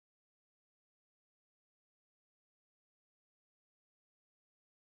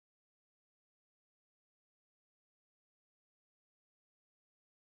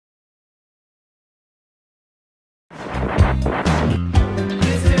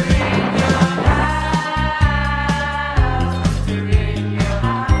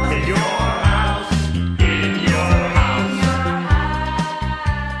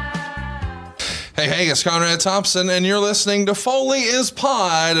Hey, it's Conrad Thompson, and you're listening to Foley Is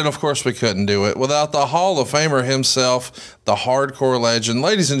Pod. And, of course, we couldn't do it without the Hall of Famer himself, the hardcore legend.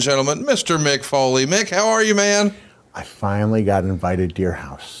 Ladies and gentlemen, Mr. Mick Foley. Mick, how are you, man? I finally got invited to your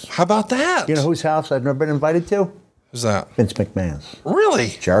house. How about that? You know whose house I've never been invited to? Who's that? Vince McMahon's. Really?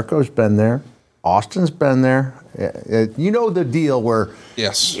 Jericho's been there. Austin's been there. You know the deal where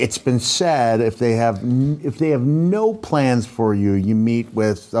yes, it's been said if they have no plans for you, you meet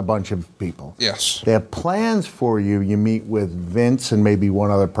with a bunch of people. Yes. If they have plans for you, you meet with Vince and maybe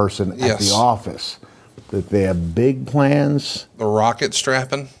one other person at the office. If they have big plans, the rocket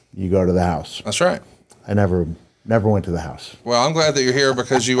strapping, you go to the house. That's right. I never went to the house. Well, I'm glad that you're here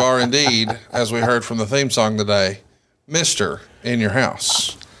because you are indeed, as we heard from the theme song today, Mr. in your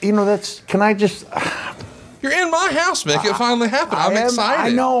house. You know, can I just... You're in my house, Mick. It finally happened. I'm excited. I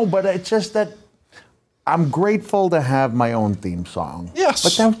know, but it's just that I'm grateful to have my own theme song. Yes.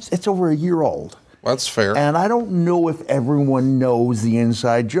 But it's over a year old. That's fair. And I don't know if everyone knows the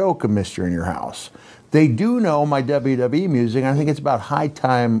inside joke of Mr. in Your House. They do know my WWE music, and I think it's about high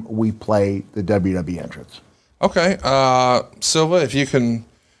time we play the WWE entrance. Okay. Silva, if you can,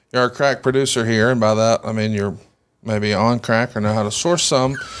 you're our crack producer here, and by that, I mean you're maybe on crack or know how to source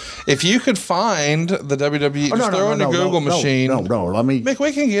some. If you could find the WWE, just throw in the Google machine. No, let me... Mick,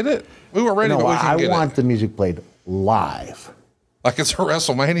 we can get it. We were ready, but we can get it. I want the music played live. Like it's a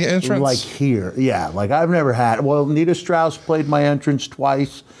WrestleMania entrance? Like here, yeah. Like I've never had... Well, Nita Strauss played my entrance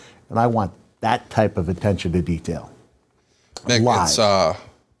twice, and I want that type of attention to detail. Mick, live. It's,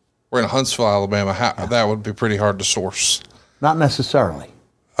 we're in Huntsville, Alabama. That would be pretty hard to source. Not necessarily.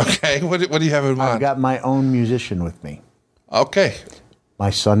 Okay, what do you have in mind? I've got my own musician with me. Okay.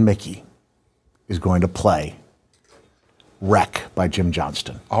 My son Mickey is going to play Wreck by Jim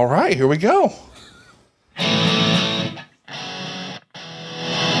Johnston. All right, here we go.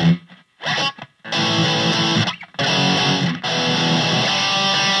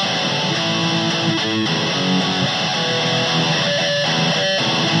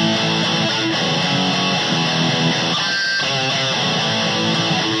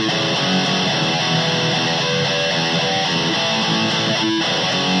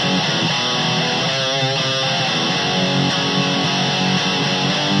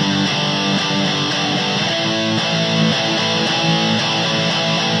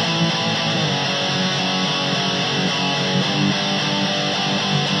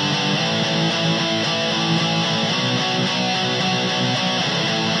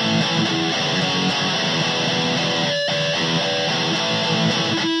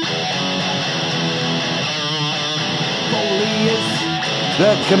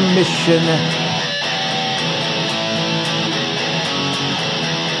 The commission.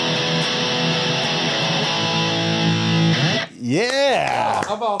 Yeah.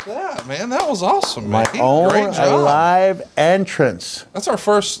 How about that, man? That was awesome, man. My own live entrance. That's our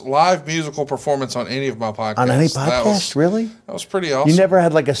first live musical performance on any of my podcasts. On any podcast, really? That was pretty awesome. You never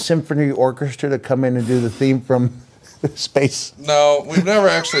had like a symphony orchestra to come in and do the theme from Space? No, we've never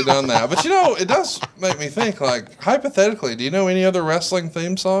actually done that. But, you know, it does make me think, like, hypothetically, do you know any other wrestling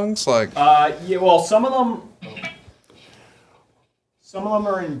theme songs? Like, yeah, well, some of them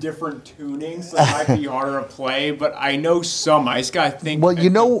are in different tunings that might be harder to play, but I know some. I just got to think. Well,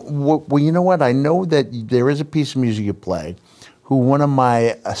 you know what? I know that there is a piece of music you play who one of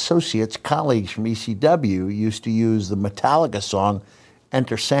my associates, colleagues from ECW, used to use the Metallica song,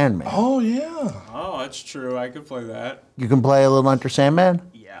 Enter Sandman. Oh, yeah. Oh, that's true. I could play that. You can play a little Enter Sandman?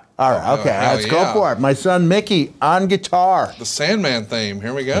 Yeah. All right, okay, let's go for it. My son Mickey on guitar. The Sandman theme.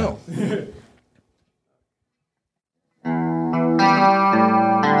 Here we go.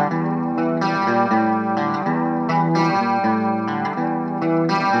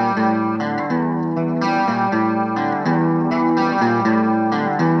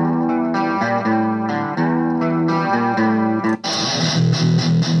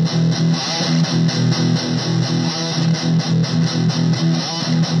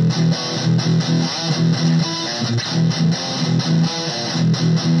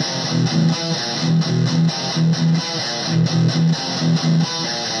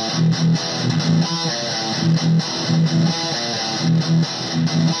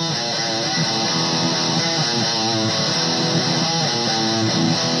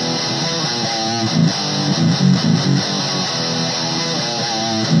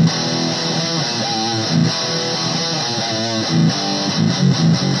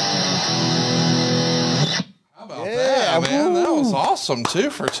 Man, that was awesome. 2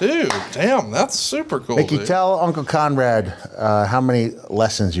 for 2. Damn, that's super cool. Mickey, dude. tell Uncle Conrad how many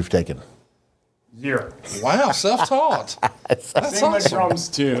lessons you've taken. 0. Wow, self-taught. Same with drums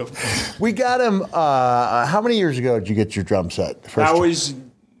too. We got him. How many years ago did you get your drum set? That was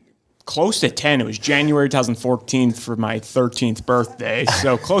close to 10. It was January 2014 for my 13th birthday.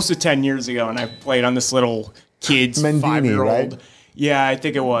 So close to 10 years ago, and I played on this little kid's Mendini, 5-year-old. right? Yeah, I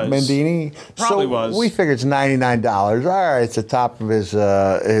think it was. Mendini? Probably so was. We figured it's $99. All right, it's the top of his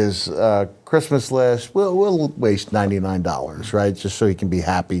Christmas list. We'll waste $99, right? Just so he can be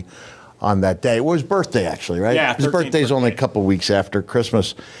happy on that day. It was his birthday, actually, right? Yeah, his birthday's only a couple weeks after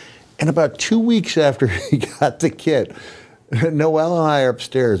Christmas. And about 2 weeks after he got the kit, Noelle and I are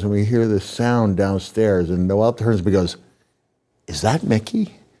upstairs, and we hear this sound downstairs, and Noelle turns to me and goes, "Is that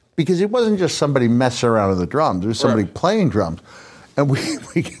Mickey?" Because it wasn't just somebody messing around with the drums. It was somebody playing drums. And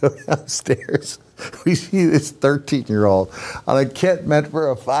we go downstairs. We see this 13-year-old on a kit meant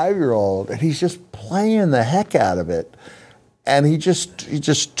for a 5-year-old, and he's just playing the heck out of it. And he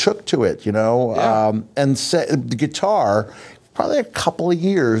just took to it, you know. Yeah. And the guitar, probably a couple of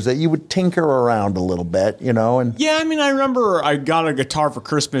years that you would tinker around a little bit, you know. And yeah, I mean, I remember I got a guitar for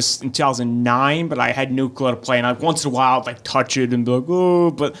Christmas in 2009, but I had no clue how to play. And once in a while, I'd like touch it and be like,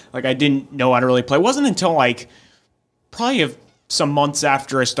 oh, but like I didn't know how to really play. It wasn't until like probably some months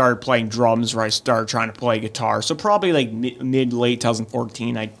after I started playing drums where I started trying to play guitar. So probably like late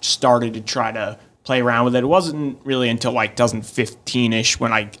 2014, I started to try to play around with it. It wasn't really until like 2015-ish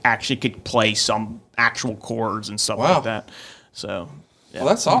when I actually could play some actual chords and stuff like that. So, yeah. Well,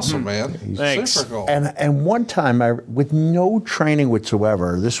 that's awesome, man. Thanks. Super cool. And one time, with no training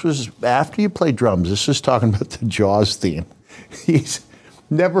whatsoever, this was after you played drums. This was talking about the Jaws theme. He's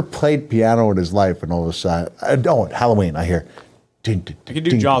never played piano in his life, and all of a sudden, Halloween, I hear. I could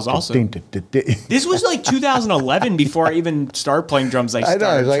do Jaws also. This was like 2011 before I even started playing drums. I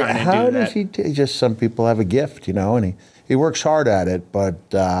started like, trying to how do does that. he just some people have a gift, you know, and he works hard at it. But,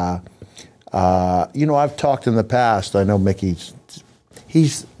 you know, I've talked in the past. I know Mickey's,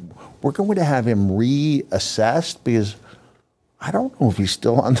 we're going to have him reassessed because I don't know if he's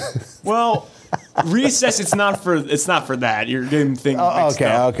still on Well, reassess, it's not for that. You're getting things mixed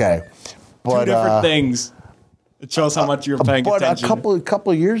up. Okay. But, Two different things. It shows how much you're paying attention. But a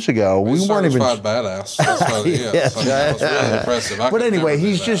couple of years ago, we weren't even badass. That's what it is. Yes. I mean, that was really impressive. But anyway,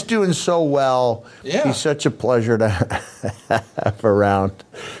 he's just doing so well. Yeah. He's such a pleasure to have around.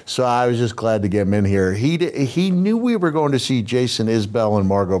 So I was just glad to get him in here. He knew we were going to see Jason Isbell and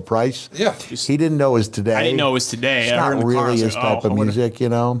Margot Price. Yeah. He didn't know it was today. I didn't know it was today. It's I heard in not the car, really I was his like, type of music, you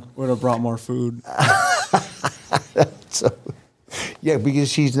know. Would have brought more food. So, yeah,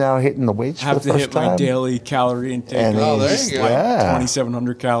 because he's now hitting the weights for the first time. My daily calorie intake. And there you go. Like Yeah.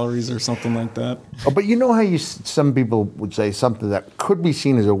 2,700 calories or something like that. Oh, but you know how some people would say something that could be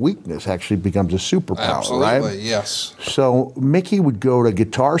seen as a weakness actually becomes a superpower, Absolutely, right? yes. So Mickey would go to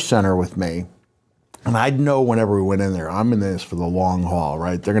Guitar Center with me, and I'd know whenever we went in there, I'm in this for the long haul,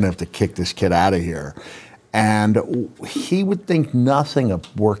 right? They're going to have to kick this kid out of here. And he would think nothing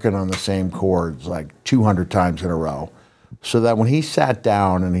of working on the same chords like 200 times in a row. So that when he sat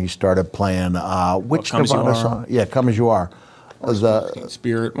down and he started playing, which Nirvana song? Yeah, "Come As You Are."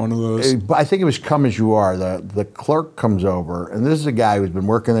 Spirit, one of those. I think it was "Come As You Are." The clerk comes over, and this is a guy who's been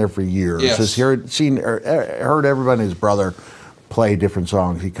working there for years. Yes. Has heard everybody and his brother play different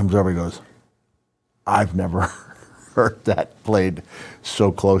songs. He comes over and goes, "I've never heard that played so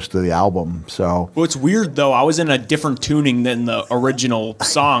close to the album." So, Well, it's weird though. I was in a different tuning than the original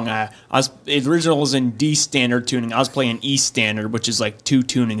song. The original was in D standard tuning. I was playing E standard, which is like 2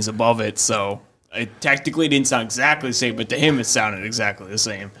 tunings above it. So it technically didn't sound exactly the same, but to him it sounded exactly the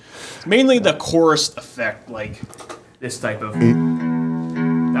same. It's mainly the chorus effect, like this type of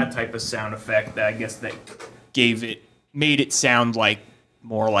sound effect that I guess that made it sound like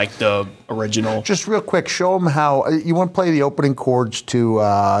more like the original. just real quick, show him how you want to play the opening chords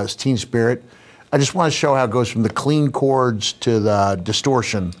to Teen Spirit. I just want to show how it goes from the clean chords to the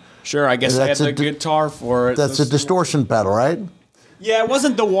distortion. Sure, I guess I had That's the guitar for it. That's a distortion pedal, right? Yeah, it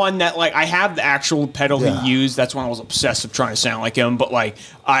wasn't the one that, like, I have the actual pedal Yeah. he used. That's when I was obsessed with trying to sound like him. But, like,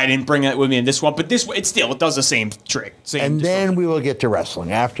 I didn't bring that with me in this one. But this, it does the same trick. And then we will get to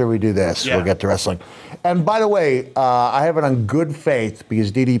wrestling. After we do this, Yeah. we'll get to wrestling. And by the way, I have it on good faith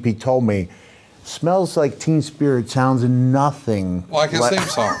because DDP told me, smells like Teen Spirit sounds nothing Like his theme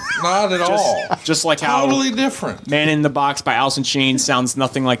song. Not at all. Just like how Totally different. Man in the Box by Alice in Chains sounds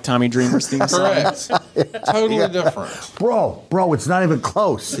nothing like Tommy Dreamer's theme song. Correct. Totally different. Bro, it's not even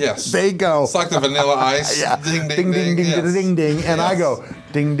close. Yes. They go. It's like the Vanilla Ice. Yeah. Ding, ding, ding. Yes. ding, ding. And I Yes. go,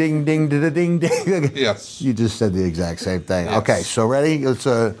 ding, ding, ding, da, da, ding, ding. Yes. You just said the exact same thing. Yes. Okay, so ready? Let's,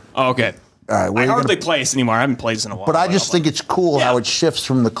 Oh, okay. all right, I hardly play this anymore. I haven't played this in a while. but I just think it's cool how Yeah. it shifts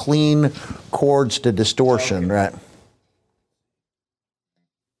from the clean chords to distortion, right?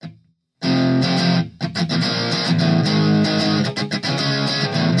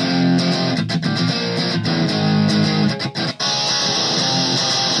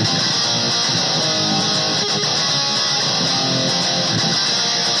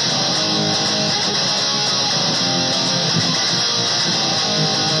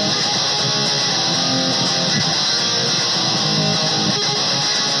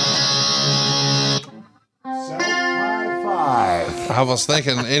 I was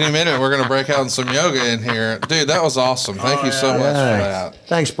thinking any minute we're going to break out in some yoga in here. Dude, that was awesome. Thank you so much for that.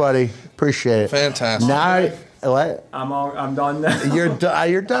 Thanks, buddy. Appreciate it. Fantastic. Now, what? I'm done now.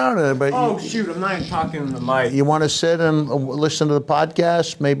 You're done, but Oh, shoot, I'm not even talking to the mic. you want to sit and listen to the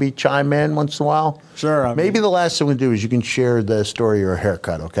podcast, maybe chime in once in a while? Sure. Maybe the last thing we do is you can share the story of your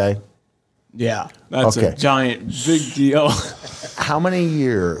haircut, okay? Yeah, that's Okay. a giant, big deal. How many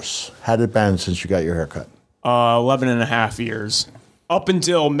years had it been since you got your haircut? 11 and a half years. Up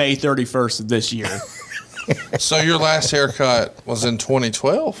until May 31st of this year. So your last haircut was in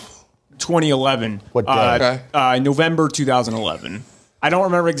 2012? 2011. What day? November 2011. I don't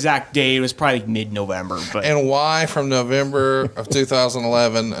remember exact date. It was probably mid-November. But And why from November of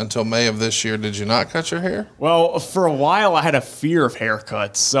 2011 until May of this year did you not cut your hair? well, for a while I had a fear of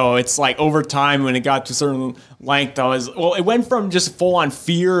haircuts. So it's like over time when it got to a certain length, it went from just full-on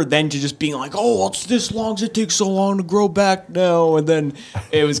fear then to just being like, oh, it's this long. It takes so long to grow back now. And then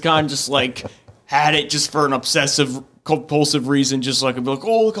it was kind of just like had it just for an obsessive compulsive reason, just so I could be like,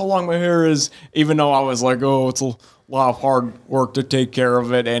 oh, look how long my hair is, even though I was like, oh, it's a lot of hard work to take care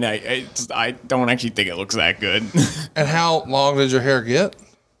of it, and I don't actually think it looks that good. And how long did your hair get?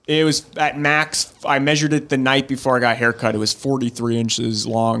 It was at max. I measured it the night before I got a haircut. It was 43 inches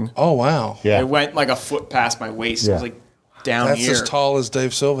long. Oh, wow. Yeah. It went like a foot past my waist. It was Yeah. like down That's here. as tall as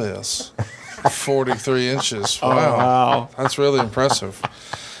Dave Silva is. 43 inches. Wow. wow. That's really impressive.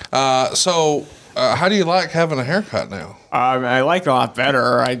 So how do you like having a haircut now? I like it a lot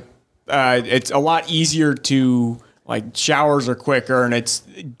better. It's a lot easier to, like, showers are quicker, and it's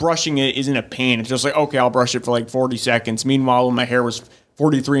brushing it isn't a pain. It's just like, okay, I'll brush it for like 40 seconds. Meanwhile, when my hair was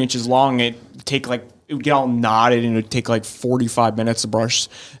 43 inches long, it would get all knotted, and it would take like 45 minutes to brush,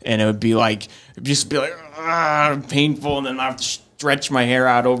 and it would just be like painful, and then I have to stretch my hair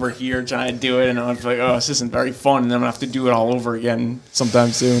out over here trying to do it, and I'm like, oh, this isn't very fun, and then I'm gonna have to do it all over again sometime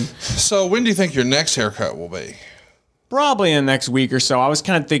soon. So when do you think your next haircut will be? Probably in the next week or so. I was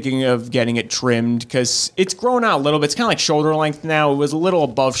kind of thinking of getting it trimmed because it's grown out a little bit. It's kind of like shoulder length now. It was a little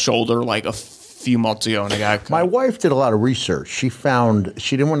above shoulder like a few months ago, and I got cut. My wife did a lot of research. She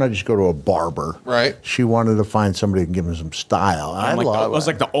didn't want to just go to a barber. Right. She wanted to find somebody who could give him some style. I was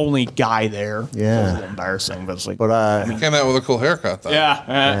like the only guy there. Yeah. It was a little embarrassing, but it's like, But Came out with a cool haircut, though.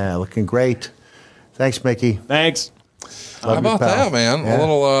 yeah. looking great. Thanks, Mickey. Thanks. How about that, man?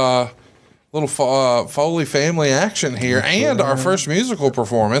 Yeah. A little Foley family action here, and our first musical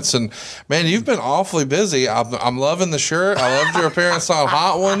performance. And man, you've been awfully busy. I'm loving the shirt. I loved your appearance on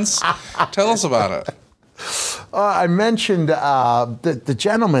Hot Ones. Tell us about it. I mentioned the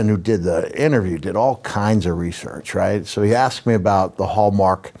gentleman who did the interview did all kinds of research, right? So he asked me about the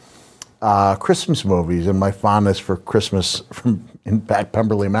Hallmark Christmas movies and my fondness for Christmas back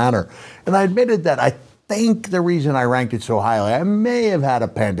Pemberley Manor. And I admitted that I think the reason I ranked it so highly, I may have had a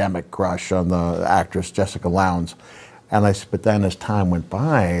pandemic crush on the actress Jessica Lowndes. But then as time went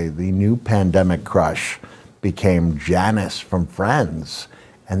by, the new pandemic crush became Janice from Friends.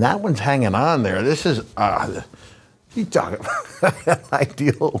 And that one's hanging on there. This is, you talking about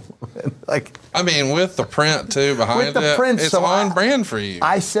ideal, like. I mean, with the print too behind With the it, print, it's so on brand for you.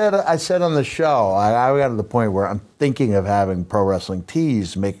 I said on the show, I got to the point where I'm thinking of having Pro Wrestling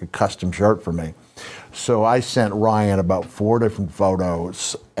Tees make a custom shirt for me. So I sent Ryan about 4 different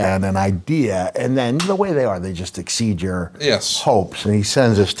photos and an idea, and then the way they are, they just exceed your hopes. And he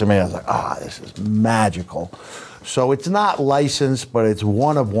sends this to me. I was like, this is magical. So it's not licensed, but it's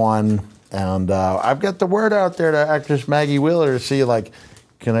one of one. And I've got the word out there to actress Maggie Wheeler to see, like,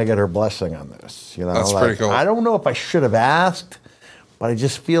 can I get her blessing on this? You know, That's pretty cool. I don't know if I should have asked, but I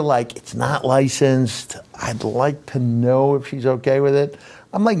just feel like it's not licensed. I'd like to know if she's okay with it.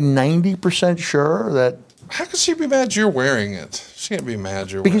 I'm like 90% sure that. How could she be mad you're wearing it? She can't be mad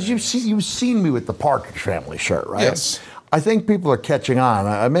you're because wearing it. you've seen me with the Partridge Family shirt, right? Yes. I think people are catching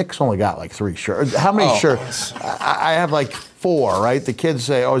on. Mick's only got like 3 shirts. How many shirts? I have like 4, right? The kids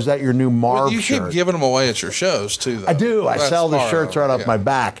say, "Oh, is that your new Marv You shirt?" keep giving them away at your shows too, though. I do. I That's sell the part shirts of it, right off my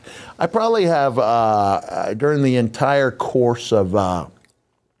back. I probably have during the entire course of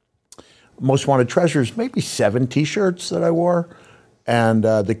Most Wanted Treasures, maybe 7 T-shirts that I wore. And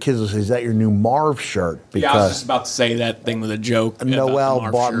the kids will say, "Is that your new Marv shirt?" Because Yeah, I was just about to say that thing with a joke.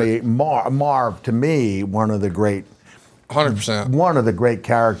 Noel bought me Marv. To me, one of the great 100%. One of the great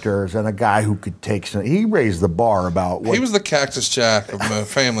characters and a guy who could take some. He raised the bar about what He was the Cactus Jack of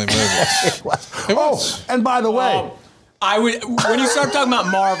family movies. He was. and by the way, when you start talking about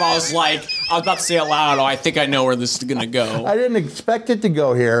Marv, I was like, was about to say it loud. I think I know where this is gonna go. I didn't expect it to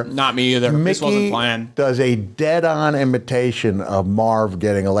go here. Not me either. Mickey this wasn't planned. Does a dead-on imitation of Marv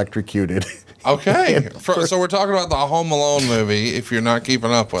getting electrocuted. Okay, so we're talking about the Home Alone movie, if you're not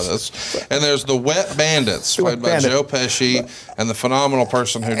keeping up with us. And there's the Wet Bandits, played by Joe Pesci, and the phenomenal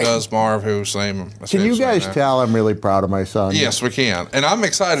person who does Marv, whose name Can you guys tell I'm really proud of my son? Yes, we can. And I'm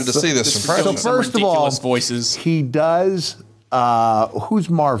excited to see this impression. So first of all, voices. He does,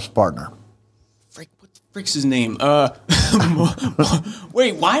 who's Marv's partner? What the frick's his name?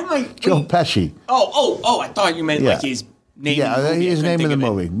 Wait, why am I... Joe Pesci. Oh, I thought you meant like his... His name in the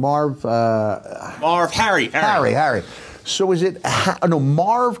movie. Marv. Harry. So is it? No,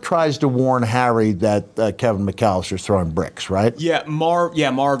 Marv tries to warn Harry that Kevin McAllister's throwing bricks, right? Yeah, Marv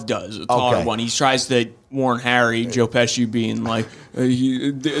does. A taller one. He tries to warn Harry. Joe Pesci being like, and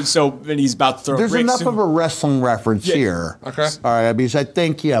he's about to throw. There's bricks enough of a wrestling reference here. Okay. All right, because I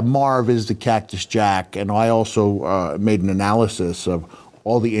think Marv is the Cactus Jack, and I also made an analysis of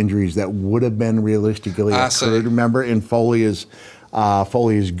all the injuries that would have been realistically occurred. Remember, in Foley is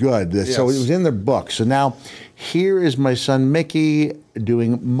Good. Yes. So it was in their book. So now here is my son Mickey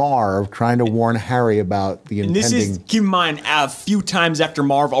doing Marv, trying to warn Harry about the impending... And this is, keep in mind, a few times after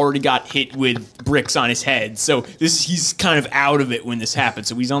Marv already got hit with bricks on his head. So he's kind of out of it when this happens.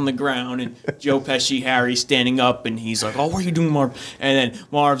 So he's on the ground, and Joe Pesci, Harry standing up, and he's like, "Oh, what are you doing, Marv?" And then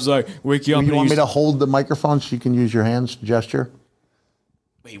Marv's like, "Wake you up." You want me to hold the microphone so you can use your hands gesture?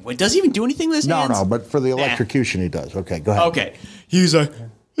 Wait, what? Does he even do anything with his hands? No, but for the electrocution he does. Okay, go ahead. Okay. He's like,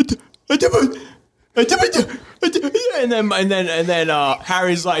 and then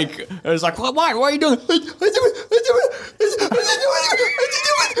Harry's like, why are you doing?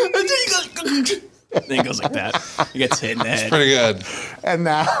 And then he goes like that. He gets hit in the head. Pretty good. And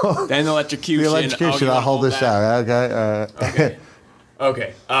now then the electrocution. I'll hold this out. Okay.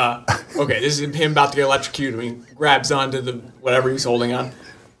 Okay. Okay. This is him about to get electrocuted. He grabs onto the whatever he's holding on.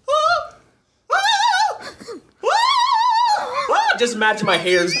 Just imagine my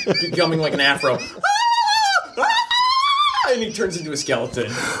hair's becoming like an afro. And he turns into a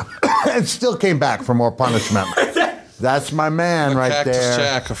skeleton. And still came back for more punishment. That's my man right Cactus there.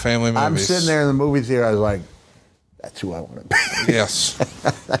 Jack of family movies. I'm sitting there in the movie theater. I was like, that's who I want to be. Yes.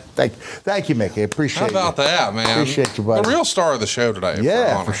 Thank you, Mickey. Appreciate it. How about that, man? Appreciate you, buddy. The real star of the show today.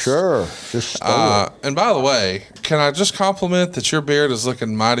 Yeah, for sure. Just and by the way, can I just compliment that your beard is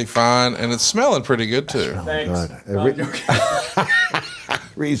looking mighty fine and it's smelling pretty good too. Thanks.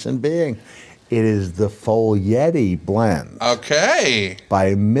 Reason being, it is the Foley blend. Okay.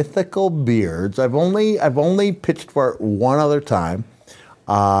 By Mythical Beards. I've only pitched for it one other time,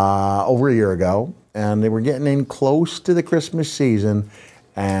 over a year ago. And they were getting in close to the Christmas season,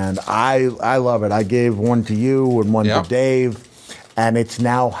 and I love it. I gave one to you and one to Dave, and it's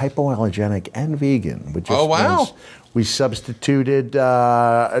now hypoallergenic and vegan. Which means we substituted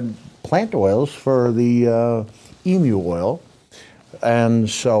plant oils for the emu oil, and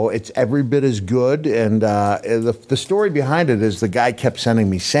so it's every bit as good. And the story behind it is the guy kept sending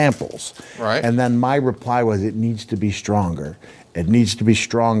me samples, right? And then my reply was, it needs to be stronger. It needs to be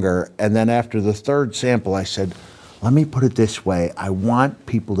stronger. And then after the third sample, I said, let me put it this way. I want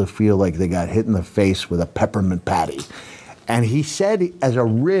people to feel like they got hit in the face with a peppermint patty. And he said, as a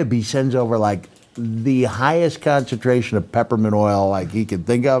rib, he sends over like the highest concentration of peppermint oil like he could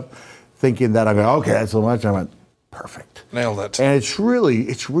think of, thinking that I'm going, okay, that's so much. I went, perfect. Nailed it. And it's really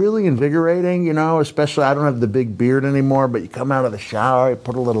invigorating, you know, especially I don't have the big beard anymore, but you come out of the shower, you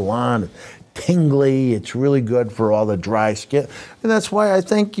put a little on, tingly. It's really good for all the dry skin. And that's why I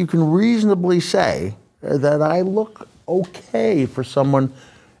think you can reasonably say that I look okay for someone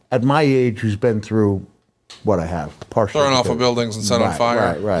at my age who's been through what I have. Partially. Thrown off of buildings and set on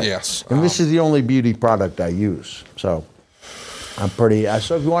fire. Right. Yes. And this is the only beauty product I use. So I'm pretty,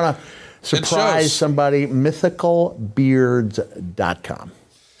 so if you want to surprise somebody, mythicalbeards.com.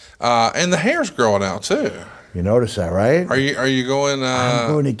 And the hair's growing out too. You notice that, right? Are you going?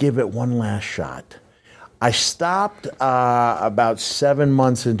 I'm going to give it one last shot. I stopped about 7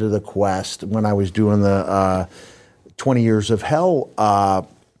 months into the quest when I was doing the 20 Years of Hell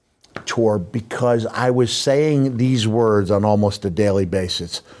tour because I was saying these words on almost a daily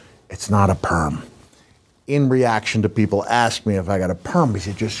basis. It's not a perm. In reaction to people ask me if I got a perm because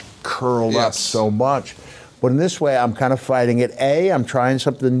it just curled up so much. But in this way, I'm kind of fighting it. I'm trying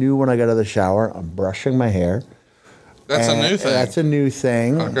something new when I get out of the shower. I'm brushing my hair. That's a new thing. That's a new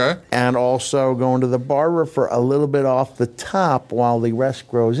thing. Okay. And also going to the barber for a little bit off the top while the rest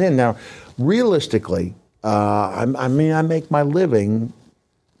grows in. Now, realistically, I make my living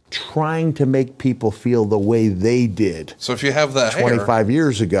trying to make people feel the way they did. So if you have that 25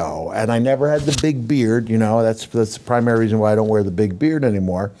 years ago, and I never had the big beard, you know, that's the primary reason why I don't wear the big beard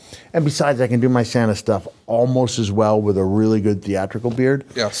anymore. And besides, I can do my Santa stuff almost as well with a really good theatrical beard.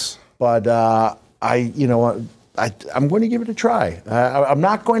 Yes. But I'm going to give it a try. I'm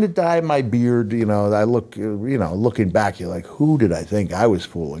not going to dye my beard. You know, I look, looking back, you're like, who did I think I was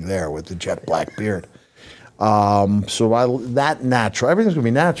fooling there with the jet black beard? That natural, everything's gonna be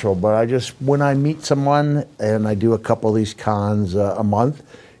natural, but when I meet someone and I do a couple of these cons a month,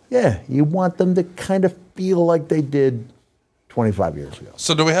 yeah, you want them to kind of feel like they did 25 years ago.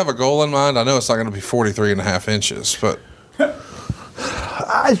 So do we have a goal in mind? I know it's not gonna be 43.5 inches, but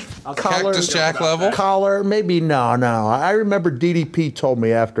Cactus Jack level? Collar, maybe no. I remember DDP told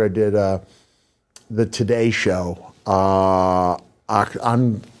me after I did the Today Show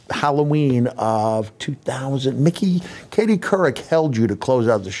on Halloween of 2000. Katie Couric held you to close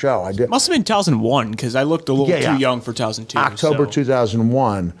out the show. I did. Must have been 2001 because I looked a little too young for 2002. October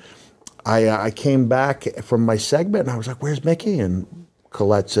 2001. I came back from my segment and I was like, "Where's Mickey?" And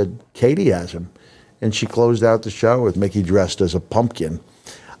Colette said, "Katie has him," and she closed out the show with Mickey dressed as a pumpkin.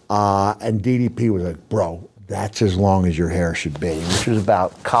 And DDP was like, "Bro, that's as long as your hair should be," which was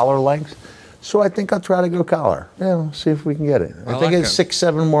about collar length. So I think I'll try to go collar. Yeah, we'll see if we can get it. I think it's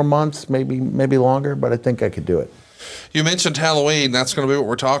 6-7 more months, maybe longer, but I think I could do it. You mentioned Halloween. That's going to be what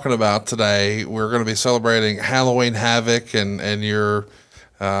we're talking about today. We're going to be celebrating Halloween Havoc and your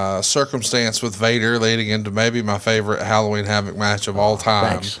circumstance with Vader leading into maybe my favorite Halloween Havoc match of all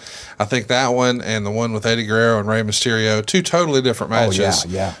time. Thanks. I think that one and the one with Eddie Guerrero and Rey Mysterio, two totally different matches. Oh,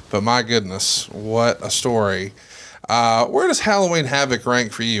 yeah. But my goodness, what a story. Where does Halloween Havoc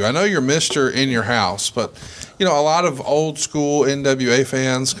rank for you? I know you're Mr. In Your House, but you know a lot of old school NWA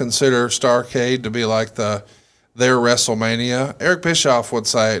fans consider Starrcade to be like their WrestleMania. Eric Bischoff would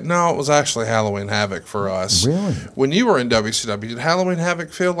say, no, it was actually Halloween Havoc for us. Really? When you were in WCW, did Halloween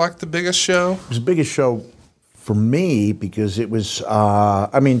Havoc feel like the biggest show? It was the biggest show for me because it was, I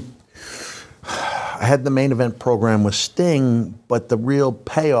had the main event program with Sting, but the real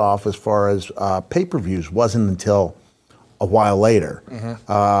payoff as far as pay-per-views wasn't until a while later,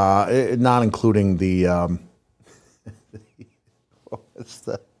 not including the what's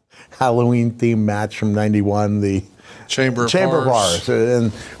the Halloween theme match from '91, the Chamber of Horrors.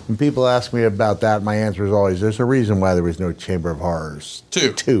 And when people ask me about that, my answer is always, there's a reason why there was no Chamber of Horrors.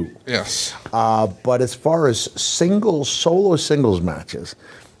 Two. Yes. But as far as solo singles matches,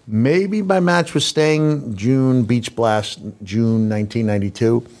 maybe my match with Sting, Beach Blast, June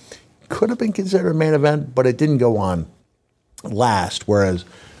 1992, could have been considered a main event, but it didn't go on last, whereas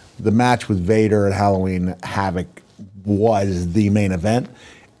the match with Vader at Halloween Havoc was the main event,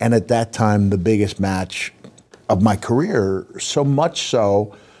 and at that time, the biggest match of my career, so much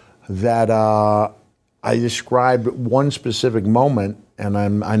so that I described one specific moment, and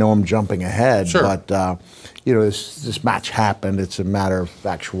I know I'm jumping ahead, sure. But this match happened. It's a matter of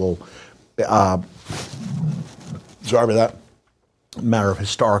factual, sorry about that, matter of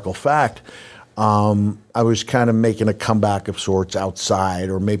historical fact. I was kind of making a comeback of sorts outside,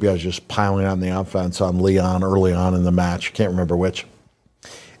 or maybe I was just piling on the offense on Leon early on in the match. Can't remember which.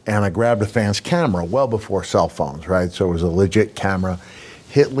 And I grabbed a fan's camera well before cell phones, right? So it was a legit camera.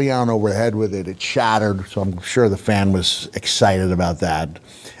 Hit Leon over the head with it. It shattered, so I'm sure the fan was excited about that.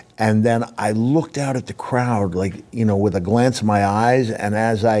 And then I looked out at the crowd, with a glance in my eyes, and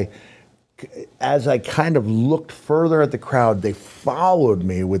as I kind of looked further at the crowd, they followed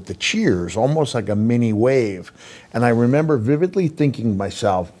me with the cheers, almost like a mini wave. And I remember vividly thinking to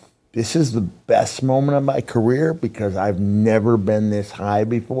myself, this is the best moment of my career because I've never been this high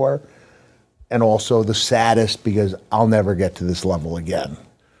before. And also the saddest because I'll never get to this level again.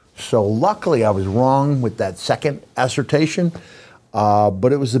 So luckily I was wrong with that second assertion.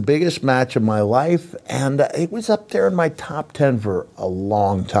 But it was the biggest match of my life, and it was up there in my top 10 for a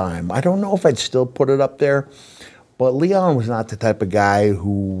long time. I don't know if I'd still put it up there, but Leon was not the type of guy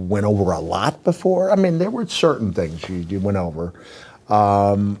who went over a lot before. I mean, there were certain things he went over.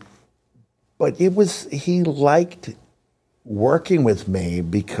 But he liked working with me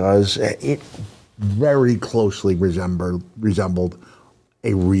because it very closely resembled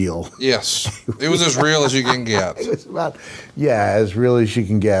a reel. Yes. It was as real as you can get. It was about, as real as you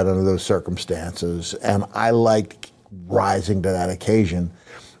can get under those circumstances. And I liked rising to that occasion.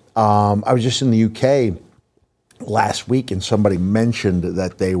 I was just in the UK last week and somebody mentioned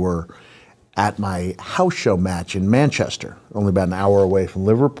that they were at my house show match in Manchester, only about an hour away from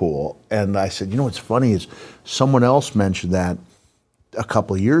Liverpool. And I said, what's funny is someone else mentioned that a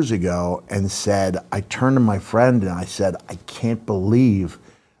couple of years ago and said, I turned to my friend and I said, I can't believe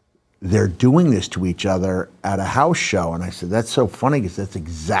they're doing this to each other at a house show. And I said, that's so funny because that's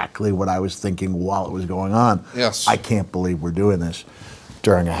exactly what I was thinking while it was going on. Yes. I can't believe we're doing this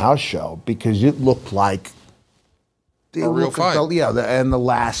during a house show because it looked like a real fight. And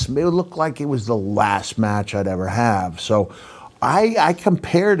it looked like it was the last match I'd ever have. So I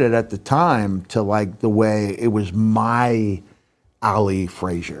compared it at the time to like the way it was my Ali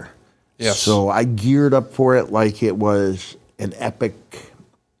Frazier. Yes. So I geared up for it like it was an epic,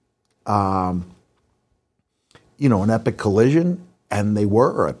 an epic collision, and they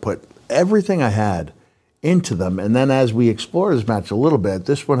were. I put everything I had into them, and then as we explored this match a little bit,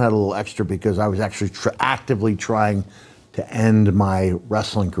 this one had a little extra because I was actually actively trying to end my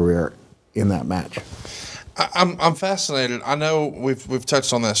wrestling career in that match. I'm fascinated. I know we've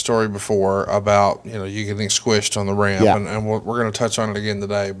touched on that story before about you getting squished on the ramp, and we're going to touch on it again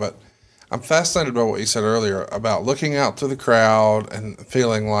today. But I'm fascinated by what you said earlier about looking out to the crowd and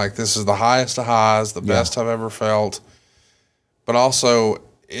feeling like this is the highest of highs, the best I've ever felt, but also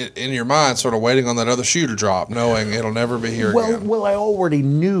in your mind sort of waiting on that other shoe to drop, knowing it'll never be here again. Well, I already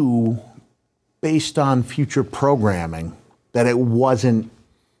knew based on future programming that it wasn't.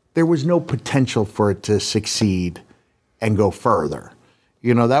 There was no potential for it to succeed and go further.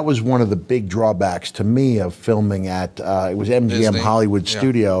 That was one of the big drawbacks to me of filming at, it was MGM Disney. Hollywood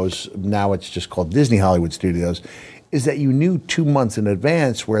Studios, now it's just called Disney Hollywood Studios, is that you knew 2 months in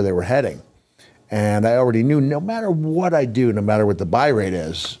advance where they were heading. And I already knew no matter what I do, no matter what the buy rate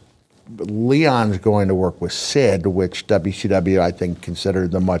is, Leon's going to work with Sid, which WCW, I think,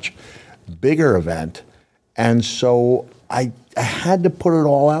 considered the much bigger event. And so I had to put it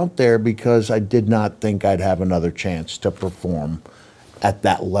all out there because I did not think I'd have another chance to perform at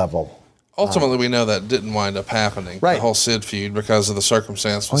that level. Ultimately, we know that didn't wind up happening, right. The whole Sid feud, because of the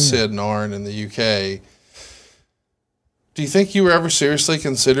circumstance with Sid and Arn in the UK. Do you think you were ever seriously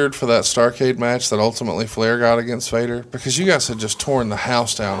considered for that Starrcade match that ultimately Flair got against Vader? Because you guys had just torn the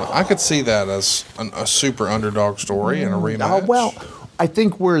house down. I could see that as a super underdog story and a rematch. Well, I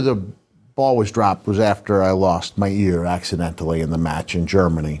think where the ball was dropped was after I lost my ear accidentally in the match in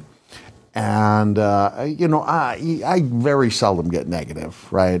Germany. And, I very seldom get negative,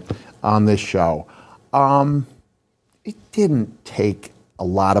 right, on this show. It didn't take a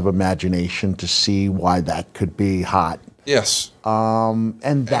lot of imagination to see why that could be hot. Yes.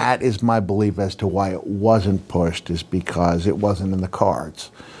 And that is my belief as to why it wasn't pushed, is because it wasn't in the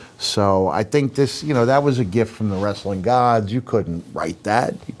cards. So I think this, that was a gift from the wrestling gods. You couldn't write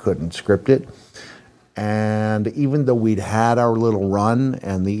that. You couldn't script it. And even though we'd had our little run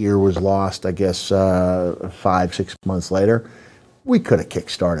and the ear was lost, I guess, 5-6 months later, we could have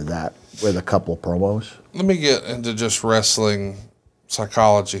kickstarted that with a couple of promos. Let me get into just wrestling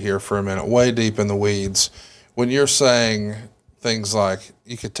psychology here for a minute, way deep in the weeds. When you're saying things like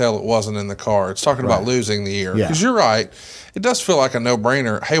you could tell it wasn't in the cards, talking about losing the ear, because you're right, it does feel like a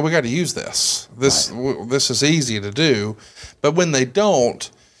no-brainer. Hey, we got to use this. This is easy to do. But when they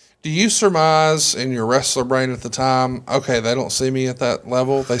don't, do you surmise in your wrestler brain at the time, okay, they don't see me at that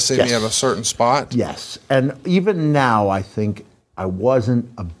level, they see me at a certain spot? Yes, and even now I think I wasn't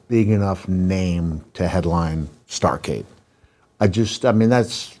a big enough name to headline Starrcade.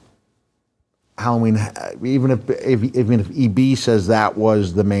 That's Halloween. Even if EB says that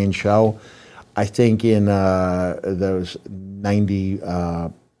was the main show, I think in those 90.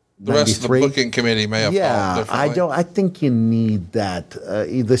 The rest of the booking committee may have thought differently. I think you need that.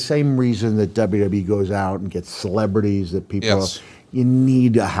 The same reason that WWE goes out and gets celebrities that people. You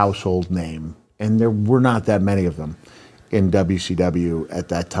need a household name, and there were not that many of them in WCW at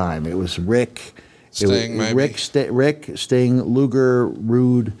that time. It was Rick, Sting, maybe. Rick, Sting, Luger,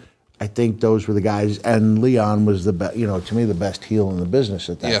 Rude. I think those were the guys, and Leon was the best. To me, the best heel in the business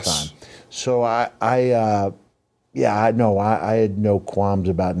at that time. So I had no qualms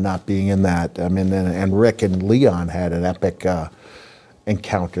about not being in that. I mean, and Rick and Leon had an epic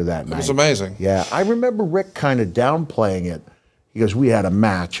encounter that night. It was amazing. Yeah, I remember Rick kind of downplaying it because we had a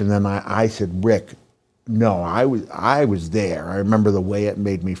match, and then I said, Rick, no, I was there. I remember the way it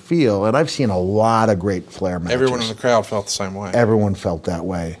made me feel, and I've seen a lot of great Flair matches. Everyone in the crowd felt the same way. Everyone felt that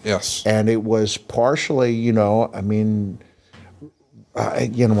way. Yes. And it was partially,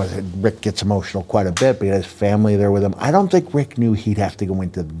 Rick gets emotional quite a bit, but he has family there with him. I don't think Rick knew he'd have to go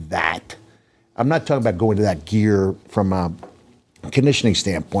into that. I'm not talking about going to that gear from a conditioning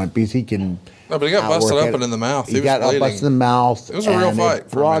standpoint, because he can. No, but he got busted open in the mouth. He got busted in the mouth. It was a real fight.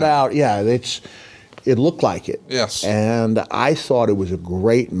 It brought out, it looked like it. Yes. And I thought it was a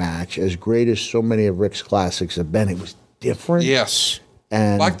great match, as great as so many of Rick's classics have been. It was different. Yes.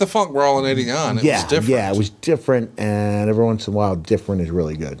 And like the Funk Brawl in '89, it was different. Yeah, it was different, and every once in a while, different is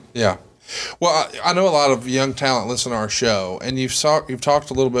really good. Yeah. Well, I know a lot of young talent listen to our show, and you've talked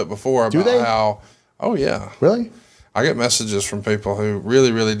a little bit before about how. Oh yeah. Really? I get messages from people who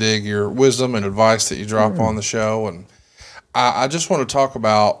really, really dig your wisdom and advice that you drop on the show, and I just want to talk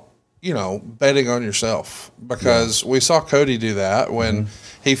about, betting on yourself, because we saw Cody do that when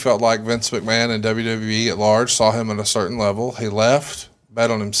he felt like Vince McMahon and WWE at large saw him at a certain level. He left,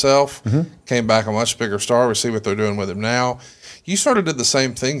 bet on himself, came back a much bigger star. We see what they're doing with him now. You sort of did the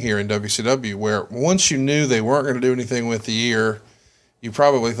same thing here in WCW, where once you knew they weren't going to do anything with the year, you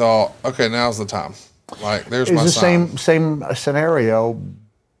probably thought, okay, now's the time. Like, there's my sign. It's the same scenario,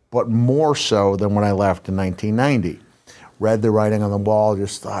 but more so than when I left in 1990. Read the writing on the wall,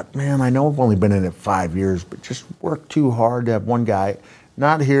 just thought, man, I know I've only been in it 5 years, but just worked too hard to have one guy.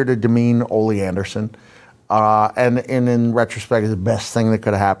 Not here to demean Ole Anderson. And in retrospect, it's the best thing that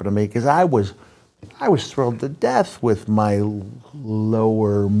could have happened to me, because I was thrilled to death with my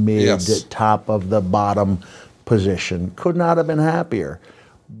lower mid top of the bottom position. Could not have been happier.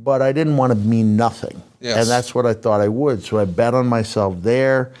 But I didn't want to mean nothing. Yes. And that's what I thought I would. So I bet on myself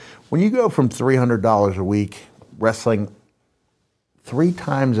there. When you go from $300 a week, wrestling 3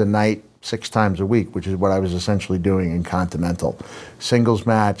 times a night, 6 times a week, which is what I was essentially doing in Continental. Singles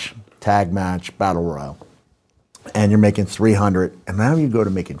match, tag match, battle royal. And you're making 300, and now you go to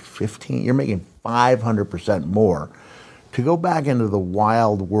making 15, you're making 500% more. To go back into the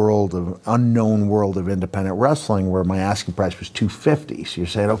wild world of, unknown world of independent wrestling, where my asking price was $250. So you're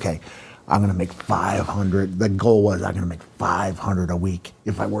saying, okay, I'm going to make 500. The goal was I'm going to make 500 a week.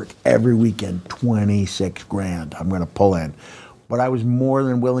 If I work every weekend, 26 grand I'm going to pull in. But I was more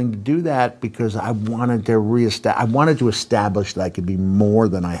than willing to do that because I wanted to establish that I could be more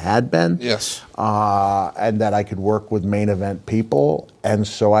than I had been. Yes. And that I could work with main event people. And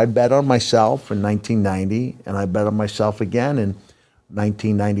so I bet on myself in 1990, and I bet on myself again in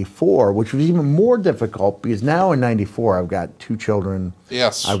 1994, which was even more difficult because now in 94 I've got 2 children.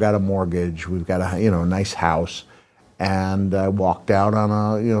 Yes. I've got a mortgage. We've got a nice house, and I walked out on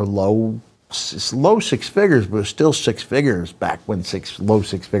a low 6 figures, but it was still 6 figures back when low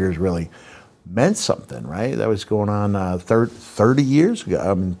 6 figures really meant something, right? That was going on 30 years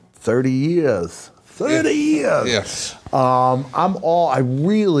ago. I mean, 30 years. 30 years. Yes. I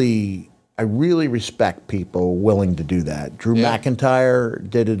really respect people willing to do that. Drew McIntyre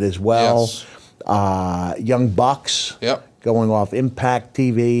did it as well. Yes. Young Bucks going off Impact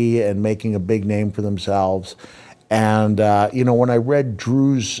TV and making a big name for themselves. And, when I read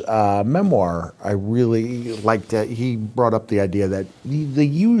Drew's memoir, I really liked that. He brought up the idea that the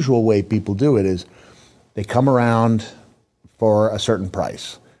usual way people do it is they come around for a certain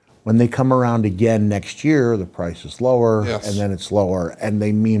price. When they come around again next year, the price is lower, and then it's lower, and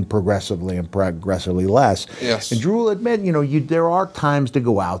they mean progressively and progressively less. Yes. And Drew will admit, there are times to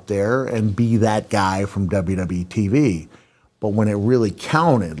go out there and be that guy from WWE TV. But when it really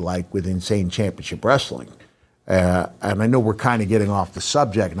counted, like with Insane Championship Wrestling, and I know we're kind of getting off the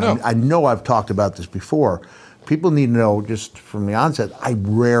subject, and I know I've talked about this before. People need to know, just from the onset, I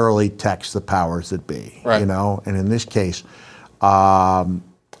rarely text the powers that be, right. And in this case, I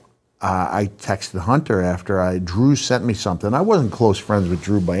texted Hunter after Drew sent me something. I wasn't close friends with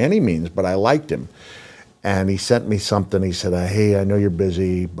Drew by any means, but I liked him. And he sent me something. He said, hey, I know you're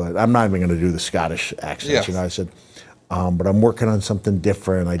busy, but I'm not even going to do the Scottish accent. Yes. I said, but I'm working on something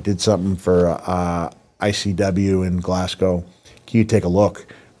different. I did something for ICW in Glasgow. Can you take a look?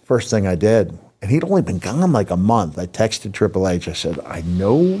 First thing I did, and he'd only been gone like a month. I texted Triple H. I said, I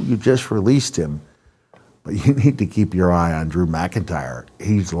know you just released him, but you need to keep your eye on Drew McIntyre.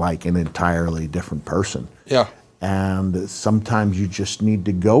 He's like an entirely different person. Yeah. And sometimes you just need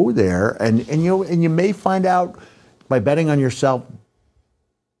to go there, and you may find out by betting on yourself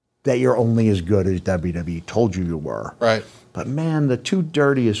that you're only as good as WWE told you were. Right. But man, the 2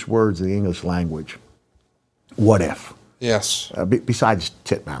 dirtiest words in the English language. What if? Yes. Besides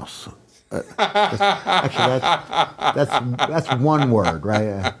titmouse. Actually, that's one word,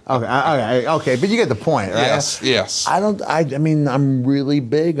 right? Okay, but you get the point, right? Yes. I mean, I'm really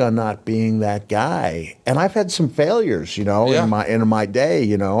big on not being that guy, and I've had some failures, in my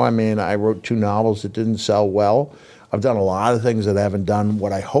day. I mean, I wrote 2 novels that didn't sell well. I've done a lot of things that haven't done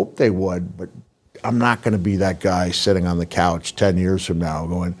what I hoped they would, but I'm not going to be that guy sitting on the couch 10 years from now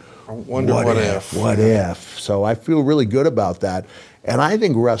going, I wonder what if. What if? So I feel really good about that. And I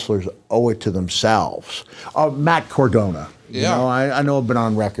think wrestlers owe it to themselves. Matt Cardona. Yeah. I know I've been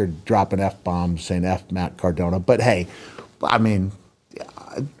on record dropping F-bombs, saying F Matt Cardona. But hey, I mean,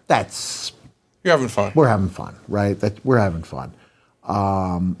 you're having fun. We're having fun, right? We're having fun.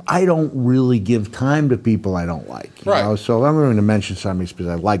 I don't really give time to people I don't like. You know? So I'm going to mention somebody because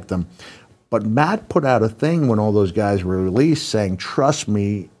I like them. But Matt put out a thing when all those guys were released saying, trust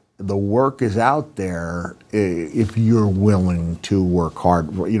me, the work is out there if you're willing to work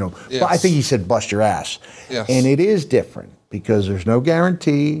hard. You know, but I think he said bust your ass. And it is different because there's no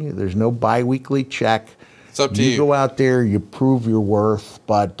guarantee. There's no biweekly check. It's up to you. You go out there, you prove your worth.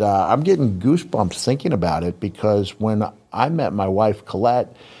 But I'm getting goosebumps thinking about it because when I met my wife,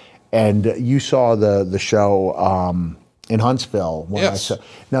 Colette, and you saw the show in Huntsville.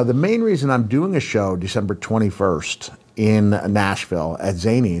 Now, the main reason I'm doing a show December 21st in Nashville at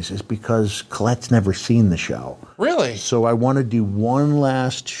Zany's is because Colette's never seen the show. Really? So I want to do one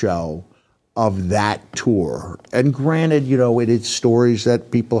last show of that tour. And granted, you know, it is stories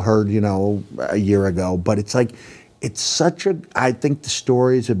that people heard, you know, a year ago, but it's like, it's such a, I think the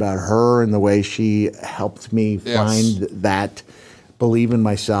stories about her and the way she helped me find that, believe in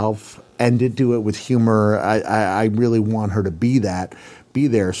myself, and to do it with humor. I really want her to be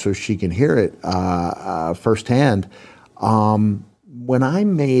there so she can hear it firsthand. When I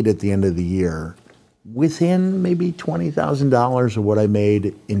made at the end of the year, within maybe $20,000 of what I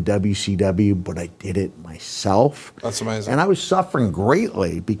made in WCW, but I did it myself. That's amazing. And I was suffering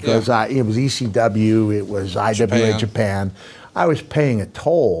greatly because it was ECW, it was IWA Japan. I was paying a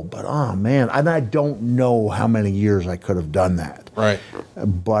toll, but oh man, and I don't know how many years I could have done that. Right.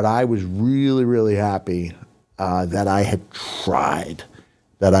 But I was really, really happy that I had tried,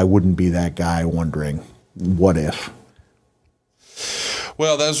 that I wouldn't be that guy wondering, what if?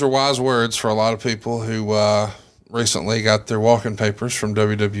 Well, those are wise words for a lot of people who recently got their walking papers from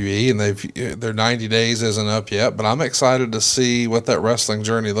WWE, and their 90 days isn't up yet. But I'm excited to see what that wrestling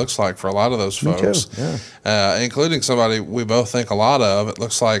journey looks like for a lot of those folks, including somebody we both think a lot of. It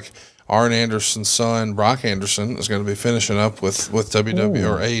looks like Arn Anderson's son, Brock Anderson, is going to be finishing up with WWE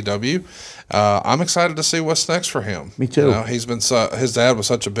or AEW. I'm excited to see what's next for him. Me too. You know, he's been his dad was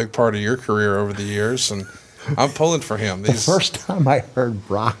such a big part of your career over the years, and I'm pulling for him. The first time I heard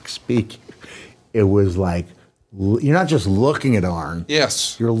Brock speak, it was like, you're not just looking at Arn.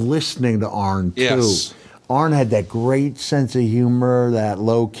 Yes. You're listening to Arn, too. Yes. Arn had that great sense of humor, that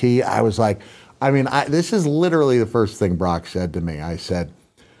low key. I was like, this is literally the first thing Brock said to me. I said,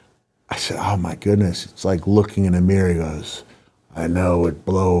 oh my goodness, it's like looking in a mirror. He goes, I know it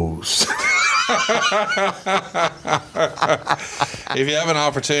blows. If you have an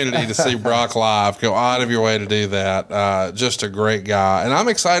opportunity to see Brock live, go out of your way to do that. Just a great guy. And I'm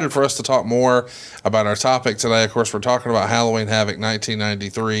excited for us to talk more about our topic today. Of course, we're talking about Halloween Havoc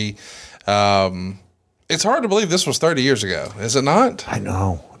 1993. It's hard to believe this was 30 years ago, is it not? I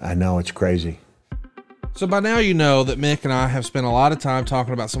know. It's crazy. So by now you know that Mick and I have spent a lot of time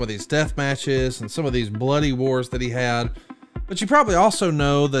talking about some of these death matches and some of these bloody wars that he had. But you probably also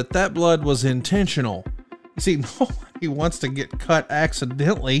know that that blood was intentional. You see, nobody wants to get cut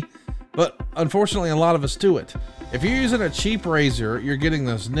accidentally, but unfortunately a lot of us do it. If you're using a cheap razor, you're getting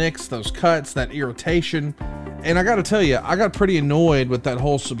those nicks, those cuts, that irritation. And I gotta tell you, I got pretty annoyed with that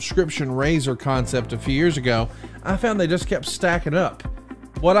whole subscription razor concept a few years ago. I found they just kept stacking up.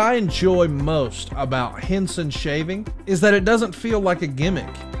 What I enjoy most about Henson shaving is that it doesn't feel like a gimmick.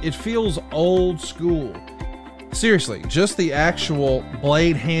 It feels old school. Seriously, just the actual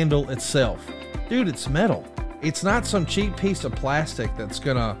blade handle itself. Dude, it's metal. It's not some cheap piece of plastic that's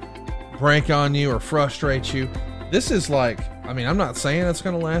gonna break on you or frustrate you. This is like, I'm not saying it's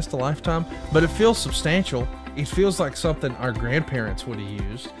gonna last a lifetime, but it feels substantial. It feels like something our grandparents would have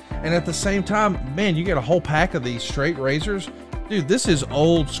used. And at the same time, man, you get a whole pack of these straight razors. Dude, this is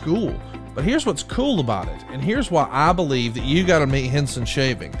old school. But here's what's cool about it, and here's why I believe that you gotta meet Henson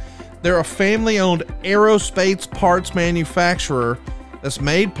Shaving. They're a family-owned aerospace parts manufacturer that's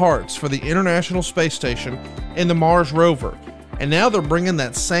made parts for the International Space Station and the Mars rover. And now they're bringing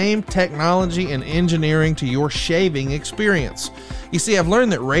that same technology and engineering to your shaving experience. You see, I've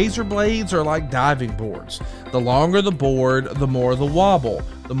learned that razor blades are like diving boards. The longer the board, the more the wobble.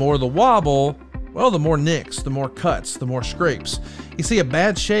 The more the wobble, well, the more nicks, the more cuts, the more scrapes. You see, a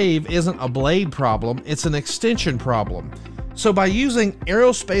bad shave isn't a blade problem, it's an extension problem. So by using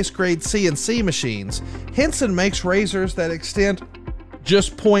aerospace-grade CNC machines, Henson makes razors that extend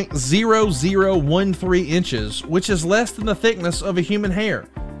just 0.0013 inches, which is less than the thickness of a human hair.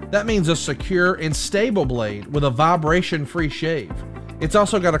 That means a secure and stable blade with a vibration-free shave. It's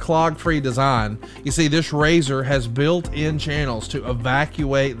also got a clog-free design. You see, this razor has built-in channels to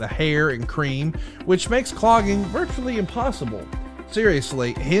evacuate the hair and cream, which makes clogging virtually impossible.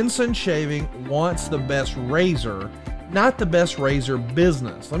 Seriously, Henson Shaving wants the best razor, not the best razor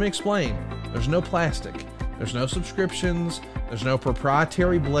business. Let me explain. There's no plastic. There's no subscriptions. There's no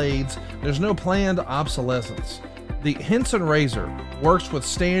proprietary blades. There's no planned obsolescence. The Henson razor works with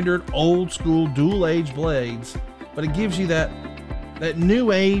standard old school dual edge blades, but it gives you that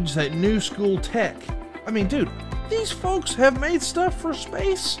new age, that new school tech. I mean, dude, these folks have made stuff for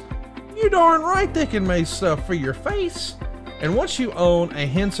space. You darn right they can make stuff for your face. And once you own a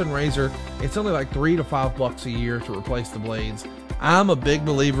Henson razor, it's only like $3 to $5 a year to replace the blades. I'm a big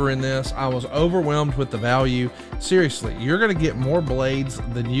believer in this. I was overwhelmed with the value. Seriously, you're going to get more blades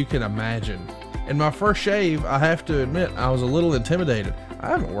than you can imagine. In my first shave, I have to admit, I was a little intimidated. I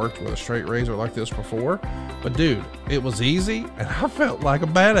haven't worked with a straight razor like this before, but dude, it was easy and I felt like a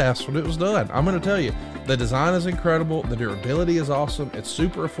badass when it was done. I'm going to tell you, the design is incredible. The durability is awesome. It's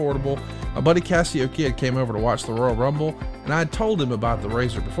super affordable. My buddy Cassio Kid came over to watch the Royal Rumble, and I had told him about the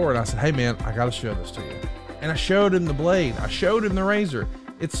razor before, and I said, hey man, I got to show this to you. And I showed him the blade. I showed him the razor.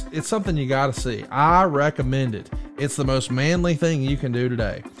 It's something you got to see. I recommend it. It's the most manly thing you can do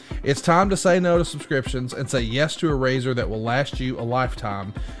today. It's time to say no to subscriptions and say yes to a razor that will last you a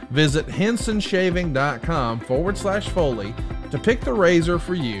lifetime. Visit hensonshaving.com/Foley to pick the razor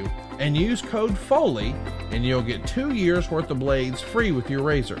for you and use code Foley, and you'll get 2 years worth of blades free with your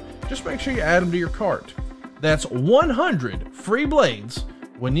razor. Just make sure you add them to your cart. That's 100 free blades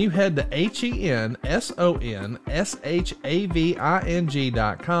when you head to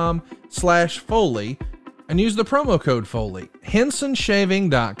hensonshaving.com/Foley and use the promo code Foley.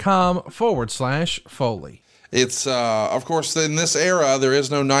 hensonshaving.com/Foley. It's, of course, in this era, there is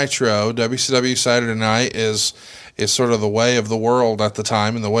no Nitro. WCW Saturday Night is sort of the way of the world at the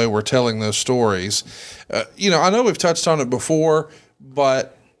time and the way we're telling those stories. I know we've touched on it before,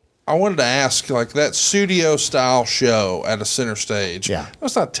 but I wanted to ask, like, that studio-style show at a center stage. Yeah.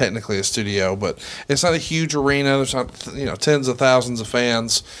 It's not technically a studio, but it's not a huge arena. There's not, tens of thousands of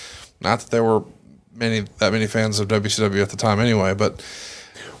fans. Not that there were that many fans of WCW at the time anyway, but...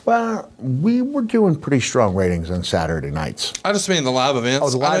 Well, we were doing pretty strong ratings on Saturday nights. I just mean the live events.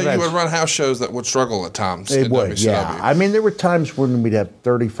 Oh, the live events. You would run house shows that would struggle at times. They in would, WCW. yeah. I mean, there were times when we'd have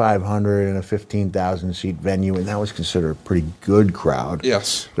 3,500 in a 15,000 seat venue, and that was considered a pretty good crowd.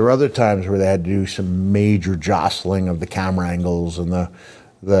 Yes. There were other times where they had to do some major jostling of the camera angles and the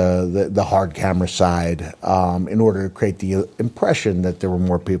hard camera side in order to create the impression that there were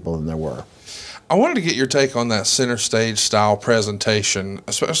more people than there were. I wanted to get your take on that center stage style presentation,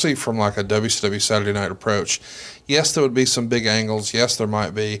 especially from like a WCW Saturday Night approach. Yes, there would be some big angles. Yes, there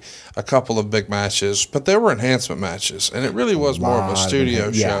might be a couple of big matches, but there were enhancement matches, and it really was more of a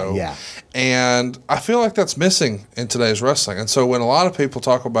studio show. Yeah. And I feel like that's missing in today's wrestling. And so when a lot of people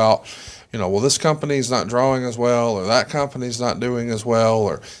talk about, well, this company's not drawing as well, or that company's not doing as well,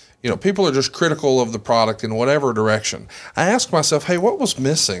 or people are just critical of the product in whatever direction. I ask myself, hey, what was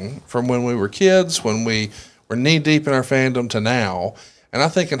missing from when we were kids, when we were knee-deep in our fandom to now? And I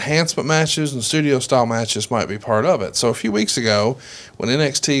think enhancement matches and studio-style matches might be part of it. So a few weeks ago, when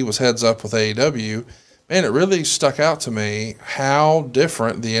NXT was heads up with AEW, man, it really stuck out to me how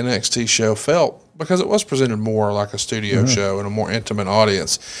different the NXT show felt, because it was presented more like a studio show and a more intimate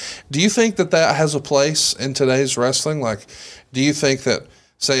audience. Do you think that has a place in today's wrestling? Like, do you think that,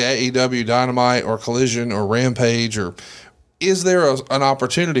 say, AEW Dynamite or Collision or Rampage, or is there an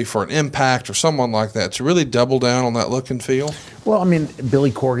opportunity for an Impact or someone like that to really double down on that look and feel? Well, I mean,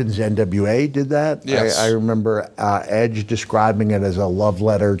 Billy Corgan's NWA did that. Yes. I remember Edge describing it as a love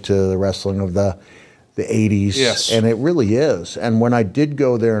letter to the wrestling of the 80s. Yes. And it really is. And when I did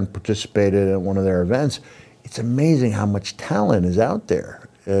go there and participated at one of their events, it's amazing how much talent is out there.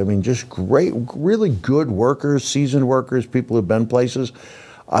 I mean, just great, really good workers, seasoned workers, people who've been places.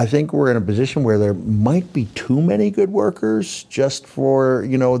 I think we're in a position where there might be too many good workers just for,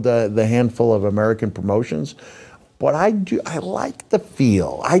 the handful of American promotions. But I like the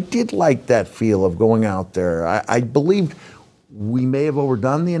feel. I did like that feel of going out there. I believed we may have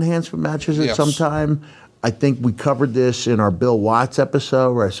overdone the enhancement matches at some time. I think we covered this in our Bill Watts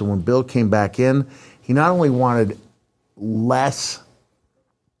episode, where I said when Bill came back in, he not only wanted less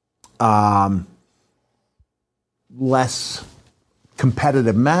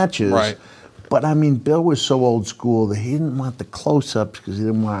competitive matches, right? But I mean, Bill was so old school that he didn't want the close-ups because he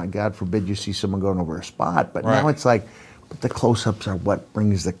didn't want, God forbid, you see someone going over a spot. But now it's like, but the close-ups are what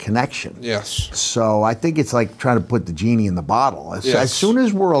brings the connection. Yes. So I think it's like trying to put the genie in the bottle. As soon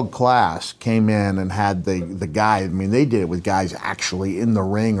as World Class came in and had the guy, I mean, they did it with guys actually in the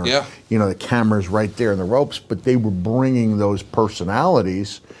ring, or the cameras right there in the ropes, but they were bringing those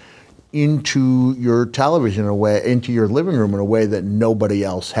personalities into your television into your living room in a way that nobody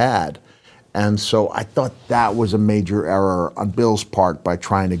else had. And so I thought that was a major error on Bill's part by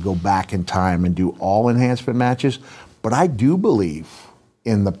trying to go back in time and do all enhancement matches. But I do believe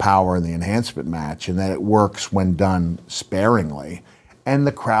in the power of the enhancement match and that it works when done sparingly. And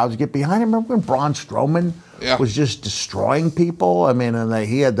the crowds get behind him. Remember when Braun Strowman was just destroying people? I mean, and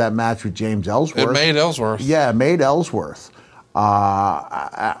he had that match with James Ellsworth. It made Ellsworth. Yeah, it made Ellsworth.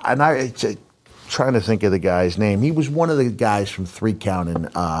 And I trying to think of the guy's name. He was one of the guys from 3 Count in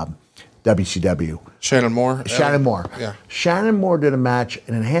WCW. Shannon Moore? Shannon Moore. Yeah. Shannon Moore did an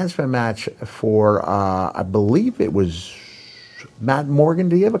enhancement match for, I believe it was Matt Morgan.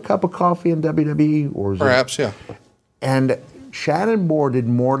 Did he have a cup of coffee in WWE? Or was Perhaps, yeah. And Shannon Moore did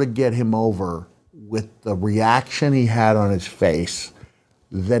more to get him over with the reaction he had on his face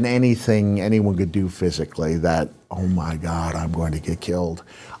than anything anyone could do physically. That, oh my God, I'm going to get killed.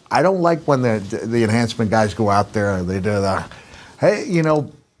 I don't like when the enhancement guys go out there and they do the, hey, you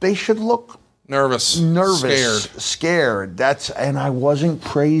know, they should look nervous, scared. And I wasn't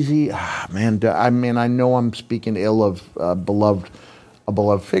crazy, man. I mean, I know I'm speaking ill of a beloved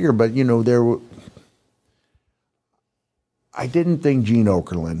figure, but you know, I didn't think Gene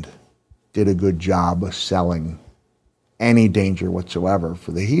Okerlund did a good job of selling any danger whatsoever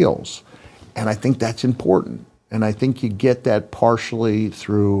for the heels, and I think that's important. And I think you get that partially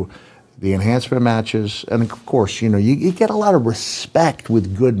through the enhancement matches. And of course, you know, you get a lot of respect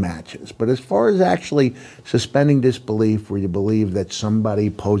with good matches. But as far as actually suspending disbelief where you believe that somebody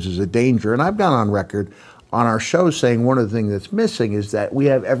poses a danger, and I've gone on record on our show saying one of the things that's missing is that we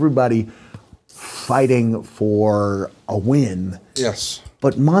have everybody fighting for a win. Yes.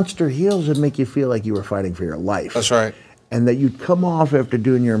 But monster heels would make you feel like you were fighting for your life. That's right. And that you'd come off after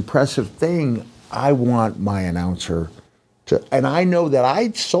doing your impressive thing. I want my announcer to, and I know that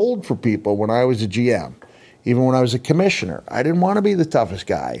I sold for people when I was a GM, even when I was a commissioner. I didn't want to be the toughest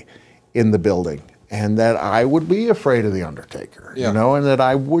guy in the building, and that I would be afraid of the Undertaker, you know, and that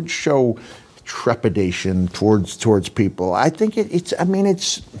I would show trepidation towards people. I think it's. I mean,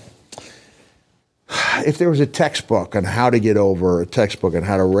 it's. If there was a textbook on how to get over, a textbook on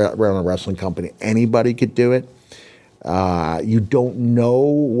how to run a wrestling company, anybody could do it. You don't know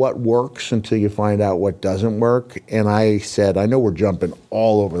what works until you find out what doesn't work. And I said, I know we're jumping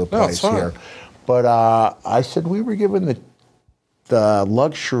all over the place here, but I said we were given the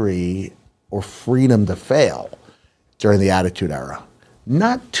luxury or freedom to fail during the Attitude Era.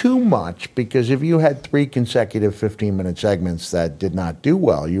 Not too much, because if you had 3 consecutive 15-minute segments that did not do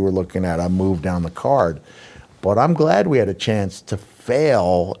well, you were looking at a move down the card. But I'm glad we had a chance to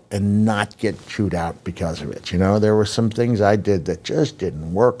fail and not get chewed out because of it. You know, there were some things I did that just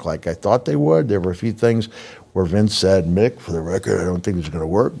didn't work like I thought they would. There were a few things where Vince said, Mick, for the record, I don't think it's going to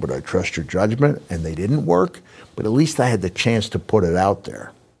work, but I trust your judgment, and they didn't work. But at least I had the chance to put it out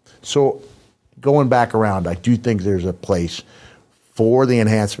there. So going back around, I do think there's a place for the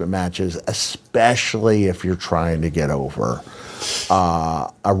enhancement matches, especially if you're trying to get over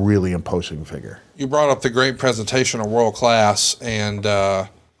a really imposing figure. You brought up the great presentation of World Class, and man,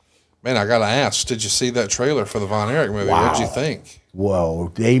 I got to ask, did you see that trailer for the Von Erich movie? Wow. What did you think?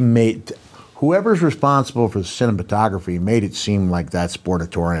 Whoa, they made, whoever's responsible for the cinematography made it seem like that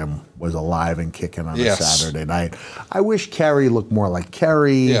Sportatorium was alive and kicking on a Saturday night. I wish Kerry looked more like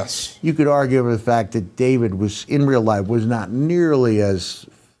Kerry. Yes. You could argue over the fact that David was, in real life, was not nearly as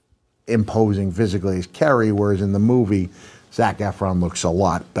imposing physically as Kerry, whereas in the movie, Zac Efron looks a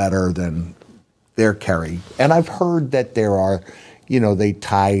lot better than their Kerry. And I've heard that there are, you know, they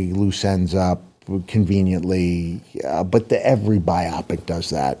tie loose ends up conveniently, but every biopic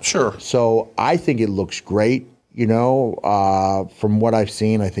does that. Sure. So I think it looks great. You know, from what I've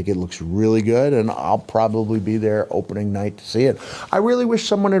seen, I think it looks really good, and I'll probably be there opening night to see it. I really wish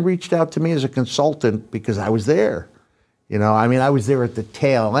someone had reached out to me as a consultant, because I was there. You know, I mean, I was there at the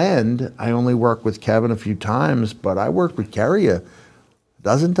tail end. I only worked with Kevin a few times, but I worked with Kerry a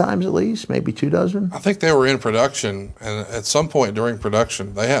dozen times at least, maybe 2 dozen. I think they were in production, and at some point during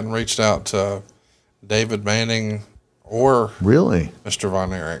production, they hadn't reached out to David Manning or really Mr.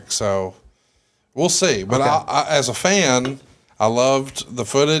 Von Erich. So we'll see. But I, as a fan, I loved the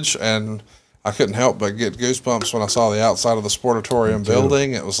footage, and I couldn't help but get goosebumps when I saw the outside of the Sportatorium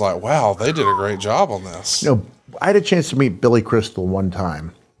building. It was like, wow, they did a great job on this. You know, I had a chance to meet Billy Crystal one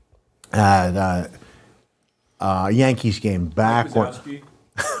time at a Yankees game back when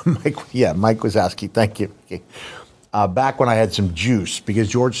Mike Wazowski, thank you. Back when I had some juice, because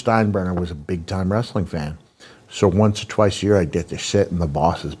George Steinbrenner was a big-time wrestling fan. So once or twice a year, I'd get to sit in the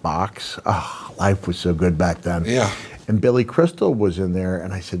boss's box. Oh, life was so good back then. Yeah. And Billy Crystal was in there,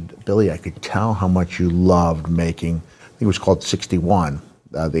 and I said, Billy, I could tell how much you loved making, I think it was called 61,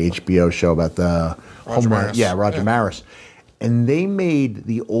 the HBO show about the Roger Maris. Yeah, Roger Maris. And they made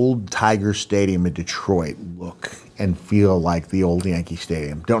the old Tiger Stadium in Detroit look and feel like the old Yankee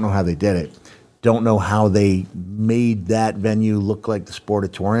Stadium. Don't know how they did it. Don't know how they made that venue look like the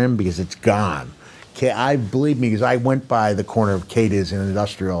Sportatorium because it's gone. Believe me, because I went by the corner of Cadiz and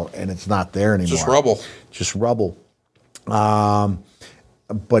Industrial, and it's not there anymore. Just rubble. Just rubble. But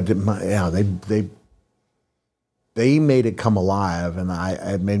they made it come alive, and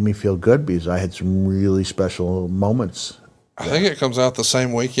it made me feel good because I had some really special moments. I think it comes out the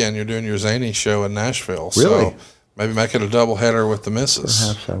same weekend you're doing your Zany show in Nashville. Really? So maybe make it a doubleheader with the missus.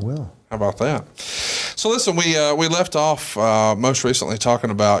 Perhaps I will. How about that? So listen, we left off most recently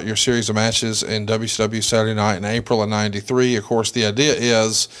talking about your series of matches in WCW Saturday Night in April of '93. Of course, the idea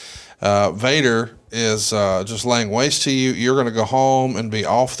is Vader is just laying waste to you. You're going to go home and be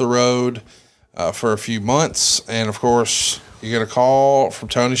off the road for a few months. And, of course, you get a call from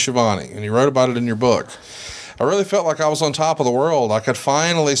Tony Schiavone, and you wrote about it in your book. I really felt like I was on top of the world. I could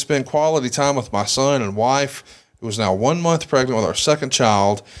finally spend quality time with my son and wife, who was now 1 month pregnant with our second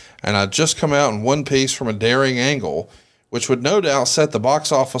child, and I'd just come out in one piece from a daring angle, which would no doubt set the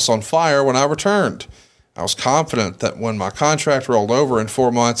box office on fire when I returned. I was confident that when my contract rolled over in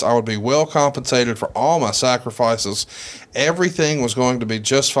 4 months, I would be well compensated for all my sacrifices. Everything was going to be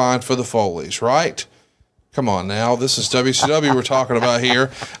just fine for the Foleys, right? Come on now. This is WCW we're talking about here.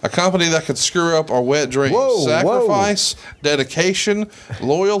 A company that could screw up our wet dreams. Sacrifice, dedication,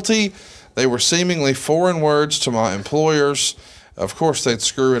 loyalty. They were seemingly foreign words to my employers. Of course, they'd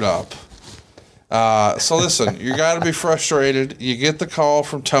screw it up. So listen, you got to be frustrated. You get the call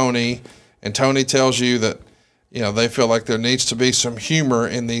from Tony, and Tony tells you that, you know, they feel like there needs to be some humor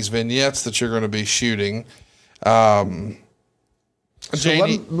in these vignettes that you're going to be shooting. So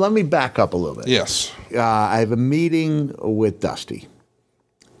let me back up a little bit. Yes. I have a meeting with Dusty,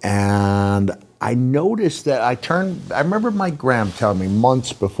 and I noticed that I remember Mike Graham telling me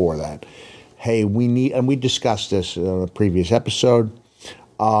months before that, hey, we discussed this in a previous episode,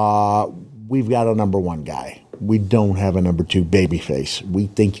 we've got a number one guy. We don't have a number two babyface. We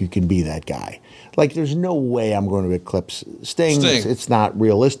think you can be that guy. Like, there's no way I'm going to eclipse Sting. It's not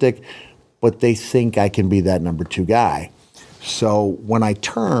realistic, but they think I can be that number two guy. So when I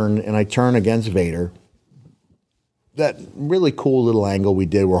turn against Vader, that really cool little angle we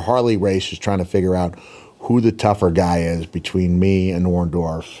did where Harley Race is trying to figure out who the tougher guy is between me and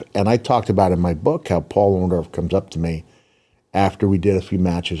Orndorff. And I talked about in my book how Paul Orndorff comes up to me after we did a few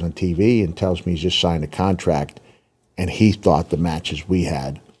matches on TV and tells me he's just signed a contract, and he thought the matches we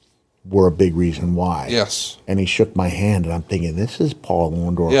had were a big reason why. Yes. And he shook my hand, and I'm thinking, this is Paul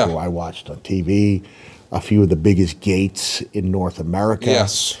Orndorff, who I watched on TV, a few of the biggest gates in North America.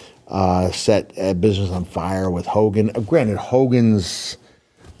 Yes. Set business on fire with Hogan. Granted, Hogan's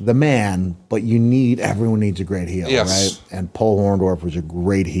the man, but everyone needs a great heel, right? And Paul Orndorff was a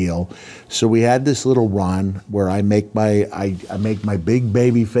great heel. So we had this little run where I make my big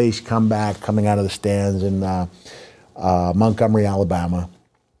baby face comeback coming out of the stands in Montgomery, Alabama.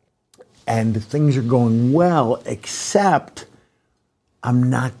 And things are going well, except I'm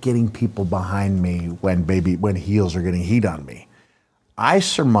not getting people behind me when heels are getting heat on me. I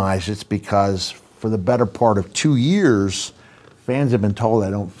surmise it's because for the better part of 2 years, fans have been told I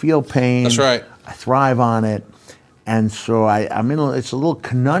don't feel pain. That's right. I thrive on it. And so it's a little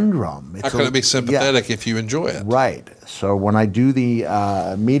conundrum. How can it be sympathetic if you enjoy it? Right. So when I do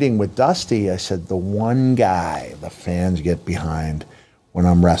the meeting with Dusty, I said the one guy the fans get behind when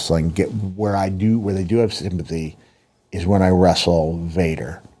I'm wrestling, where they do have sympathy, is when I wrestle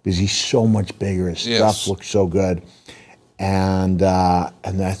Vader, because he's so much bigger. His stuff looks so good. And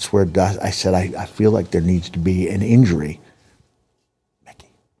that's where I said, I feel like there needs to be an injury. Mickey,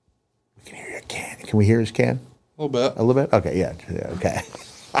 we can hear your can. Can we hear his can? A little bit. A little bit? Okay, yeah, okay.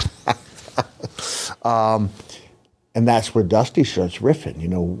 And that's where Dusty starts riffing. You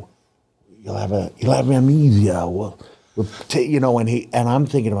know, you'll have amnesia. And I'm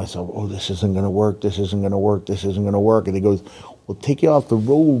thinking to myself, oh, this isn't going to work. This isn't going to work. This isn't going to work. And he goes, we'll take you off the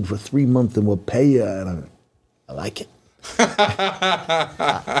road for 3 months and we'll pay you. And I like it. And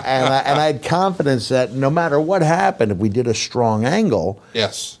I had confidence that no matter what happened, if we did a strong angle,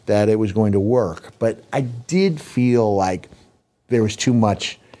 that it was going to work. But I did feel like there was too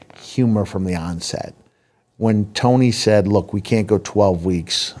much humor from the onset. When Tony said, look, we can't go 12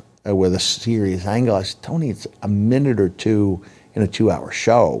 weeks with a serious angle, I said, Tony, it's a minute or two in a 2-hour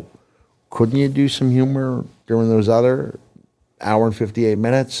show. Couldn't you do some humor during those other hour and 58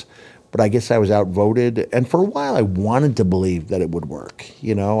 minutes? But I guess I was outvoted. And for a while, I wanted to believe that it would work.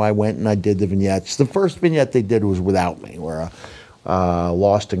 You know, I went and I did the vignettes. The first vignette they did was without me, where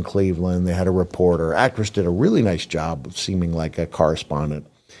Lost in Cleveland. They had a reporter. Actress did a really nice job of seeming like a correspondent.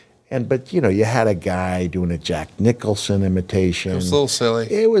 But, you know, you had a guy doing a Jack Nicholson imitation. It was a little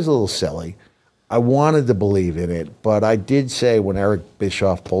silly. It was a little silly. I wanted to believe in it, but I did say when Eric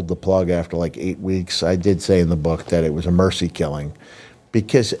Bischoff pulled the plug after like 8 weeks, I did say in the book that it was a mercy killing.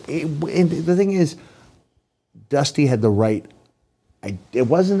 Because the thing is, Dusty had the right. It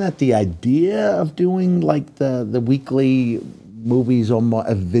wasn't that the idea of doing like the weekly movies,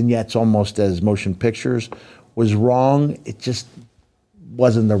 vignettes almost as motion pictures was wrong. It just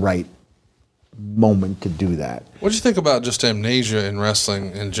wasn't the right moment to do that. What'd you think about just amnesia in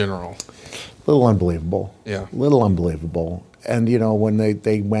wrestling in general? A little unbelievable. Yeah. A little unbelievable. And, you know, when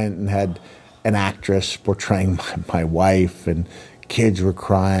they went and had an actress portraying my wife and kids were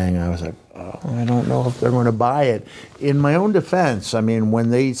crying, I was like, oh, I don't know if they're going to buy it. In my own defense, I mean, when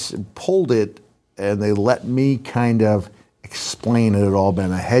they pulled it and they let me kind of explain it had all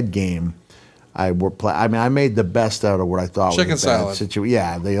been a head game, I made the best out of what I thought chicken was a bad salad.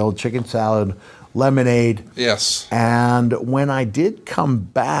 Yeah, the old chicken salad, lemonade. Yes. And when I did come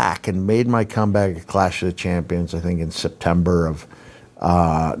back and made my comeback at Clash of the Champions, I think in September of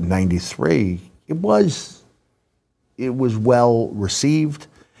 '93, it was well received.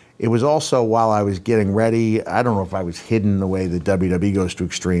 It was also while I was getting ready. I don't know if I was hidden the way the WWE goes to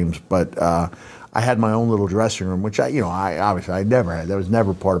extremes, but I had my own little dressing room, which I obviously I never had. That was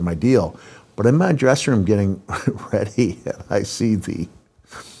never part of my deal. But in my dressing room getting ready, I see the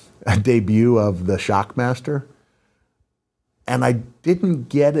debut of the Shockmaster, and I didn't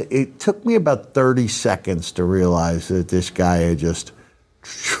get it. It took me about 30 seconds to realize that this guy had just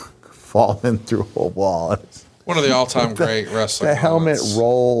fallen through a wall. One of the all-time great wrestling The helmet moments.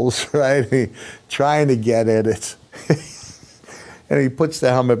 rolls, right? Trying to get it. And he puts the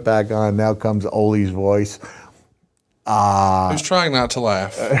helmet back on. Now comes Ole's voice. Who's trying not to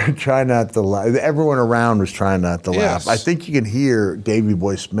laugh? Try not to laugh. Everyone around was trying not to Yes. laugh. I think you can hear Davey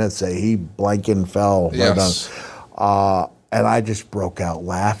Boy Smith say he blanking fell. Yes. Right on. And I just broke out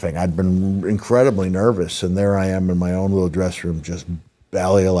laughing. I'd been incredibly nervous, and there I am in my own little dressing room just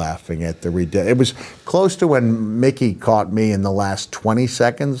belly laughing at the it was close to when Mickey caught me in the last 20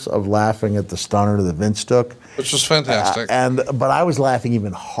 seconds of laughing at the stunner that Vince took. Which was fantastic. But I was laughing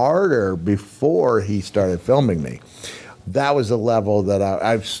even harder before he started filming me. That was the level that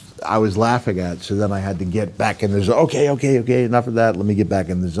I was laughing at. So then I had to get back in the zone. Okay, enough of that. Let me get back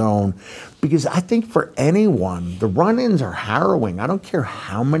in the zone. Because I think for anyone, the run-ins are harrowing. I don't care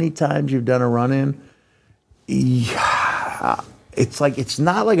how many times you've done a run-in. It's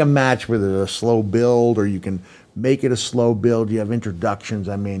not like a match where there's a slow build or you can make it a slow build. You have introductions.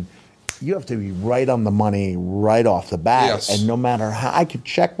 I mean, you have to be right on the money right off the bat. Yes. And no matter how, I could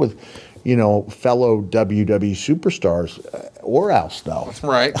check with, fellow WWE superstars or else though.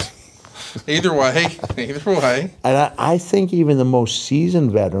 Right. Either way. And I think even the most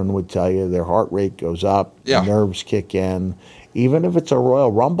seasoned veteran would tell you their heart rate goes up, Yeah. nerves kick in, even if it's a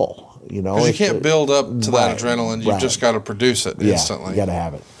Royal Rumble. Because you can't build up to that adrenaline. You've right. just got to produce it instantly. You got to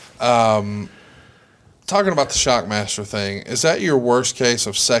have it. Talking about the Shockmaster thing, is that your worst case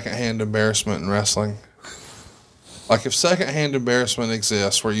of secondhand embarrassment in wrestling? Like if secondhand embarrassment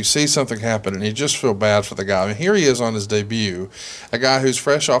exists where you see something happen and you just feel bad for the guy. I mean, here he is on his debut, a guy who's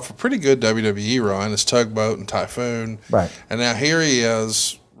fresh off a pretty good WWE run, his Tugboat and Typhoon. Right. And now here he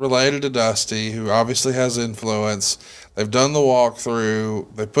is, related to Dusty, who obviously has influence. They've done the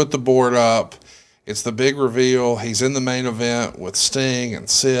walkthrough. They put the board up. It's the big reveal. He's in the main event with Sting and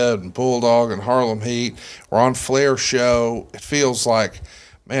Sid and Bulldog and Harlem Heat. We're on Flair's show. It feels like,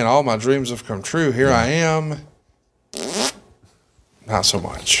 man, all my dreams have come true. Here I am. Not so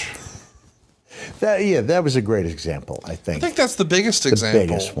much. That was a great example, I think. I think that's the biggest example,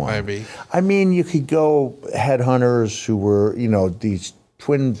 biggest one. maybe. I mean, you could go headhunters who were, these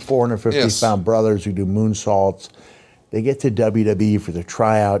twin 450-pound brothers who do moonsaults. They get to WWE for the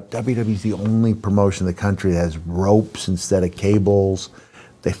tryout. WWE's the only promotion in the country that has ropes instead of cables.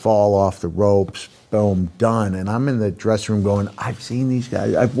 They fall off the ropes. Boom, done. And I'm in the dressing room going, I've seen these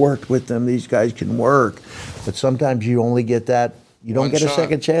guys. I've worked with them. These guys can work. But sometimes you only get that. You don't get a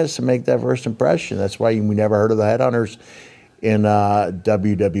second chance to make that first impression. That's why we never heard of the headhunters in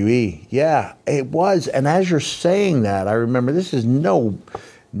WWE. Yeah, it was. And as you're saying that, I remember this is no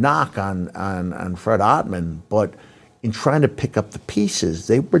knock on Fred Ottman, but in trying to pick up the pieces,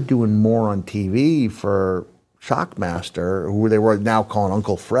 they were doing more on TV for Shockmaster, who they were now calling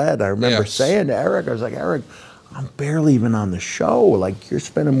Uncle Fred. I remember saying to Eric, I was like, Eric, I'm barely even on the show. Like, you're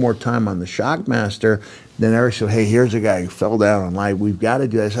spending more time on the Shockmaster. Then Eric said, hey, here's a guy who fell down on live. We've got to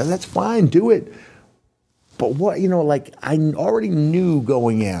do this. I said, that's fine, do it. But what, like I already knew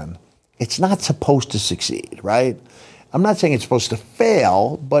going in, it's not supposed to succeed, right? I'm not saying it's supposed to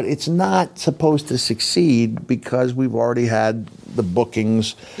fail, but it's not supposed to succeed because we've already had the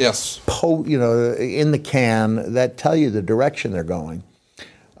bookings, yes, in the can that tell you the direction they're going.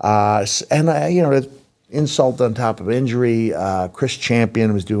 Insult on top of injury. Chris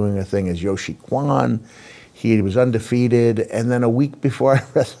Champion was doing a thing as Yoshi Kwan. He was undefeated, and then a week before I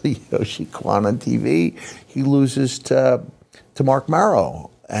wrestled Yoshi Kwan on TV, he loses to Mark Morrow.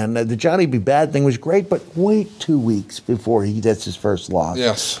 And the Johnny B. Bad thing was great, but wait 2 weeks before he gets his first loss.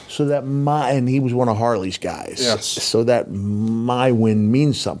 Yes. So that and he was one of Harley's guys. Yes. So that my win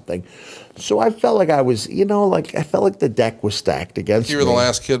means something. So I felt like I was, I felt like the deck was stacked against me. You were the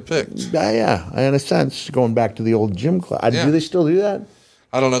last kid picked. Yeah, in a sense, going back to the old gym class. Do they still do that?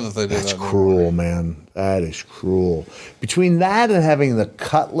 I don't know that they do that. That's cruel, man. That is cruel. Between that and having the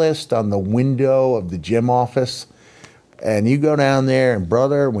cut list on the window of the gym office, and you go down there, and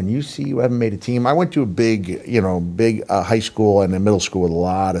brother, when you see you haven't made a team, I went to a big high school and a middle school with a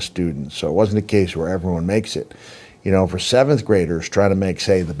lot of students, so it wasn't a case where everyone makes it. For seventh graders trying to make,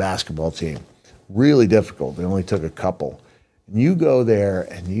 say, the basketball team, really difficult. They only took a couple. And you go there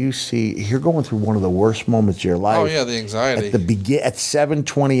and you see you're going through one of the worst moments of your life. Oh yeah, the anxiety. At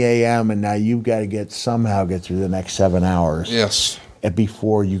 7:20 a.m. and now you've got to somehow get through the next 7 hours. Yes. And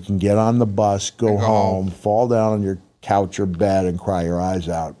before you can get on the bus, go home, fall down on your couch or bed and cry your eyes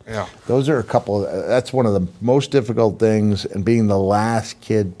out. Yeah. Those are that's one of the most difficult things. And being the last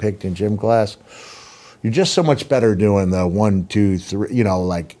kid picked in gym class, you're just so much better doing the 1, 2, 3,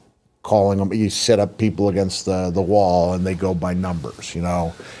 like calling them. You set up people against the wall and they go by numbers,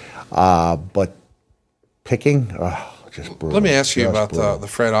 But picking, just brutal. Let me ask you about the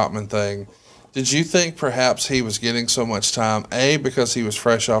Fred Ottman thing. Did you think perhaps he was getting so much time, A, because he was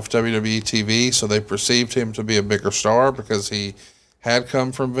fresh off WWE TV, so they perceived him to be a bigger star because he had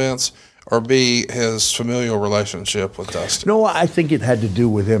come from Vince, or B, his familial relationship with Dusty? No, I think it had to do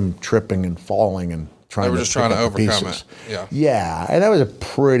with him tripping and falling and trying to overcome it. Yeah. Yeah, and that was a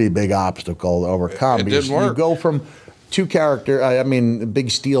pretty big obstacle to overcome. It didn't work. You go from two character,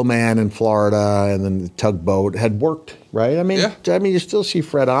 big steel man in Florida and then the tugboat had worked, right? You still see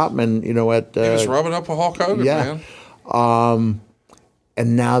Fred Ottman, he was rubbing up with Hulk Hogan, man.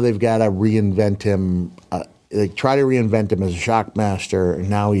 And now they've got to reinvent him. They try to reinvent him as a Shockmaster, and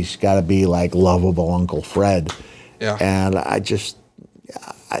now he's got to be like lovable Uncle Fred. Yeah. And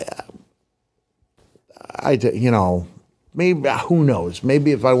maybe, who knows?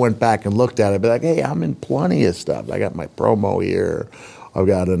 Maybe if I went back and looked at it, I'd be like, hey, I'm in plenty of stuff. I got my promo here. I've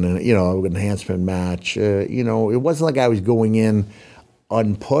got an enhancement match. It wasn't like I was going in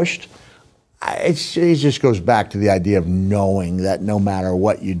unpushed. It just goes back to the idea of knowing that no matter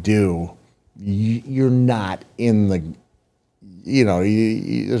what you do, you're not in the,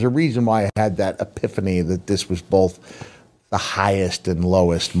 there's a reason why I had that epiphany that this was both the highest and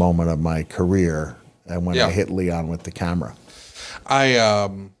lowest moment of my career. And when I hit Leon with the camera, I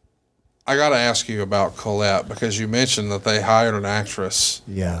got to ask you about Colette, because you mentioned that they hired an actress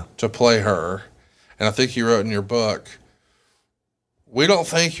to play her, and I think you wrote in your book, we don't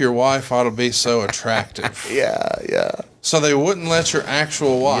think your wife ought to be so attractive. Yeah. So they wouldn't let your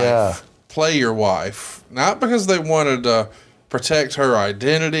actual wife play your wife, not because they wanted to protect her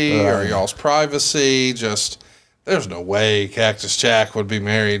identity or y'all's privacy. Just there's no way Cactus Jack would be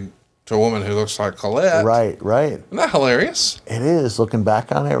married to a woman who looks like Colette. Right. Isn't that hilarious? It is, looking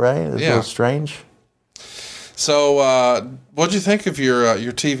back on it, right? It's a little strange. So, what'd you think of your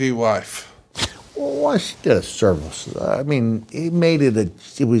TV wife? Well, she did a service. It made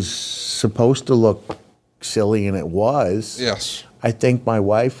it was supposed to look silly, and it was. Yes. I think my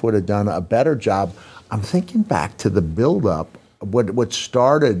wife would have done a better job. I'm thinking back to the build-up. What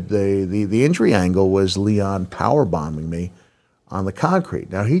started the injury angle was Leon powerbombing me on the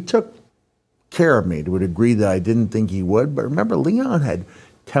concrete. Now, he took care of me to a degree that I didn't think he would, but remember, Leon had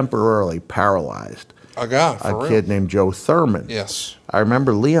temporarily paralyzed a kid named Joe Thurman. Yes. I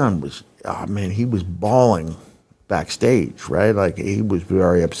remember Leon was, he was bawling backstage, right? Like, he was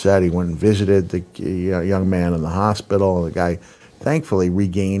very upset. He went and visited the young man in the hospital, and the guy thankfully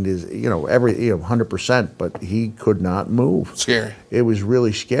regained his, 100%, but he could not move. Scary. It was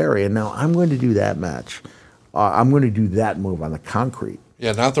really scary, and now I'm going to do that match. I'm going to do that move on the concrete.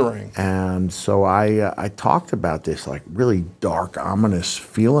 Yeah, not the ring. And so I talked about this like really dark, ominous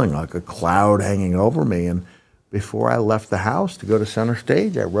feeling, like a cloud hanging over me. And before I left the house to go to center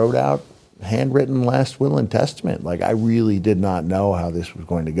stage, I wrote out handwritten last will and testament. Like, I really did not know how this was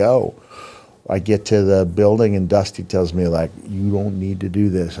going to go. I get to the building and Dusty tells me, like, you don't need to do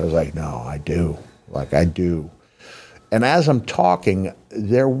this. I was like, no, I do. like I do. And as I'm talking,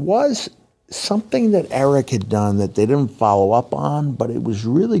 there was something that Eric had done that they didn't follow up on, but it was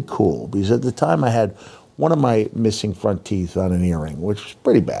really cool because at the time I had one of my missing front teeth on an earring, which was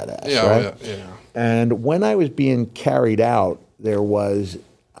pretty badass, right? Yeah. And when I was being carried out, there was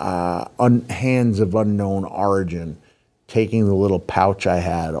hands of unknown origin taking the little pouch I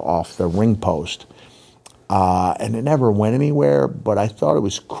had off the ring post. And it never went anywhere, but I thought it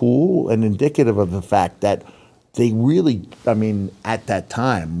was cool and indicative of the fact that they really, I mean, at that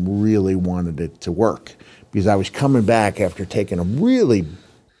time, really wanted it to work. Because I was coming back after taking a really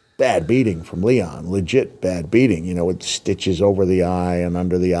bad beating from Leon, legit bad beating, you know, with stitches over the eye and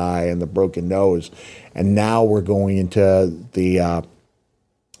under the eye and the broken nose. And now we're going into the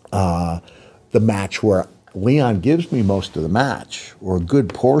match where Leon gives me most of the match, or a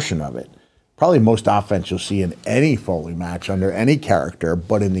good portion of it. Probably most offense you'll see in any Foley match under any character,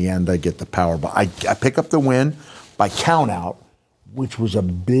 but in the end I get the power. But I pick up the win by count out, which was a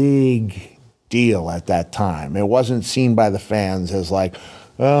big deal at that time. It wasn't seen by the fans as like,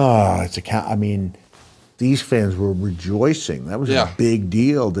 oh, it's a count. I mean, these fans were rejoicing. That was a big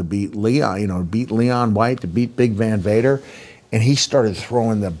deal to beat Leon, you know, beat Leon White, to beat Big Van Vader. And he started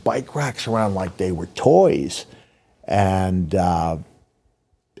throwing the bike racks around like they were toys. And that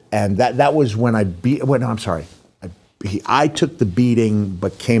was when I beat. Well, no, I'm sorry. I took the beating,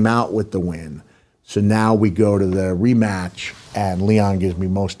 but came out with the win. So now we go to the rematch, and Leon gives me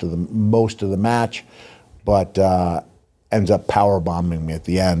most of the match, but ends up power bombing me at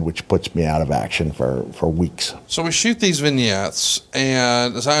the end, which puts me out of action for weeks. So we shoot these vignettes,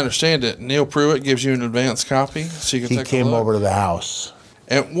 and as I understand it, Neil Pruitt gives you an advance copy, so you can take a look. He came over to the house.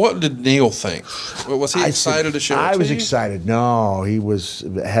 And what did Neil think? Was he excited to show it to you? I was excited. No, he was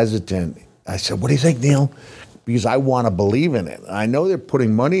hesitant. I said, what do you think, Neil? Because I want to believe in it. I know they're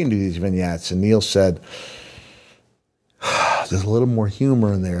putting money into these vignettes. And Neil said, there's a little more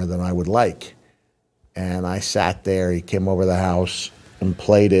humor in there than I would like. And I sat there. He came over the house and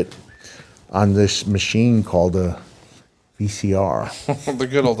played it on this machine called a VCR. The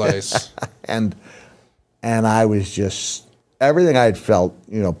good old days. And I was just... everything I had felt,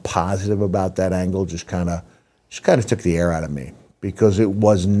 you know, positive about that angle just kind of took the air out of me, because it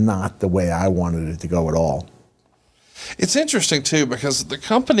was not the way I wanted it to go at all. It's interesting, too, because the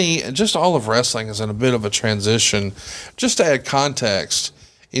company, just all of wrestling, is in a bit of a transition. Just to add context,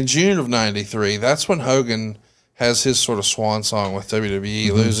 in June of '93, that's when Hogan has his sort of swan song with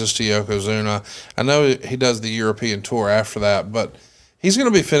WWE, loses to Yokozuna. I know he does the European tour after that, but he's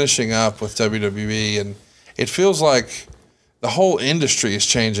going to be finishing up with WWE, and it feels like the whole industry is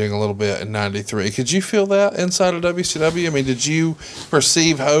changing a little bit in '93. Could you feel that inside of WCW? I mean, did you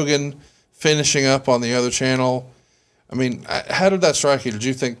perceive Hogan finishing up on the other channel? I mean, how did that strike you? Did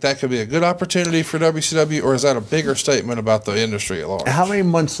you think that could be a good opportunity for WCW, or is that a bigger statement about the industry at large? How many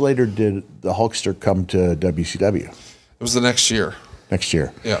months later did the Hulkster come to WCW? It was the next year. Next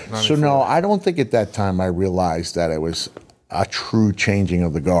year. Yeah, 94. So, no, I don't think at that time I realized that it was a true changing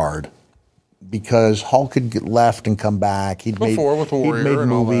of the guard. Because Hulk had left and come back. He'd made Warrior and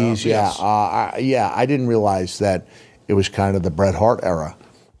movies. All that. Yes. I didn't realize that it was kind of the Bret Hart era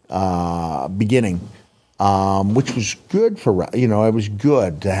beginning, which was good for, you know, it was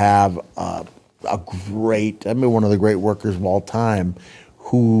good to have a great, I mean, one of the great workers of all time,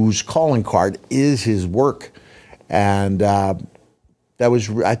 whose calling card is his work, and I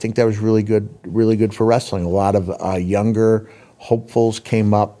think that was really good for wrestling. A lot of younger hopefuls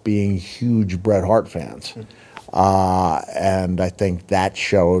came up being huge Bret Hart fans. And I think that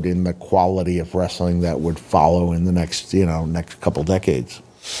showed in the quality of wrestling that would follow in the next couple decades.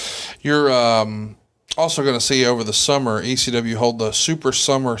 You're also going to see over the summer, ECW hold the Super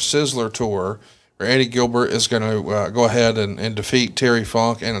Summer Sizzler Tour, where Eddie Gilbert is going to go ahead and defeat Terry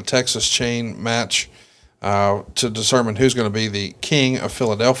Funk in a Texas chain match to determine who's going to be the King of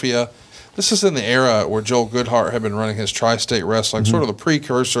Philadelphia. This is in the era where Joel Goodhart had been running his Tri-State Wrestling, sort of the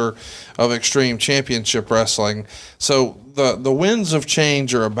precursor of Extreme Championship Wrestling. So the winds of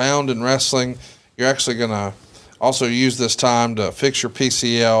change are abound in wrestling. You're actually going to also use this time to fix your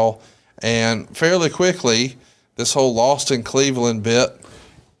PCL. And fairly quickly, this whole Lost in Cleveland bit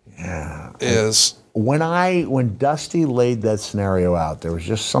is... When Dusty laid that scenario out, there was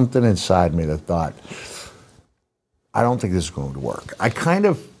just something inside me that thought, I don't think this is going to work. I kind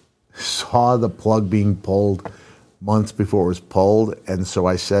of saw the plug being pulled months before it was pulled, and so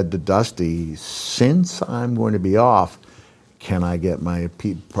I said to Dusty, since I'm going to be off, can I get my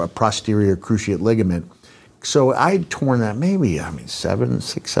posterior cruciate ligament? So I had torn that maybe, 6,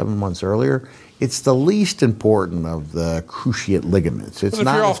 7 months earlier. It's the least important of the cruciate ligaments. It's But if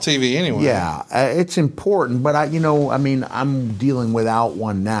not you're off TV anyway. Yeah, it's important, but I'm dealing without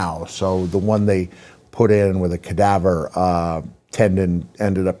one now. So the one they put in with a cadaver tendon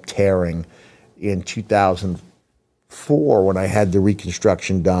ended up tearing in 2004 when I had the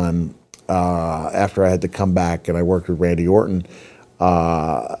reconstruction done. After I had to come back and I worked with Randy Orton,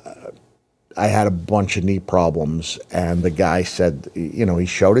 I had a bunch of knee problems, and the guy said, he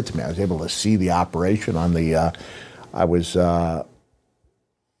showed it to me. I was able to see the operation on the, I was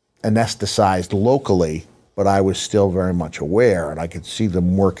anesthetized locally, but I was still very much aware, and I could see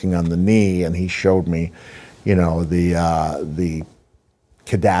them working on the knee, and he showed me, the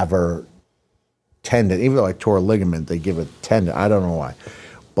cadaver tendon. Even though I tore a ligament, they give it tendon. I don't know why.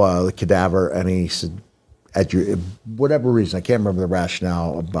 But the cadaver, and he said, whatever reason, I can't remember the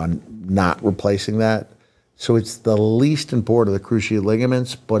rationale about not replacing that. So it's the least important of the cruciate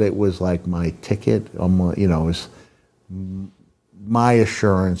ligaments, but it was like my ticket. It was my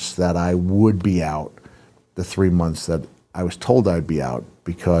assurance that I would be out the 3 months that I was told I'd be out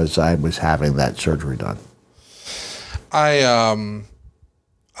because I was having that surgery done. I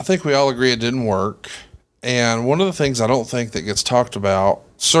think we all agree it didn't work. And one of the things I don't think that gets talked about,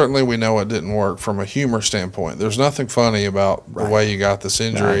 certainly we know it didn't work from a humor standpoint. There's nothing funny about the way you got this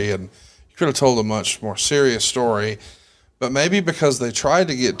injury, and you could have told a much more serious story. But maybe because they tried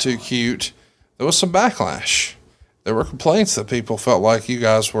to get too cute, there was some backlash. There were complaints that people felt like you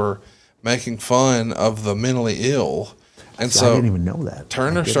guys were making fun of the mentally ill. And so I didn't even know that.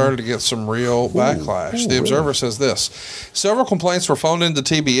 Turner started to get some real backlash. The Observer says this: several complaints were phoned into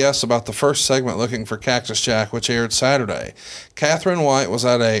TBS about the first segment looking for Cactus Jack, which aired Saturday. Catherine White was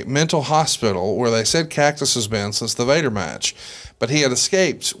at a mental hospital where they said Cactus has been since the Vader match, but he had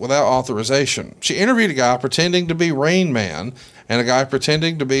escaped without authorization. She interviewed a guy pretending to be Rain Man and a guy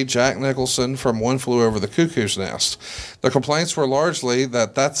pretending to be Jack Nicholson from One Flew Over the Cuckoo's Nest. The complaints were largely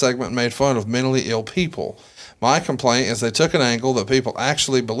that segment made fun of mentally ill people. My complaint is they took an angle that people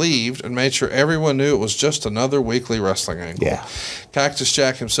actually believed and made sure everyone knew it was just another weekly wrestling angle. Yeah. Cactus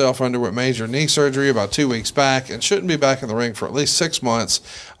Jack himself underwent major knee surgery about 2 weeks back and shouldn't be back in the ring for at least 6 months,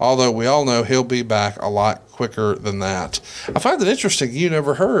 although we all know he'll be back a lot quicker than that. I find it interesting you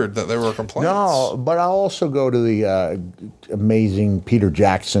never heard that there were complaints. No, but I'll also go to the amazing Peter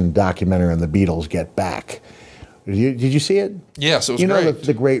Jackson documentary on the Beatles, Get Back. Did you see it? Yes, it was great. You know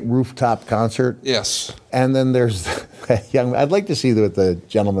the great rooftop concert? Yes. And then there's that young. I'd like to see what the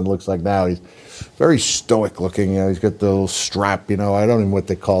gentleman looks like now. He's very stoic looking. He's got the little strap. I don't even know what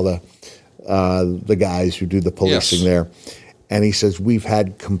they call the guys who do the policing there. And he says, we've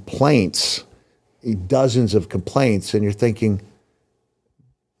had complaints, dozens of complaints, and you're thinking,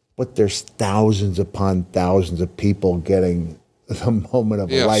 but there's thousands upon thousands of people getting the moment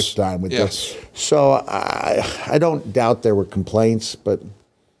of a lifetime with this. So I don't doubt there were complaints, but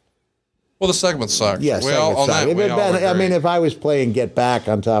well, the segment sucked. Yes, I mean, if I was playing Get Back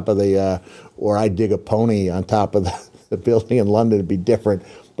on top of the, or I Dig a Pony on top of the building in London, it'd be different.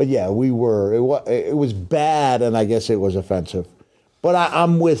 But yeah, we were. It was bad, and I guess it was offensive. But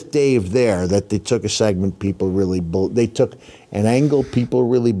I'm with Dave there that they took a segment they took an angle people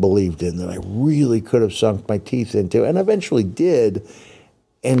really believed in that I really could have sunk my teeth into, and eventually did,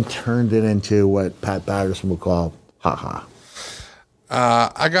 and turned it into what Pat Patterson would call ha-ha.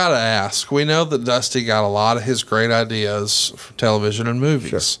 I got to ask, we know that Dusty got a lot of his great ideas from television and movies.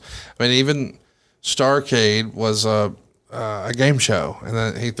 Sure. I mean, even Starrcade was a game show, and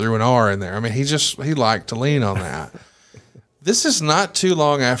then he threw an R in there. I mean, he liked to lean on that. This is not too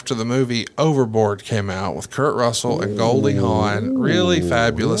long after the movie Overboard came out with Kurt Russell and Goldie Hawn. Really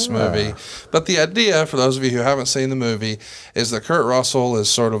fabulous movie. But the idea, for those of you who haven't seen the movie, is that Kurt Russell is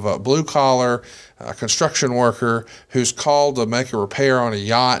sort of a blue-collar construction worker who's called to make a repair on a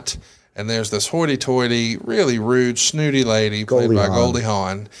yacht. And there's this hoity-toity, really rude, snooty lady played by Goldie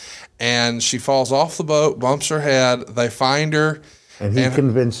Hawn. And she falls off the boat, bumps her head. They find her. And he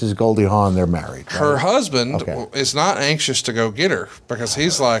convinces Goldie Hawn they're married. Right? Her husband is not anxious to go get her because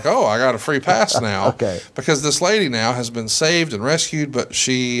he's like, oh, I got a free pass now. Because this lady now has been saved and rescued, but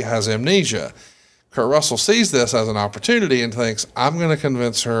she has amnesia. Kurt Russell sees this as an opportunity and thinks, I'm going to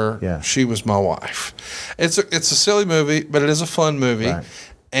convince her she was my wife. It's a silly movie, but it is a fun movie. Right.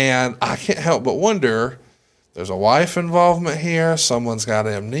 And I can't help but wonder, there's a wife involvement here. Someone's got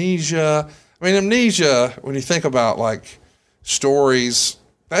amnesia. I mean, amnesia, when you think about like stories,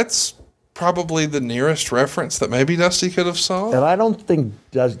 that's probably the nearest reference that maybe Dusty could have saw. And I don't think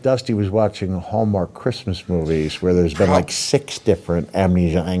Dusty was watching Hallmark Christmas movies where there's been like 6 different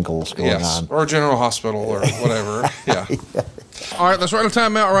amnesia angles going on. Or General Hospital or whatever. All right, let's run a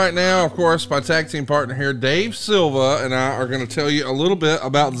timeout right now. Of course, my tag team partner here, Dave Silva, and I are going to tell you a little bit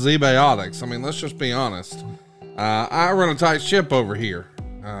about Z-Biotics. I mean, let's just be honest. I run a tight ship over here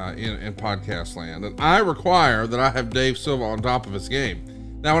in podcast land, and I require that I have Dave Silva on top of his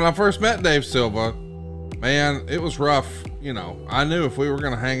game. Now, when I first met Dave Silva, man, it was rough. You know, I knew if we were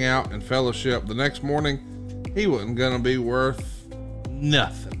going to hang out and fellowship the next morning, he wasn't going to be worth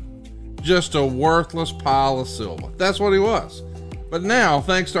nothing. Just a worthless pile of silver. That's what he was. But now,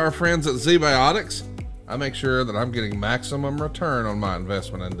 thanks to our friends at Z-Biotics, I make sure that I'm getting maximum return on my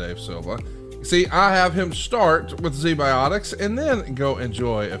investment in Dave Silva. You see, I have him start with Z-Biotics and then go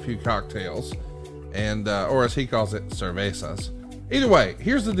enjoy a few cocktails, and or as he calls it, cervezas. Either way,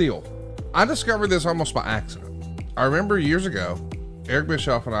 here's the deal. I discovered this almost by accident. I remember years ago, Eric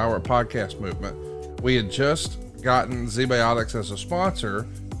Bischoff and I were at Podcast Movement. We had just gotten Z-Biotics as a sponsor,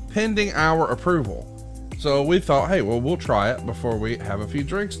 pending our approval. So we thought, hey, well, we'll try it before we have a few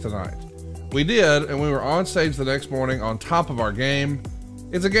drinks tonight. We did, and we were on stage the next morning on top of our game.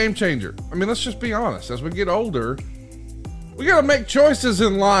 It's a game changer. I mean, let's just be honest. As we get older, we got to make choices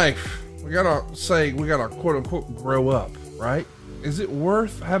in life. We got to say, we got to quote unquote grow up, right? Is it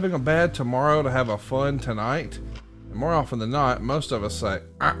worth having a bad tomorrow to have a fun tonight? And more often than not, most of us say,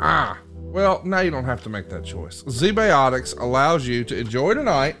 Well, now you don't have to make that choice. Z-Biotics allows you to enjoy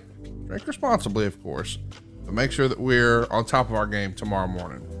tonight, drink responsibly, of course, but make sure that we're on top of our game tomorrow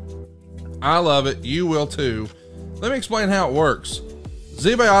morning. I love it. You will too. Let me explain how it works.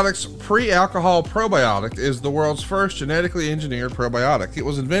 Z-Biotics Pre-Alcohol Probiotic is the world's first genetically engineered probiotic. It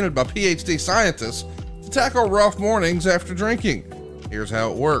was invented by PhD scientists to tackle rough mornings after drinking. Here's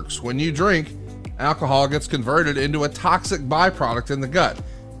how it works. When you drink, alcohol gets converted into a toxic byproduct in the gut.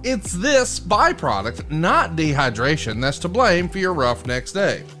 It's this byproduct, not dehydration, that's to blame for your rough next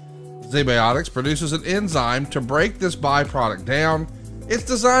day. Z-Biotics produces an enzyme to break this byproduct down. It's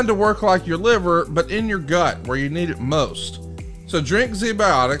designed to work like your liver, but in your gut where you need it most. So drink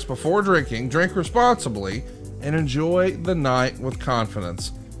Z-Biotics before drinking, drink responsibly, and enjoy the night with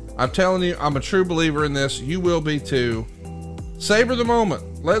confidence. I'm telling you, I'm a true believer in this. You will be too. Savor the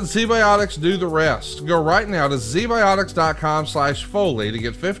moment. Let Z-Biotics do the rest. Go right now to zbiotics.com/Foley to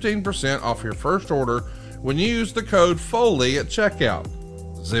get 15% off your first order when you use the code Foley at checkout.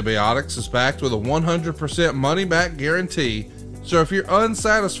 Z-Biotics is backed with a 100% money-back guarantee, so if you're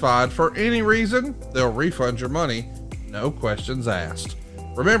unsatisfied for any reason, they'll refund your money, no questions asked.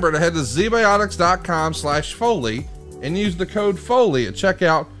 Remember to head to zbiotics.com/Foley and use the code Foley at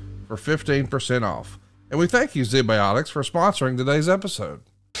checkout for 15% off. And we thank you, Z-Biotics, for sponsoring today's episode.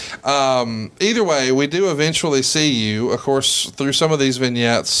 Either way, we do eventually see you. Of course, through some of these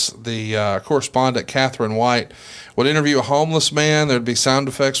vignettes, the correspondent, Catherine White, would interview a homeless man. There'd be sound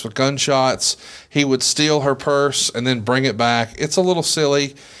effects with gunshots. He would steal her purse and then bring it back. It's a little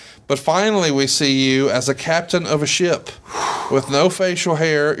silly. But finally, we see you as a captain of a ship with no facial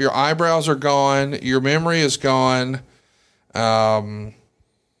hair. Your eyebrows are gone. Your memory is gone.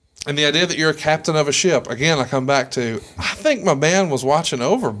 And the idea that you're a captain of a ship, again, I come back to, I think my man was watching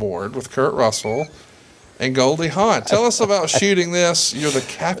Overboard with Kurt Russell and Goldie Hawn. Tell us about shooting this. You're the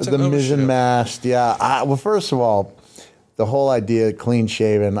captain of a ship. The mizzen mast, yeah. Well, first of all, the whole idea, clean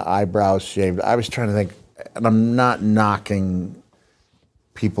shaven, eyebrows shaved, I was trying to think, and I'm not knocking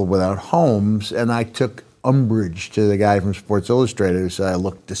people without homes, and I took umbrage to the guy from Sports Illustrated who said I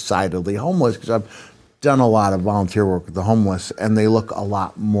looked decidedly homeless, because I've done a lot of volunteer work with the homeless, and they look a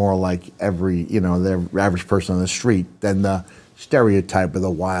lot more like the average person on the street than the stereotype of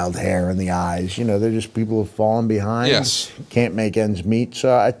the wild hair and the eyes. You know, they're just people who've fallen behind, yes, can't make ends meet.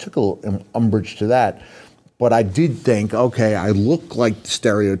 So I took a little umbrage to that. But I did think, okay, I look like the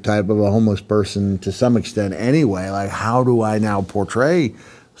stereotype of a homeless person to some extent anyway. Like, how do I now portray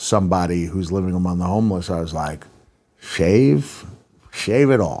somebody who's living among the homeless? I was like, shave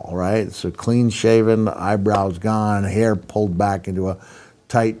it all, right? So clean shaven, eyebrows gone, hair pulled back into a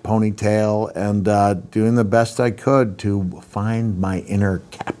tight ponytail, and doing the best I could to find my inner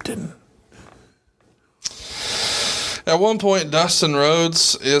captain. At one point, Dustin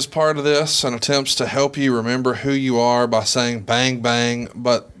Rhodes is part of this and attempts to help you remember who you are by saying bang, bang.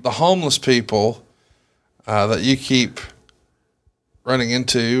 But the homeless people that you keep running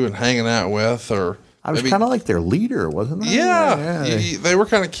into and hanging out with, or I was kind of like their leader, wasn't I? Yeah. They were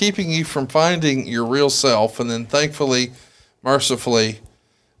kind of keeping you from finding your real self. And then thankfully, mercifully,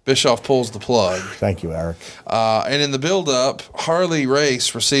 Bischoff pulls the plug. Thank you, Eric. And in the build-up, Harley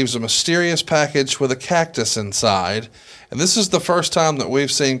Race receives a mysterious package with a cactus inside. And this is the first time that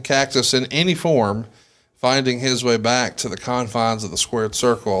we've seen Cactus in any form finding his way back to the confines of the squared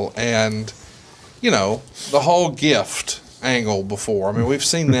circle. And, you know, the whole gift angle before. I mean, we've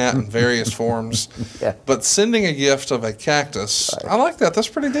seen that in various forms. Yeah. But sending a gift of a cactus, I like that. That's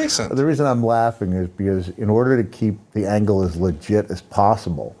pretty decent. The reason I'm laughing is because in order to keep the angle as legit as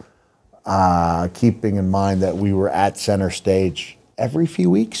possible, keeping in mind that we were at center stage every few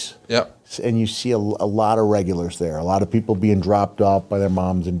weeks. Yep. And you see a lot of regulars there, a lot of people being dropped off by their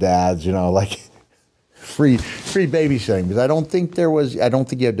moms and dads, you know, like free babysitting. Because I don't think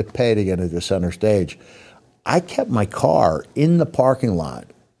you had to pay to get into center stage. I kept my car in the parking lot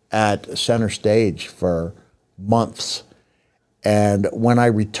at center stage for months. And when I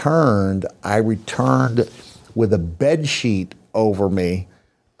returned with a bed sheet over me,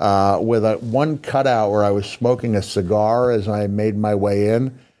 with one cutout where I was smoking a cigar as I made my way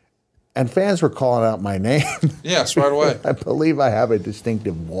in. And fans were calling out my name. Yes, right away. I believe I have a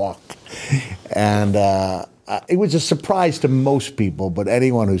distinctive walk. And it was a surprise to most people, but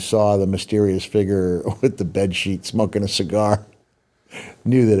anyone who saw the mysterious figure with the bed sheet smoking a cigar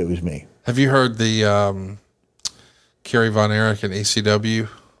knew that it was me. Have you heard the Kerry Von Erich and ECW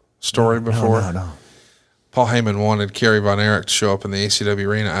story before? No. Paul Heyman wanted Kerry Von Erich to show up in the ECW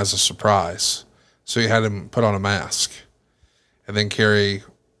arena as a surprise. So he had him put on a mask. And then Kerry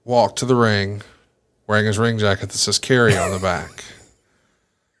walked to the ring wearing his ring jacket that says Kerry on the back.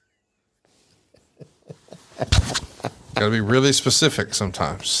 Got to be really specific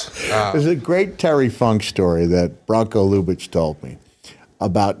sometimes. There's a great Terry Funk story that Bronco Lubitsch told me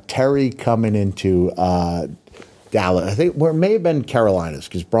about Terry coming into Dallas. I think it may have been Carolinas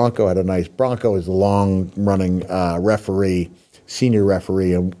because Bronco is a long-running referee, senior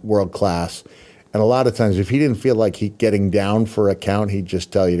referee and world class. And a lot of times, if he didn't feel like getting down for a count, he'd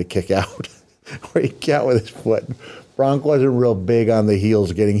just tell you to kick out or he'd count with his foot. Bronco wasn't real big on the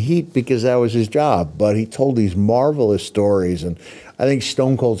heels getting heat because that was his job. But he told these marvelous stories. And I think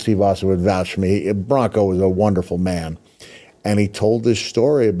Stone Cold Steve Austin would vouch for me. Bronco was a wonderful man. And he told this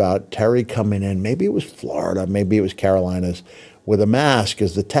story about Terry coming in, maybe it was Florida, maybe it was Carolinas, with a mask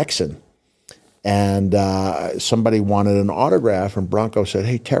as the Texan. And somebody wanted an autograph, and Bronco said,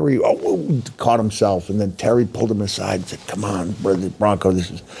 "Hey, Terry," caught himself. And then Terry pulled him aside and said, "Come on, brother Bronco, this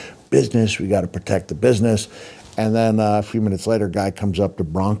is business. We got to protect the business." And then a few minutes later, a guy comes up to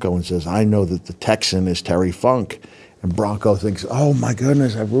Bronco and says, "I know that the Texan is Terry Funk." And Bronco thinks, "Oh, my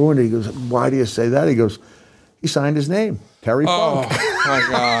goodness, I've ruined it." He goes, "Why do you say that?" He goes, "He signed his name, Terry Funk." Oh, my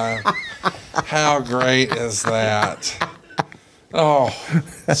God. How great is that? Oh,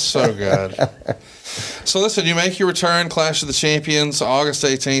 so good. So listen, you make your return, Clash of the Champions, August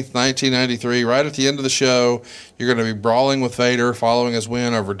 18th, 1993. Right at the end of the show, you're going to be brawling with Vader following his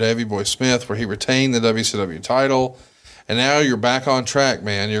win over Davey Boy Smith, where he retained the WCW title. And now you're back on track,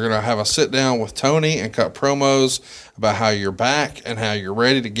 man. You're going to have a sit-down with Tony and cut promos about how you're back and how you're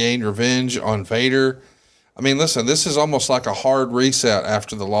ready to gain revenge on Vader. I mean, listen, this is almost like a hard reset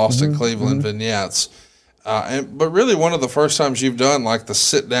after the Lost in Cleveland vignettes. But really one of the first times you've done like the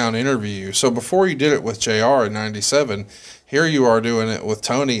sit-down interview. So before you did it with JR in 97, here you are doing it with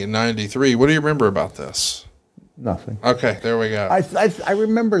Tony in 93. What do you remember about this? Nothing. Okay, there we go. I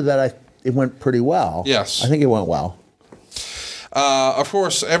remember that it went pretty well. Yes. I think it went well. Of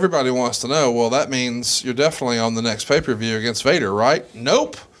course, everybody wants to know, well, that means you're definitely on the next pay-per-view against Vader, right?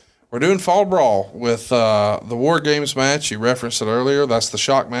 Nope. We're doing Fall Brawl with the War Games match. You referenced it earlier. That's the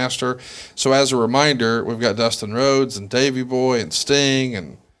Shockmaster. So as a reminder, we've got Dustin Rhodes and Davey Boy and Sting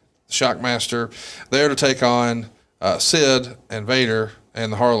and the Shockmaster there to take on Sid and Vader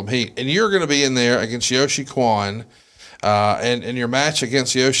and the Harlem Heat. And you're going to be in there against Yoshi Kwan. And your match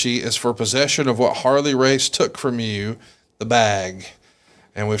against Yoshi is for possession of what Harley Race took from you, the bag.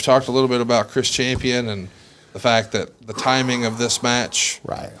 And we've talked a little bit about Chris Champion and the fact that the timing of this match.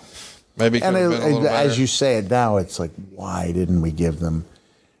 Right. Maybe and could have been a little better. As you say it now, it's like, why didn't we give them?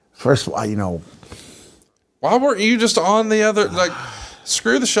 First of all, you know, why weren't you just on the other? Like,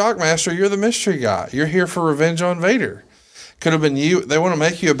 screw the Shockmaster. You're the mystery guy. You're here for revenge on Vader. Could have been you. They want to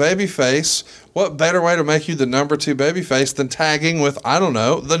make you a baby face. What better way to make you the number 2 baby face than tagging with, I don't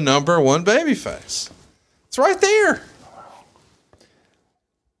know, the number 1 baby face? It's right there.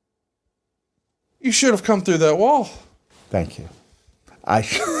 You should have come through that wall. Thank you.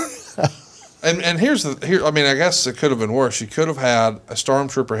 And here's I mean, I guess it could have been worse. You could have had a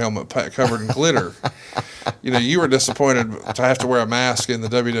stormtrooper helmet covered in glitter. You know, you were disappointed to have to wear a mask in the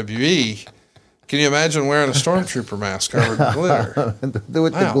WWE. Can you imagine wearing a stormtrooper mask covered in glitter?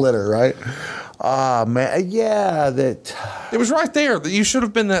 With the glitter, right? Oh, man. Yeah, that. It was right there that you should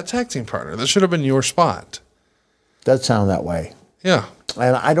have been that tag team partner. That should have been your spot. Does sound that way. Yeah.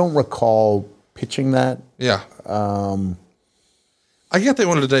 And I don't recall pitching that. Yeah. I get they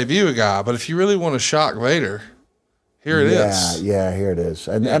wanted to debut a guy, but if you really want to shock Vader, Here it is. Yeah, here it is.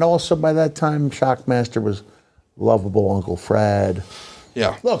 And also by that time, Shockmaster was lovable Uncle Fred.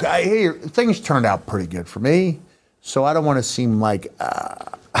 Yeah. Look, I hear things turned out pretty good for me, so I don't want to seem like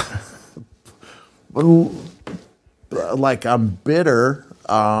I'm bitter.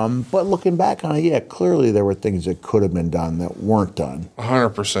 But looking back on it, clearly there were things that could have been done that weren't done.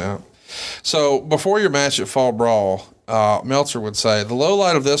 100%. So before your match at Fall Brawl, Meltzer would say, the low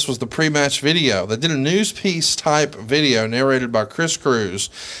light of this was the pre-match video. They did a news piece type video narrated by Chris Cruz.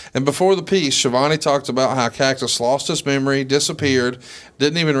 And before the piece, Schiavone talked about how Cactus lost his memory, disappeared,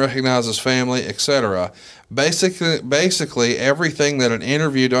 didn't even recognize his family, etc. Basically, everything that an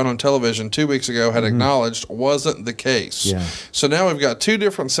interview done on television 2 weeks ago had acknowledged wasn't the case. Yeah. So now we've got two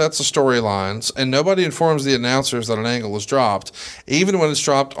different sets of storylines, and nobody informs the announcers that an angle was dropped, even when it's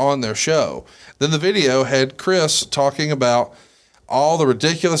dropped on their show. Then the video had Chris talking about all the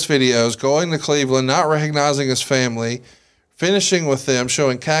ridiculous videos, going to Cleveland, not recognizing his family, finishing with them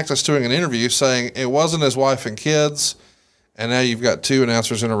showing Cactus doing an interview saying it wasn't his wife and kids, and now you've got two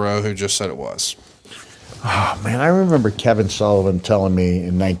announcers in a row who just said it was. Oh, man, I remember Kevin Sullivan telling me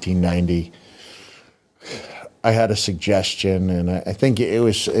in 1990, I had a suggestion, and I think it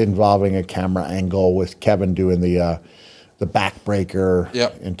was involving a camera angle with Kevin doing the backbreaker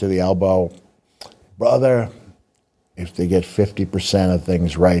into the elbow. Brother, if they get 50% of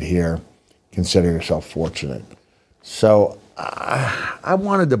things right here, consider yourself fortunate. So I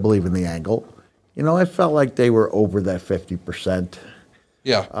wanted to believe in the angle. You know, I felt like they were over that 50%.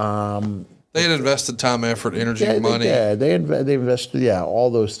 Yeah. They had invested time, effort, energy, money. They invested, all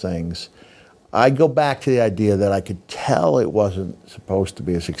those things. I go back to the idea that I could tell it wasn't supposed to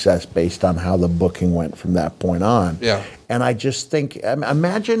be a success based on how the booking went from that point on. Yeah. And I just think,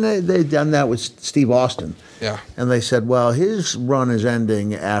 imagine they'd done that with Steve Austin. Yeah. And they said, well, his run is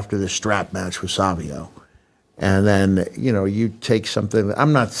ending after the strap match with Savio. And then, you take something,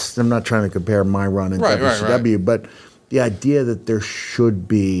 I'm not trying to compare my run in WCW, but the idea that there should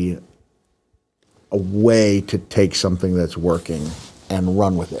be a way to take something that's working and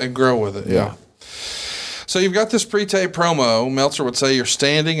run with it. And grow with it, yeah. So you've got this pre-tape promo. Meltzer would say you're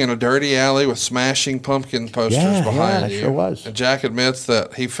standing in a dirty alley with Smashing Pumpkin posters behind you. Sure was. And Jack admits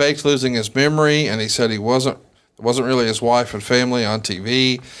that he faked losing his memory, and he said it wasn't really his wife and family on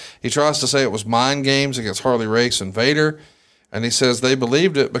TV. He tries to say it was mind games against Harley Race and Vader, and he says they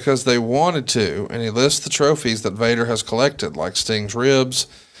believed it because they wanted to, and he lists the trophies that Vader has collected, like Sting's ribs,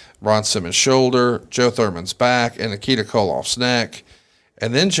 Ron Simmons' shoulder, Joe Thurman's back, and Nikita Koloff's neck.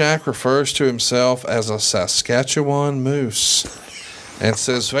 And then Jack refers to himself as a Saskatchewan moose and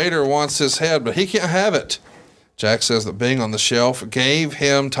says Vader wants his head, but he can't have it. Jack says that being on the shelf gave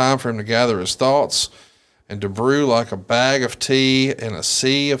him time for him to gather his thoughts and to brew like a bag of tea in a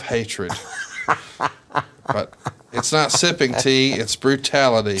sea of hatred. But it's not sipping tea, it's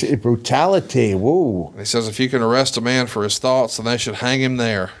brutality. Brutality, woo. And he says if you can arrest a man for his thoughts, then they should hang him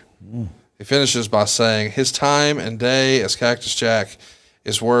there. He finishes by saying his time and day as Cactus Jack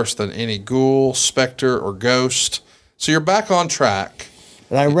is worse than any ghoul, specter, or ghost. So you're back on track.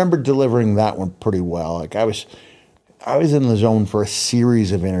 And I remember delivering that one pretty well. Like I was in the zone for a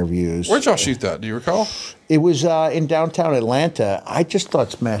series of interviews. Where'd y'all shoot that? Do you recall? It was in downtown Atlanta. I just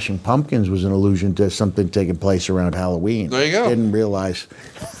thought Smashing Pumpkins was an allusion to something taking place around Halloween. There you go. Didn't realize.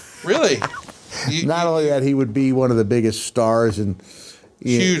 Really? Not only that he would be one of the biggest stars and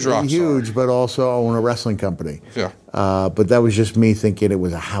huge rock huge, star, but also own a wrestling company. Yeah. But that was just me thinking it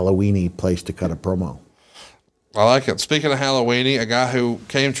was a Halloween-y place to cut a promo. I like it. Speaking of Halloween-y, a guy who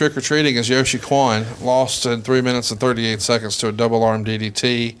came trick-or-treating as Yoshi Kwan lost in 3 minutes and 38 seconds to a double-arm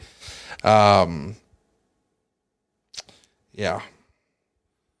DDT. Yeah.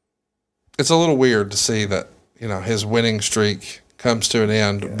 It's a little weird to see that, his winning streak comes to an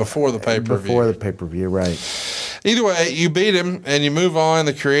end before the pay-per-view. Before the pay-per-view, right. Either way, you beat him and you move on.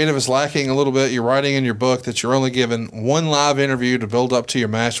 The creative is lacking a little bit. You're writing in your book that you're only given one live interview to build up to your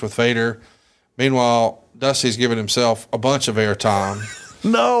match with Vader. Meanwhile, Dusty's given himself a bunch of airtime.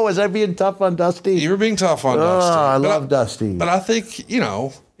 No, was I being tough on Dusty? You were being tough on Dusty. I love Dusty. But I think,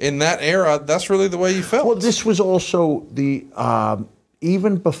 in that era, that's really the way you felt. Well, this was also the,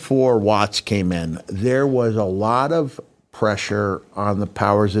 even before Watts came in, there was a lot of pressure on the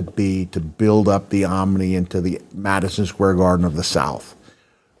powers that be to build up the Omni into the Madison Square Garden of the South.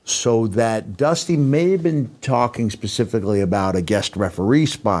 So that Dusty may have been talking specifically about a guest referee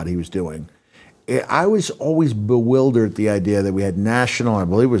spot he was doing. I was always bewildered at the idea that we had national, I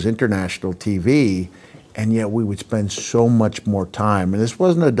believe it was international TV, and yet we would spend so much more time. And this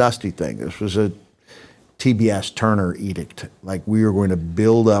wasn't a Dusty thing. This was a TBS Turner edict. Like, we were going to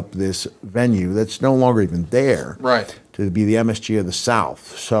build up this venue that's no longer even there. Right. To be the MSG of the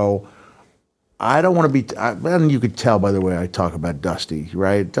South. So I don't want to be, and you could tell by the way I talk about Dusty,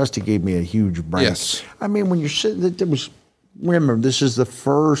 right? Dusty gave me a huge break. Yes. I mean, when you're sitting, remember, this is the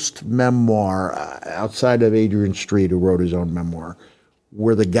first memoir outside of Adrian Street, who wrote his own memoir,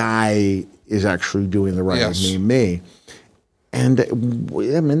 where the guy is actually doing the writing, Yes. me. And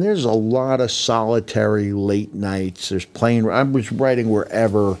I mean, there's a lot of solitary late nights. There's playing. I was writing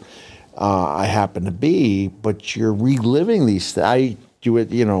wherever I happen to be, but you're reliving these. I do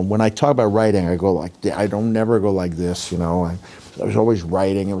it. You know, when I talk about writing, I go like, I don't never go like this. You know, I was always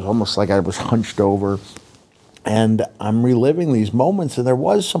writing. It was almost like I was hunched over, and I'm reliving these moments. And there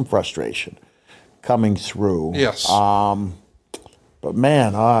was some frustration coming through. Yes. But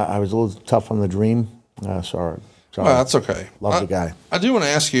man, I was a little tough on the dream. Sorry. Well, that's okay. Love the guy. I do want to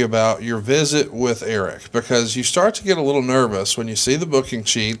ask you about your visit with Eric, because you start to get a little nervous when you see the booking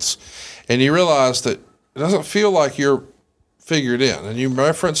sheets and you realize that it doesn't feel like you're figured in. And you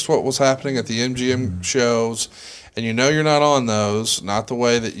referenced what was happening at the MGM shows, and you know you're not on those, not the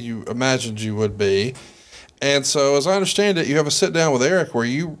way that you imagined you would be. And so, as I understand it, you have a sit down with Eric where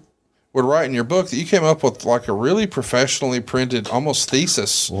you would write in your book that you came up with like a really professionally printed, almost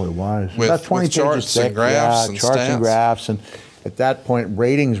thesis. Boy, wise. With, About 20 with charts pages thick, and graphs and charts stats. and graphs. And at that point,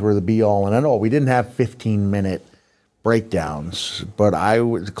 ratings were the be-all and end-all. We didn't have 15-minute breakdowns, but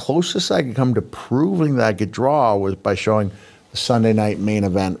the closest I could come to proving that I could draw was by showing the Sunday night main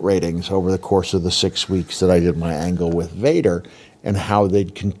event ratings over the course of the 6 weeks that I did my angle with Vader and how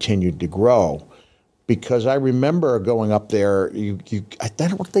they'd continued to grow. Because I remember going up there, I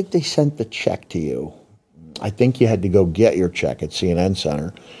don't think they sent the check to you. I think you had to go get your check at CNN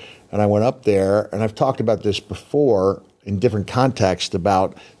Center. And I went up there, and I've talked about this before in different contexts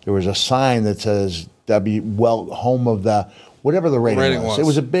about there was a sign that says home of the, whatever the rating was. It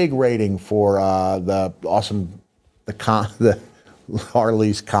was a big rating for the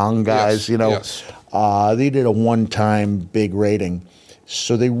Harley's Kong guys, yes, you know. Yes. They did a one-time big rating.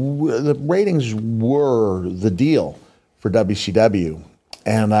 So the ratings were the deal for WCW.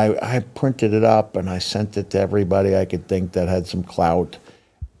 And I printed it up and I sent it to everybody I could think that had some clout.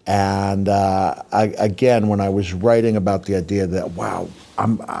 And again, when I was writing about the idea that, wow,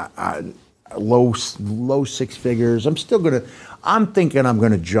 I'm low six figures, I'm thinking I'm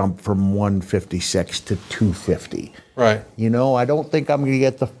going to jump from 156 to 250. Right. You know, I don't think I'm going to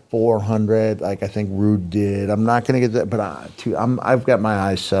get the 400 like I think Rude did. I'm not going to get that, but I've got my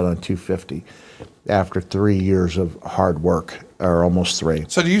eyes set on 250 after 3 years of hard work, or almost 3.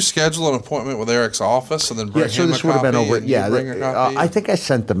 So do you schedule an appointment with Eric's office and then bring so him this a would have copy? been over. And Yeah, you bring a copy? I think I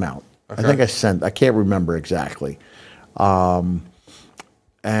sent them out. Okay. I can't remember exactly. And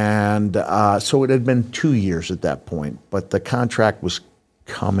so it had been 2 years at that point, but the contract was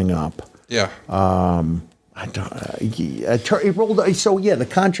coming up. Yeah. It rolled. So yeah, the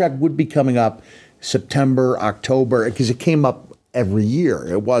contract would be coming up September, October, because it came up every year.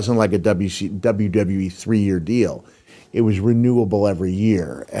 It wasn't like a WWE 3-year deal. It was renewable every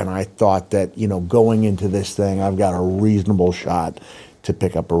year, and I thought that, you know, going into this thing, I've got a reasonable shot to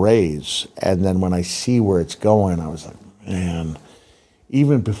pick up a raise. And then when I see where it's going, I was like, man.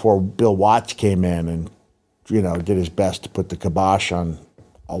 Even before Bill Watts came in and, you know, did his best to put the kibosh on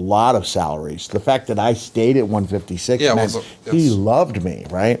a lot of salaries, the fact that I stayed at 156 meant he loved me,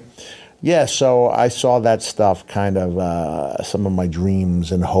 right? Yeah, so I saw that stuff kind of, some of my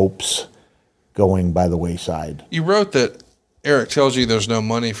dreams and hopes going by the wayside. You wrote that Eric tells you there's no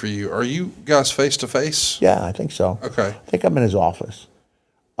money for you. Are you guys face-to-face? Yeah, I think so. Okay. I think I'm in his office.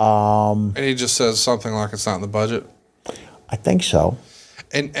 And he just says something like it's not in the budget? I think so.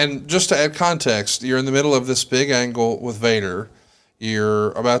 And just to add context, you're in the middle of this big angle with Vader.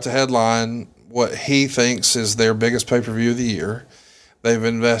 You're about to headline what he thinks is their biggest pay-per-view of the year. They've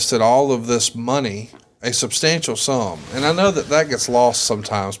invested all of this money, a substantial sum. And I know that gets lost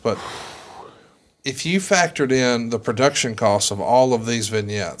sometimes, but if you factored in the production costs of all of these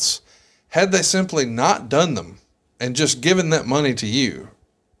vignettes, had they simply not done them and just given that money to you,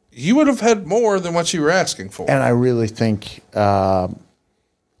 you would have had more than what you were asking for. And I really think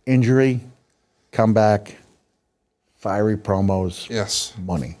injury, comeback, fiery promos, yes,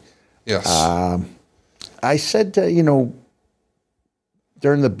 money. Yes. I said to, you know,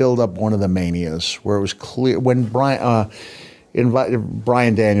 during the build-up, one of the Manias, where it was clear, when Brian invited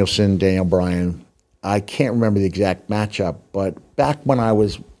Brian Danielson, Daniel Bryan, I can't remember the exact matchup, but back when I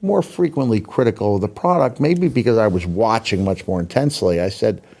was more frequently critical of the product, maybe because I was watching much more intensely, I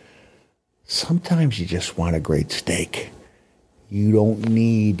said, sometimes you just want a great steak. You don't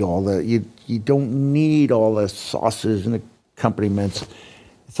need all the you don't need all the sauces and accompaniments.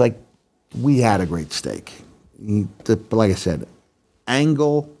 It's like we had a great steak. Like I said,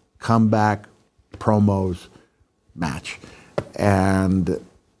 angle, comeback, promos, match, and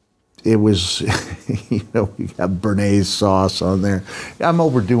it was, you know, we got Béarnaise sauce on there. I'm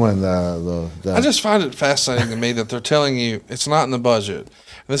overdoing the I just find it fascinating to me that they're telling you it's not in the budget.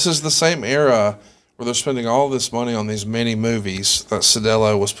 This is the same era where they're spending all this money on these mini movies that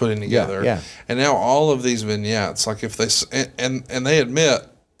Cedillo was putting together. Yeah. And now all of these vignettes, like if they, and they admit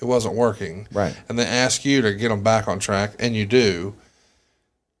it wasn't working. Right. And they ask you to get them back on track, and you do.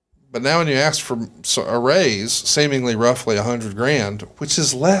 But now when you ask for a raise, seemingly roughly $100,000, which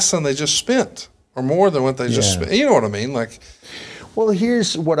is less than they just spent, or more than what they just spent. You know what I mean? Like, well,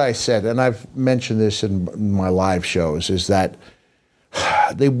 here's what I said, and I've mentioned this in my live shows, is that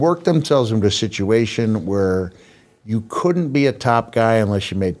they worked themselves into a situation where you couldn't be a top guy unless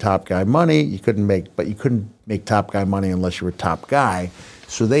you made top guy money. You couldn't make top guy money unless you were top guy.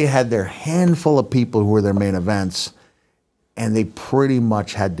 So they had their handful of people who were their main events, and they pretty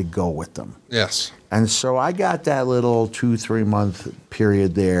much had to go with them. yes. And so I got that little 2-3 month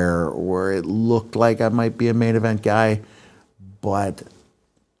period there where it looked like I might be a main event guy, but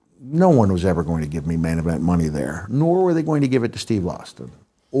no one was ever going to give me main event money there, nor were they going to give it to Steve Austin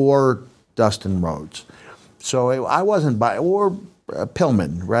or Dustin Rhodes. So I wasn't or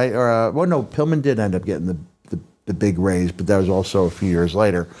Pillman, right? Or well, no, Pillman did end up getting the big raise, but that was also a few years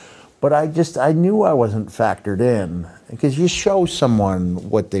later. But I knew I wasn't factored in, because you show someone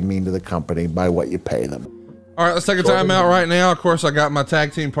what they mean to the company by what you pay them. All right, let's take a time out right now. Of course, I got my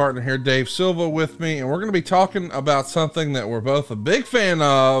tag team partner here, Dave Silva, with me, and we're going to be talking about something that we're both a big fan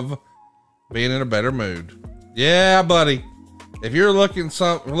of, being in a better mood. Yeah, buddy. If you're looking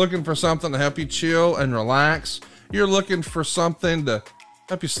for something to help you chill and relax, you're looking for something to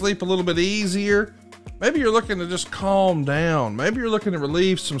help you sleep a little bit easier, maybe you're looking to just calm down, maybe you're looking to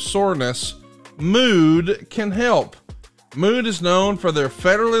relieve some soreness, Mood can help. Mood is known for their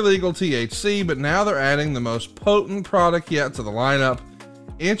federally legal THC, but now they're adding the most potent product yet to the lineup,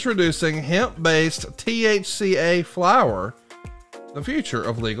 introducing hemp-based THCA flower, the future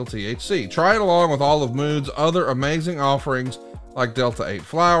of legal THC. Try it along with all of Mood's other amazing offerings like Delta 8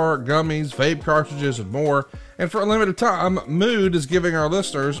 flower, gummies, vape cartridges, and more. And for a limited time, Mood is giving our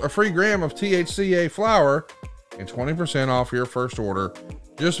listeners a free gram of THCA flower and 20% off your first order.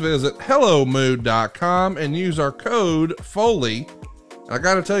 Just visit hellomood.com and use our code Foley. And I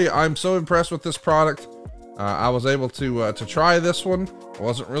got to tell you, I'm so impressed with this product. I was able to try this one. I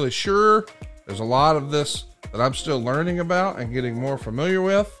wasn't really sure. There's a lot of this that I'm still learning about and getting more familiar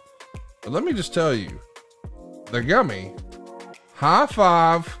with. But let me just tell you, the gummy, high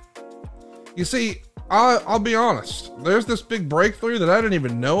five. You see, I'll be honest. There's this big breakthrough that I didn't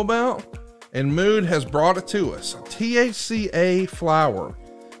even know about, and Mood has brought it to us. THCA flower.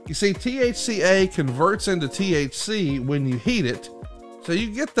 You see, THCA converts into THC when you heat it, so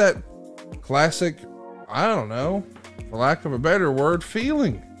you get that classic, I don't know, for lack of a better word,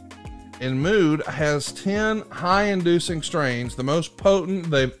 feeling. And Mood has 10 high-inducing strains, the most potent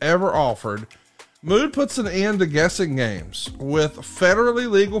they've ever offered. Mood puts an end to guessing games with federally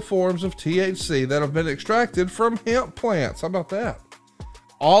legal forms of THC that have been extracted from hemp plants. How about that?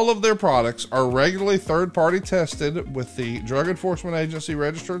 All of their products are regularly third-party tested with the Drug Enforcement Agency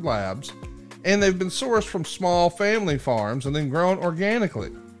registered labs, and they've been sourced from small family farms and then grown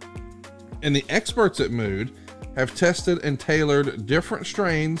organically. And the experts at Mood have tested and tailored different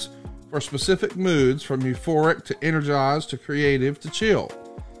strains for specific moods, from euphoric to energized to creative to chill.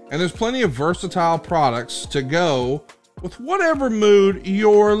 And there's plenty of versatile products to go with whatever mood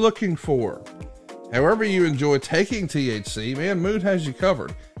you're looking for. However you enjoy taking THC, man, Mood has you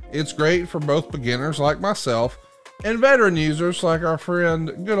covered. It's great for both beginners like myself and veteran users like our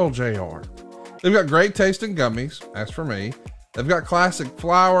friend good old JR. They've got great tasting gummies, as for me. They've got classic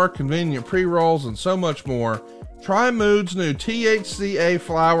flower, convenient pre-rolls, and so much more. Try Mood's new THCA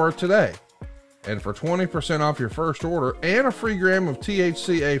flower today. And for 20% off your first order and a free gram of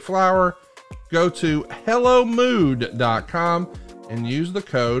THCA flower, go to hellomood.com and use the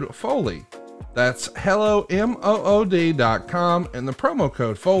code Foley. That's hellomood.com, and the promo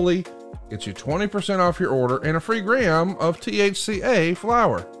code Foley gets you 20% off your order and a free gram of THCA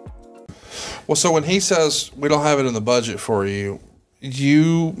flower. Well, so when he says we don't have it in the budget for you,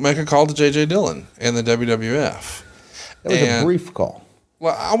 you make a call to J.J. Dillon and the WWF. That was a brief call.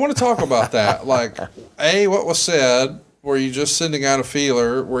 Well, I want to talk about that. Like, A, what was said? Were you just sending out a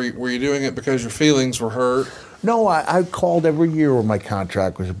feeler? Were you doing it because your feelings were hurt? No, I called every year when my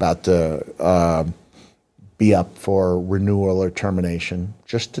contract was about to be up for renewal or termination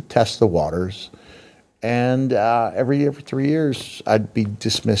just to test the waters. And every year for 3 years, I'd be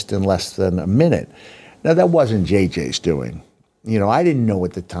dismissed in less than a minute. Now, that wasn't JJ's doing. You know, I didn't know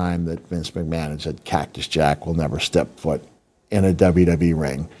at the time that Vince McMahon had said Cactus Jack will never step foot in a WWE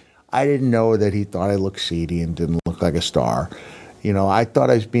ring. I didn't know that he thought I looked seedy and didn't look like a star. You know, I thought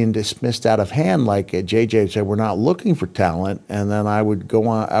I was being dismissed out of hand, like JJ would say, we're not looking for talent. And then I would go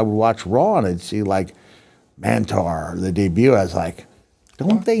on, I would watch Raw and I'd see like Mantar, the debut. I was like,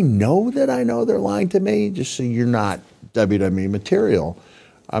 don't they know that I know they're lying to me? Just so you're not WWE material.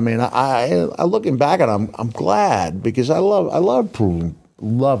 I mean, I looking back at it, I'm glad because I loved proving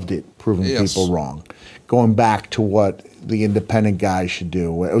people wrong. Going back to what the independent guys should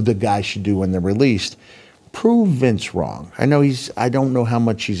do, or the guys should do when they're released, prove Vince wrong. I know I don't know how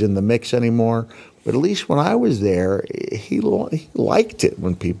much he's in the mix anymore, but at least when I was there, he liked it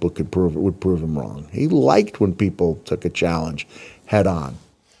when people would prove him wrong. He liked when people took a challenge head on.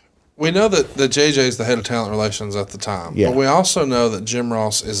 We know that JJ is the head of talent relations at the time, but we also know that Jim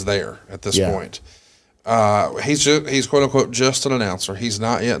Ross is there at this point. He's quote unquote just an announcer. He's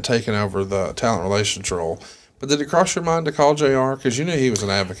not yet taken over the talent relations role. But did it cross your mind to call JR because you knew he was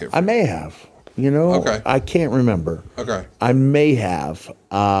an advocate? I may have. You know, I can't remember. Okay, I may have.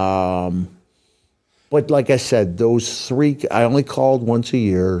 But like I said, those three, I only called once a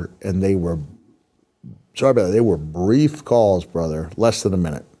year, and they were they were brief calls, brother, less than a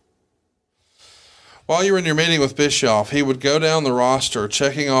minute. While you were in your meeting with Bischoff, he would go down the roster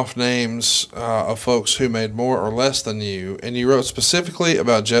checking off names of folks who made more or less than you, and you wrote specifically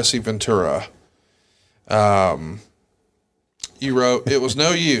about Jesse Ventura. You wrote, it was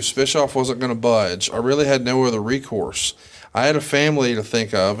no use. Bischoff wasn't going to budge. I really had no other recourse. I had a family to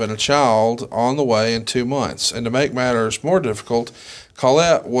think of and a child on the way in 2 months. And to make matters more difficult,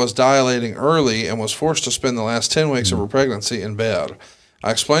 Colette was dilating early and was forced to spend the last 10 weeks of her pregnancy in bed.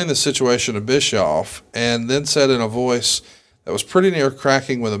 I explained the situation to Bischoff and then said in a voice that was pretty near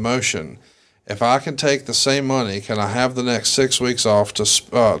cracking with emotion, if I can take the same money, can I have the next 6 weeks off to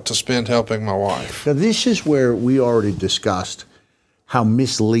spend helping my wife? Now, this is where we already discussed how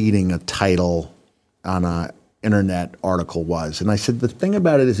misleading a title on an internet article was. And I said the thing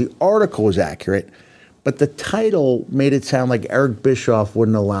about it is the article was accurate, but the title made it sound like Eric Bischoff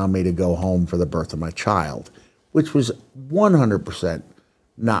wouldn't allow me to go home for the birth of my child, which was 100%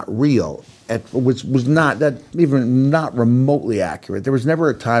 not real. It was not that even not remotely accurate. There was never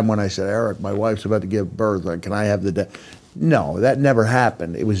a time when I said, Eric, my wife's about to give birth. Can I have the day? No, that never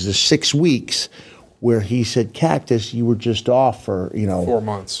happened. It was the 6 weeks where he said, Cactus, you were just off for, 4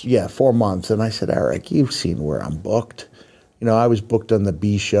 months. Yeah, 4 months. And I said, Eric, you've seen where I'm booked. I was booked on the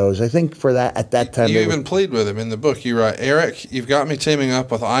B shows. I think for that, at that time. You even plead with him in the book. You write, Eric, you've got me teaming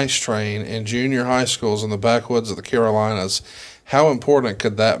up with Ice Train in junior high schools in the backwoods of the Carolinas. How important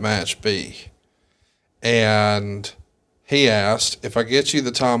could that match be? And he asked, if I get you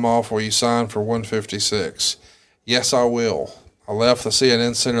the time off, will you sign for 156? Yes, I will. I left the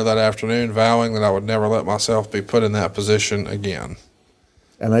CNN Center that afternoon vowing that I would never let myself be put in that position again.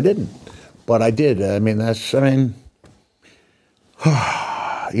 And I didn't. But I did.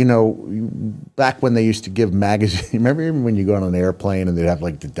 Back when they used to give magazines, remember when you go on an airplane and they'd have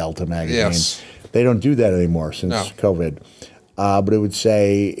like the Delta magazine? Yes. They don't do that anymore since COVID. But it would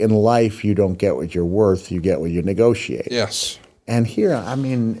say, in life, you don't get what you're worth, you get what you negotiate. Yes. And here,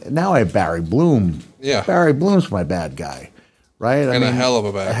 now I have Barry Bloom. Yeah. Barry Bloom's my bad guy, right? A hell of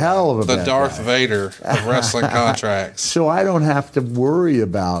a bad guy. A hell of a bad guy. The Darth Vader of wrestling contracts. So I don't have to worry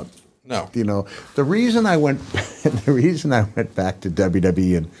about, the reason I went back to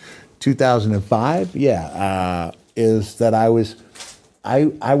WWE in 2005, is that I was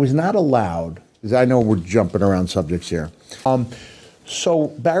not allowed, because I know we're jumping around subjects here. So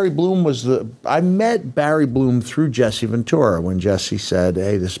Barry Bloom I met Barry Bloom through Jesse Ventura when Jesse said,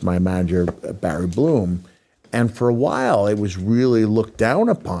 hey, this is my manager, Barry Bloom. And for a while, it was really looked down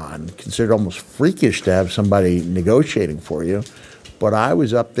upon, considered almost freakish to have somebody negotiating for you. But I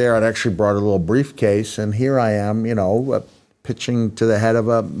was up there, I'd actually brought a little briefcase, and here I am, pitching to the head of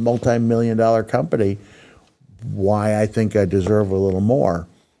a multi-million-dollar company why I think I deserve a little more.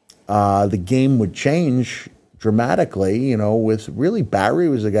 The game would change dramatically, with really Barry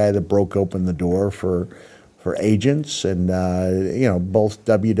was the guy that broke open the door for agents and, both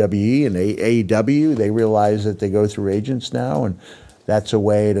WWE and AEW. They realize that they go through agents now, and that's a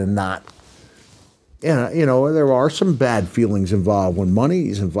way to not, there are some bad feelings involved when money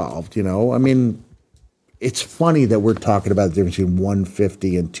is involved, it's funny that we're talking about the difference between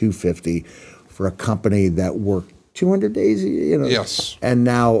 150 and 250 for a company that worked 200 days, Yes. And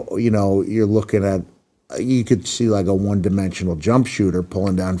now, you're looking at you could see like a one-dimensional jump shooter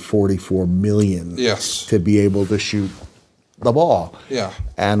pulling down 44 million to be able to shoot the ball. Yeah.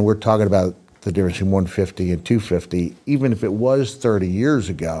 And we're talking about the difference between 150 and 250. Even if it was 30 years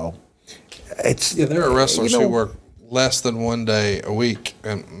ago, it's... Yeah, there are wrestlers who work less than 1 day a week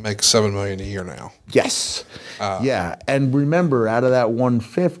and make $7 million a year now. Yes. Yeah. And remember, out of that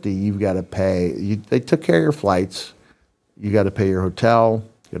 150, you've got to pay... they took care of your flights. You got to pay your hotel.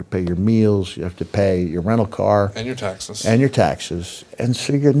 You got to pay your meals. You have to pay your rental car. And your taxes. And your taxes. And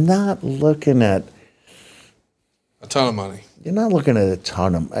so you're not looking at... a ton of money. You're not looking at a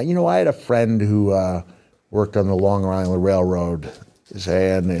ton of... You know, I had a friend who worked on the Long Island Railroad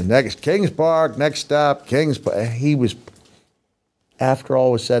saying, next Kings Park, next stop, Kings Park. He was, after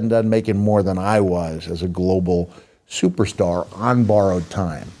all was said and done, making more than I was as a global superstar on borrowed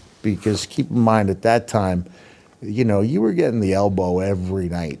time. Because keep in mind, at that time, you know, you were getting the elbow every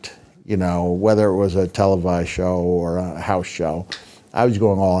night, you know, whether it was a televised show or a house show. I was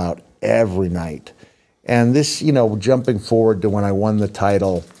going all out every night. And this, you know, jumping forward to when I won the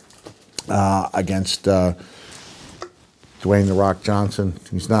title against Dwayne "The Rock" Johnson.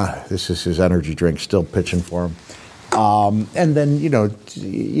 He's not, this is his energy drink, still pitching for him. And then, you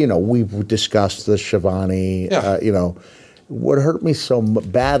know, we've discussed the Shivani, you know. What hurt me so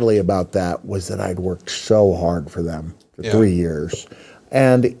badly about that was that I'd worked so hard for them for 3 years.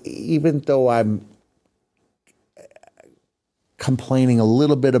 And even though I'm complaining a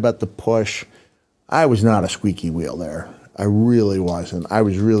little bit about the push, I was not a squeaky wheel there. I really wasn't. I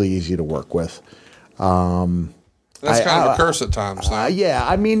was really easy to work with. That's kind of a curse at times, though. Yeah,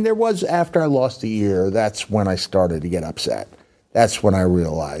 I mean, there was, after I lost the ear, that's when I started to get upset. That's when I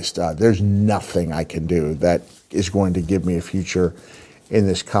realized there's nothing I can do that is going to give me a future in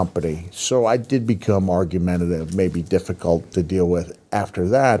this company. So I did become argumentative, maybe difficult to deal with after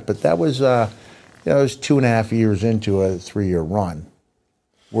that. But that was, you know, it was 2.5 years into a 3-year run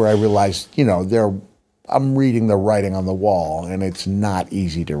where I realized, you know, I'm reading the writing on the wall, and it's not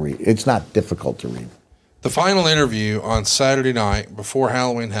easy to read. It's not difficult to read. The final interview on Saturday night before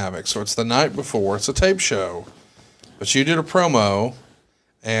Halloween Havoc. So it's the night before. It's a tape show. But you did a promo.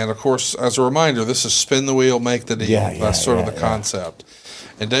 And, of course, as a reminder, this is spin the wheel, make the deal. That's sort of the concept.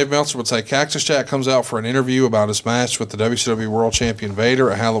 And Dave Meltzer would say Cactus Jack comes out for an interview about his match with the WCW World Champion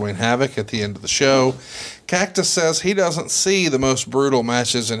Vader at Halloween Havoc at the end of the show. Cactus says he doesn't see the most brutal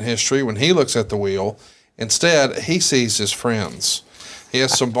matches in history when he looks at the wheel. Instead, he sees his friends. He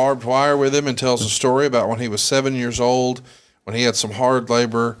has some barbed wire with him and tells a story about when he was 7 years old, when he had some hard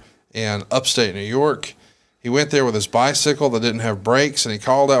labor in upstate New York. He went there with his bicycle that didn't have brakes, and he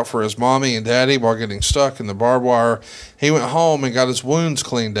called out for his mommy and daddy while getting stuck in the barbed wire. He went home and got his wounds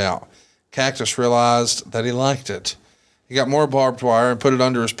cleaned out. Cactus realized that he liked it. He got more barbed wire and put it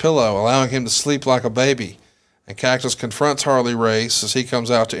under his pillow, allowing him to sleep like a baby. And Cactus confronts Harley Race as he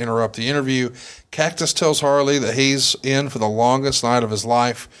comes out to interrupt the interview. Cactus tells Harley that he's in for the longest night of his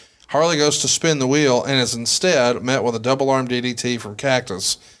life. Harley goes to spin the wheel and is instead met with a double-arm DDT from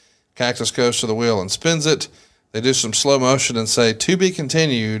Cactus. Cactus goes to the wheel and spins it. They do some slow motion and say, "To be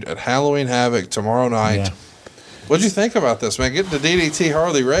continued at Halloween Havoc tomorrow night." Yeah. What'd you think about this, man? Getting the DDT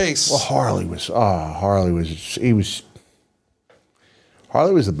Harley Race. Well, Harley was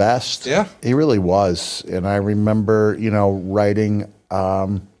the best. Yeah. He really was. And I remember, you know, writing, I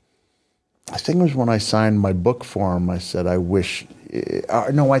think it was when I signed my book for him, I said, I wish,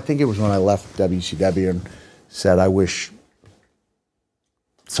 no, I think it was when I left WCW and said, I wish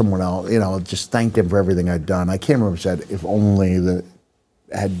someone else, you know, just thanked him for everything I'd done. I can't remember if I said, if only that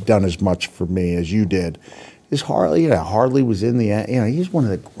had done as much for me as you did. Is Harley, Harley was in the, he's one of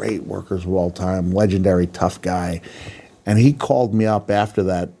the great workers of all time, legendary, tough guy. And he called me up after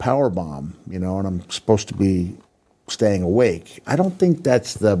that power bomb, and I'm supposed to be staying awake. I don't think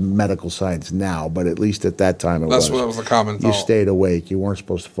that's the medical science now, but at least at that time it was. That's what was the common thought. You stayed awake. You weren't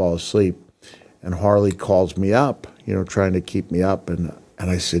supposed to fall asleep. And Harley calls me up, trying to keep me up. And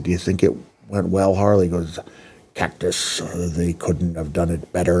I said, do you think it went well? Harley goes, Cactus, they couldn't have done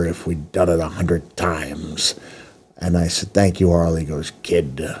it better if we'd done it 100 times. And I said, thank you, Harley. He goes,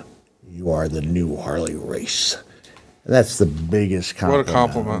 kid, you are the new Harley Race. And that's the biggest compliment. What a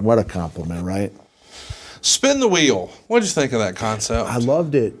compliment. What a compliment, right? Spin the wheel. What did you think of that concept? I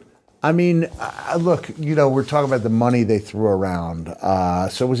loved it. I mean, look, we're talking about the money they threw around.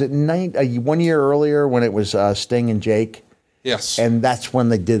 So was it 1 year earlier when it was Sting and Jake? Yes. And that's when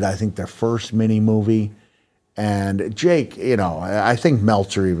they did, I think, their first mini movie. And Jake, I think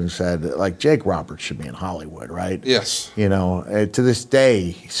Meltzer even said, like, Jake Roberts should be in Hollywood, right? Yes. To this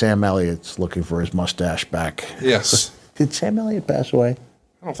day, Sam Elliott's looking for his mustache back. Yes. Did Sam Elliott pass away?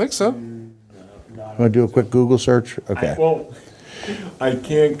 I don't think so. Want to do a quick Google search? Okay. Well, I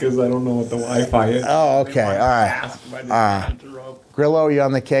can't because I don't know what the Wi-Fi is. Oh, okay. All right. Grillo, you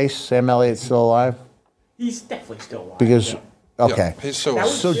on the case? Sam Elliott's still alive? He's definitely still alive. Because, yeah. okay. Yeah, he's so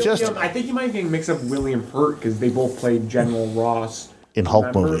I think you might be mixed up with William Hurt because they both played General Ross. In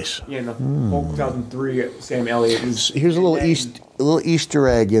Hulk movies. Yeah, in the Hulk 2003, Sam Elliott. Here's a little Easter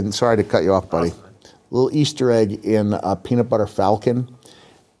egg in. Sorry to cut you off, buddy. A little Easter egg in Peanut Butter Falcon.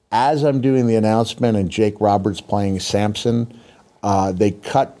 As I'm doing the announcement and Jake Roberts playing Samson, they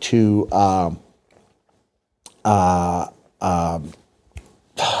cut to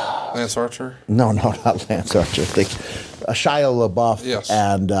Lance Archer? No, not Lance Archer. Shia LaBeouf Yes.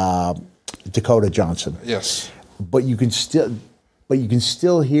 and Dakota Johnson. Yes. But you can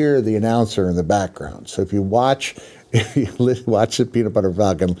still hear the announcer in the background. So if you watch the Peanut Butter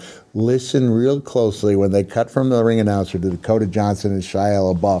Falcon, listen real closely when they cut from the ring announcer to Dakota Johnson and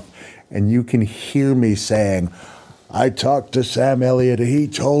Shia LaBeouf, and you can hear me saying, "I talked to Sam Elliott. He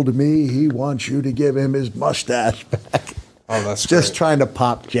told me he wants you to give him his mustache back." Oh, that's just great. trying to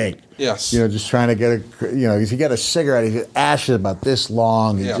pop Jake. Yes. Just trying to get because he got a cigarette. He's ashes about this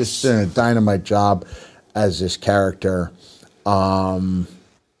long. He's just doing a dynamite job as this character.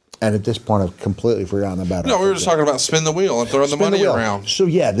 And at this point, I've completely forgotten about it. No, we were just talking about spin the wheel and throwing the money around. So,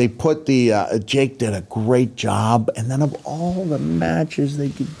 yeah, they put Jake did a great job. And then of all the matches they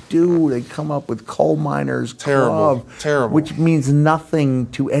could do, they come up with Coal Miners Club. Terrible. Which means nothing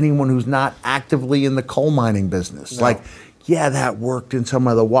to anyone who's not actively in the coal mining business. No. Yeah, that worked in some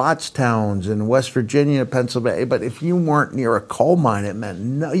of the Watts towns in West Virginia, Pennsylvania. But if you weren't near a coal mine, it meant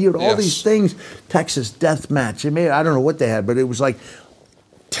no. You had all these things. Texas Death Match. I don't know what they had, but it was like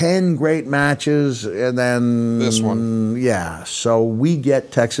 10 great matches, and then this one. Yeah, so we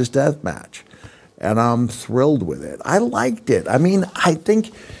get Texas Death Match, and I'm thrilled with it. I liked it. I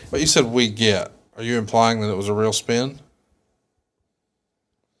think. But you said we get. Are you implying that it was a real spin?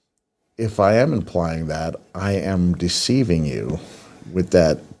 If I am implying that, I am deceiving you with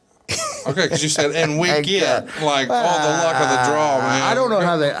that. Okay, because you said, and we get all the luck of the draw, man. I don't know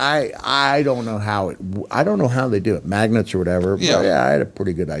how they. I don't know how it. I don't know how they do it. Magnets or whatever. Yeah. But yeah, I had a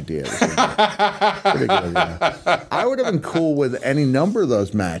pretty good idea. Pretty good idea. I would have been cool with any number of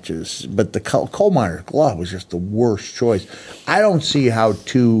those matches, but the coal miner glove was just the worst choice. I don't see how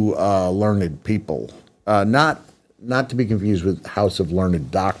two learned people, not to be confused with House of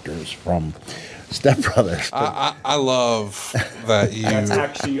Learned Doctors from Step Brothers. I love that you. That's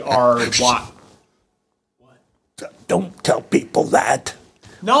actually our what? Don't tell people that.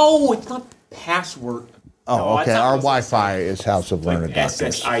 No, it's not password. Oh, No, okay. Our Wi-Fi is House of Learned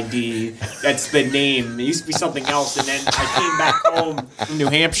Doctors. SSID. That's the name. It used to be something else, and then I came back home from New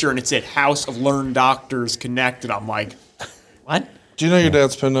Hampshire, and it said House of Learned Doctors Connected. I'm like, what? Do you know your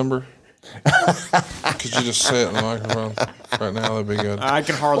dad's PIN number? Could you just say it in the microphone right now? That'd be good. I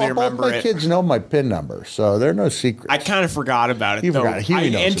can hardly remember both my it. kids know my PIN number, so they're no secrets. I kind of forgot about it. You though. forgot it. I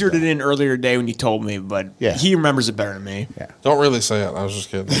knows entered it though. in earlier today when you told me, but Yeah. he remembers it better than me. Yeah. Don't really say it. I was just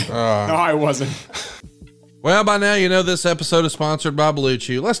kidding. No, I wasn't. Well, by now you know this episode is sponsored by Blue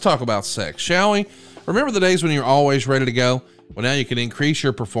Chew. Let's talk about sex, shall we? Remember the days when you're always ready to go? Well, now you can increase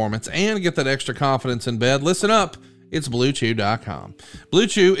your performance and get that extra confidence in bed. Listen up. It's BlueChew.com. Blue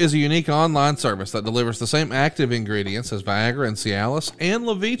Chew is a unique online service that delivers the same active ingredients as Viagra and Cialis and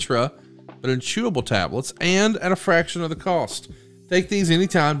Levitra, but in chewable tablets and at a fraction of the cost. Take these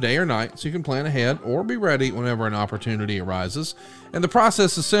anytime, day or night, so you can plan ahead or be ready whenever an opportunity arises. And the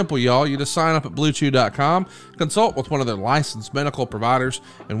process is simple, y'all. You just sign up at BlueChew.com, consult with one of their licensed medical providers,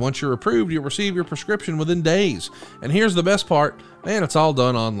 and once you're approved, you'll receive your prescription within days. And here's the best part, man, it's all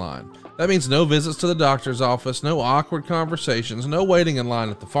done online. That means no visits to the doctor's office, no awkward conversations, no waiting in line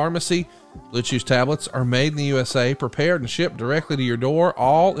at the pharmacy. Blue Chew's tablets are made in the USA, prepared and shipped directly to your door,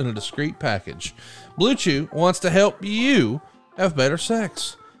 all in a discreet package. Blue Chew wants to help you have better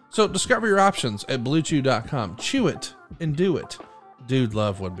sex. So discover your options at BlueChew.com. Chew it and do it. Dude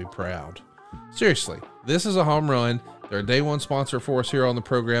Love would be proud. Seriously, this is a home run. They're a day one sponsor for us here on the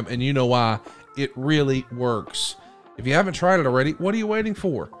program, and you know why. It really works. If you haven't tried it already, what are you waiting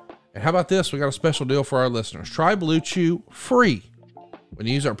for? And how about this? We got a special deal for our listeners. Try Blue Chew free when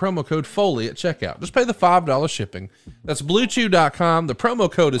you use our promo code Foley at checkout. Just pay the $5 shipping. That's BlueChew.com. The promo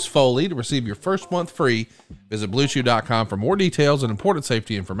code is Foley to receive your first month free. Visit BlueChew.com for more details and important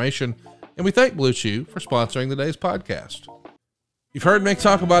safety information. And we thank Blue Chew for sponsoring today's podcast. You've heard Mick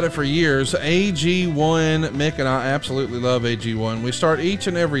talk about it for years. AG1, Mick and I absolutely love AG1. We start each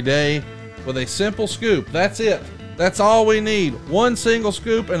and every day with a simple scoop. That's it. That's all we need. One single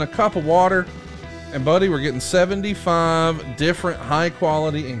scoop and a cup of water. And buddy, we're getting 75 different high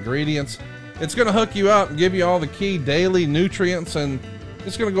quality ingredients It's going to hook you up and give you all the key daily nutrients, and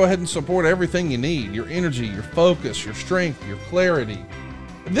it's going to go ahead and support everything you need. Your energy, your focus, your strength, your clarity.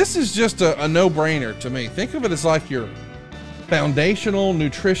 This is just a no-brainer to me. Think of it as like your foundational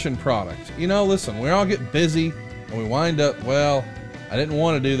nutrition product. You know, listen, we all get busy and we wind up, well, I didn't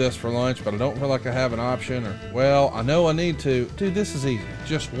want to do this for lunch, but I don't feel like I have an option, or, well, I know I need to. Dude, this is easy.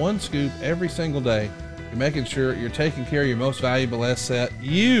 Just one scoop every single day. You're making sure you're taking care of your most valuable asset,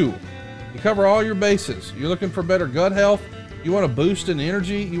 you. You cover all your bases. You're looking for better gut health. You want to boost in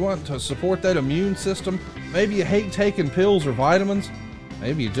energy. You want to support that immune system. Maybe you hate taking pills or vitamins.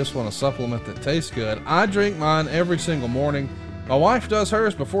 Maybe you just want a supplement that tastes good. I drink mine every single morning. My wife does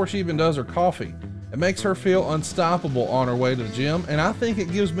hers before she even does her coffee. It makes her feel unstoppable on her way to the gym, and I think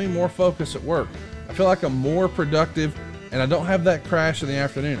it gives me more focus at work. I feel like I'm more productive, and I don't have that crash in the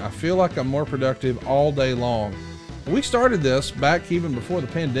afternoon. I feel like I'm more productive all day long. We started this back even before the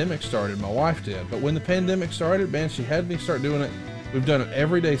pandemic started. My wife did. But when the pandemic started, man, she had me start doing it. We've done it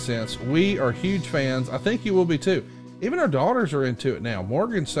every day since. We are huge fans. I think you will be too. Even our daughters are into it now.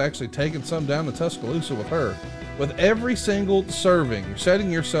 Morgan's actually taking some down to Tuscaloosa with her. With every single serving, you're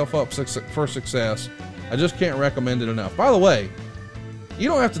setting yourself up for success. I just can't recommend it enough. By the way, you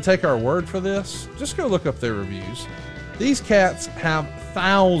don't have to take our word for this. Just go look up their reviews. These cats have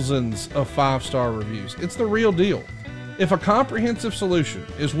thousands of 5-star reviews. It's the real deal. If a comprehensive solution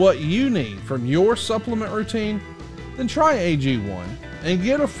is what you need from your supplement routine, then try AG1 and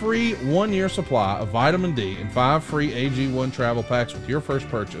get a free 1-year supply of vitamin D and 5 free AG1 travel packs with your first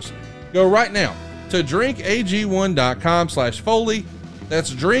purchase. Go right now to drinkag1.com/Foley.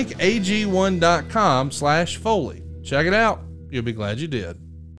 That's drinkag1.com/Foley. Check it out. You'll be glad you did.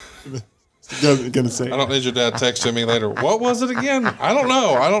 Gonna say. I don't need your dad texting me later. What was it again? I don't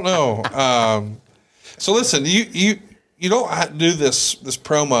know. So listen, you don't have to do this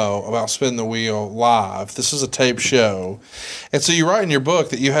promo about Spin the Wheel live. This is a taped show. And so you write in your book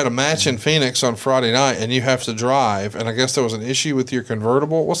that you had a match in Phoenix on Friday night and you have to drive, and I guess there was an issue with your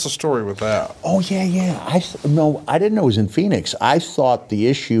convertible. What's the story with that? Oh, yeah. I didn't know it was in Phoenix. I thought the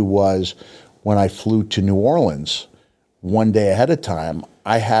issue was when I flew to New Orleans one day ahead of time.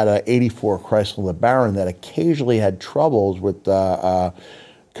 I had a 84 Chrysler LeBaron that occasionally had troubles with the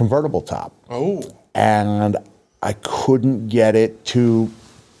convertible top. Oh. And I couldn't get it to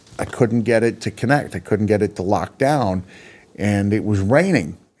connect. I couldn't get it to lock down, and it was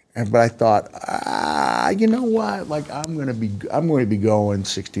raining. But I thought, you know what? Like I'm going to be going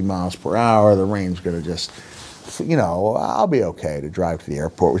 60 miles per hour. The rain's going to just, I'll be okay to drive to the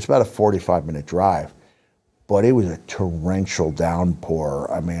airport. It was about a 45-minute drive, but it was a torrential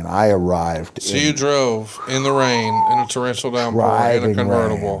downpour. I mean, I arrived. So you drove in the rain in a torrential downpour in a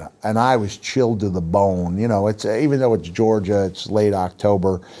convertible. Rain, and I was chilled to the bone. It's even though it's Georgia, it's late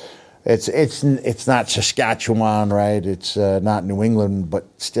October. It's not Saskatchewan, right? It's not New England, but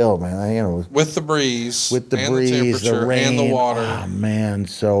still, man, with the breeze, the temperature, rain, and the water. Oh man!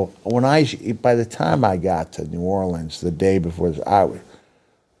 So by the time I got to New Orleans, the day before,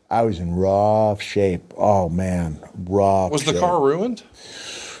 I was in rough shape. Oh man, rough. Was the car ruined?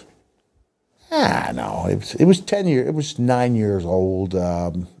 No. It was 10 years. It was 9 years old.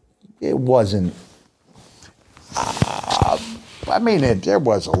 It wasn't. There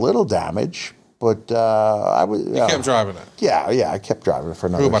was a little damage, but I was. You kept driving it. Yeah. I kept driving it for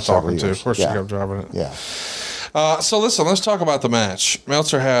another. Who am I talking years. to? Of course, you kept driving it. Yeah. So listen, let's talk about the match.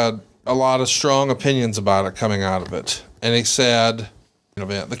 Meltzer had a lot of strong opinions about it coming out of it, and he said,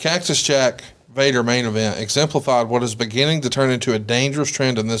 the Cactus Jack Vader main event exemplified what is beginning to turn into a dangerous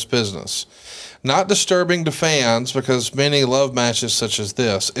trend in this business. Not disturbing to fans because many love matches such as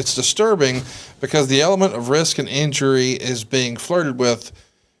this. It's disturbing because the element of risk and injury is being flirted with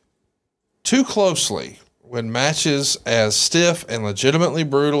too closely when matches as stiff and legitimately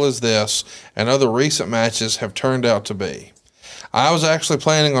brutal as this and other recent matches have turned out to be. I was actually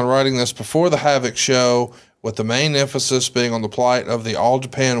planning on writing this before the Havoc show, with the main emphasis being on the plight of the All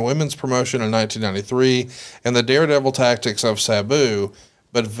Japan Women's Promotion in 1993 and the daredevil tactics of Sabu,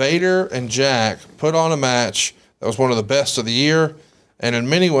 but Vader and Jack put on a match that was one of the best of the year and in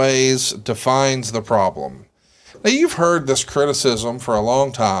many ways defines the problem. Now, you've heard this criticism for a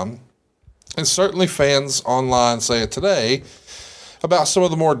long time, and certainly fans online say it today, about some of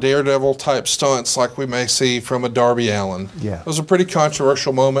the more daredevil type stunts like we may see from a Darby Allin. Yeah. It was a pretty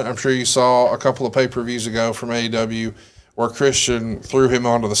controversial moment. I'm sure you saw a couple of pay-per-views ago from AEW where Christian threw him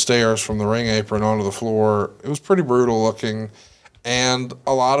onto the stairs from the ring apron onto the floor. It was pretty brutal looking, and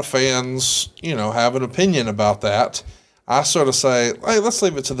a lot of fans, have an opinion about that. I sort of say, hey, let's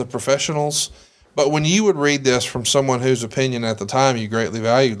leave it to the professionals. But when you would read this from someone whose opinion at the time you greatly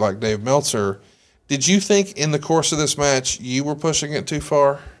valued, like Dave Meltzer, did you think in the course of this match you were pushing it too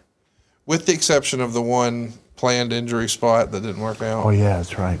far? With the exception of the one planned injury spot that didn't work out. Oh, yeah,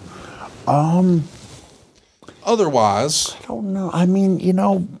 that's right. Otherwise, I don't know. I mean, you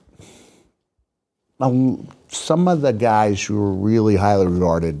know, some of the guys who were really highly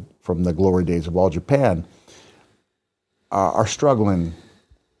regarded from the glory days of All Japan are struggling.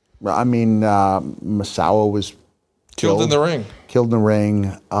 I mean, Misawa was killed in the ring. Killed in the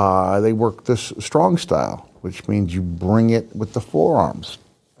ring. They work this strong style, which means you bring it with the forearms.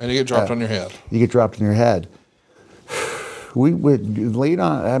 And you get dropped on your head. You get dropped on your head. We would Leon.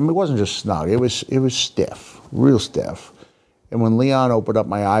 I mean, it wasn't just snug. It was stiff, real stiff. And when Leon opened up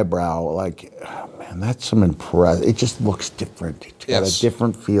my eyebrow, like, oh, man, that's some impressive. It just looks different. It's got a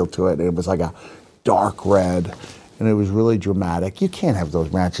different feel to it. It was like a dark red, and it was really dramatic. You can't have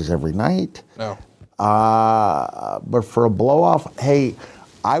those matches every night. No. But for a blow-off, hey,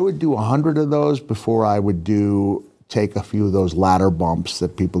 I would do 100 of those before I would take a few of those ladder bumps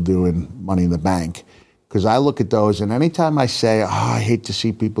that people do in Money in the Bank. Because I look at those, and anytime I say, I hate to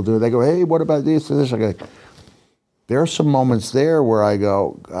see people do it, they go, hey, what about this and this? I go, there are some moments there where I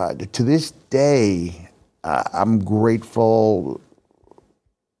go, to this day, I'm grateful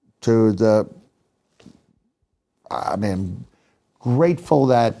to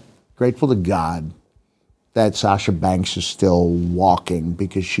grateful to God that Sasha Banks is still walking,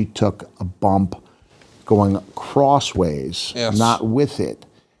 because she took a bump going crossways, not with it.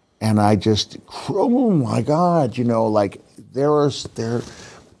 And I just, oh my God, you know, like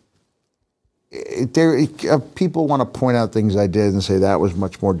people want to point out things I did and say that was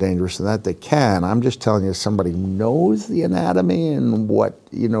much more dangerous than that. They can. I'm just telling you, somebody who knows the anatomy and what,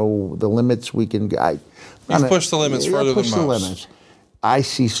 you know, the limits we can. You've pushed the limits further than most. I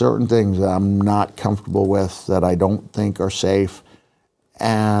see certain things that I'm not comfortable with, that I don't think are safe.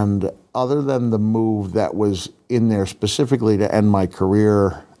 And other than the move that was in there specifically to end my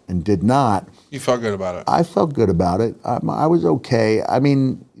career and did not. You felt good about it. I felt good about it. I was okay. I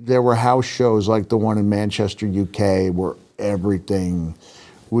mean, there were house shows like the one in Manchester, UK, where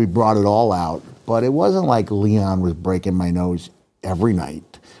we brought it all out. But it wasn't like Leon was breaking my nose every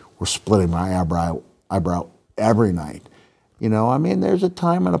night or splitting my eyebrow every night. You know, I mean, there's a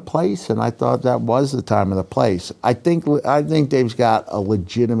time and a place, and I thought that was the time and the place. I think Dave's got a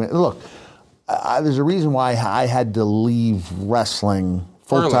legitimate look. There's a reason why I had to leave wrestling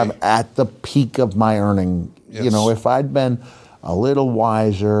full-time at the peak of my earning. Yes. You know, if I'd been a little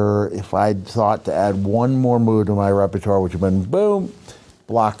wiser, if I'd thought to add one more move to my repertoire, which would have been, boom,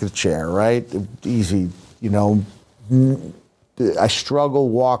 block the chair, right? Easy, you know. I struggle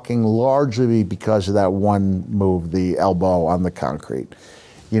walking largely because of that one move, the elbow on the concrete.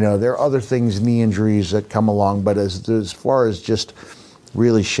 You know, there are other things, knee injuries that come along, but as far as just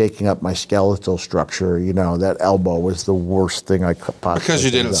really shaking up my skeletal structure, you know, that elbow was the worst thing I could possibly. Because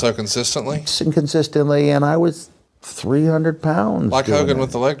you did it so consistently? Consistently, and I was 300 pounds. Like Hogan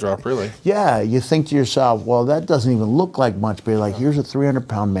with the leg drop, really. Yeah, you think to yourself, well, that doesn't even look like much, but you're like, here's a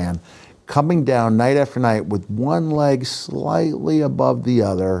 300-pound man coming down night after night with one leg slightly above the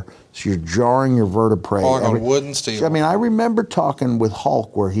other, so you're jarring your vertebrae. Falling on wood and steel. I mean, I remember talking with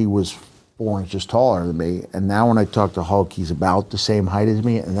Hulk where he was 4 inches taller than me, and now when I talk to Hulk, he's about the same height as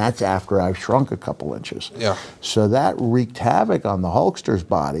me, and that's after I've shrunk a couple inches. Yeah. So that wreaked havoc on the Hulkster's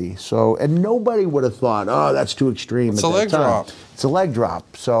body. So, and nobody would have thought, oh, that's too extreme. It's a leg drop. It's a leg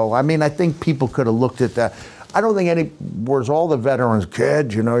drop. So, I mean, I think people could have looked at that. I don't think whereas all the veterans,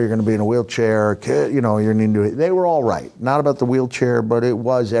 kid, you know, you're going to be in a wheelchair, kid, you know, you're going to do it. They were all right. Not about the wheelchair, but it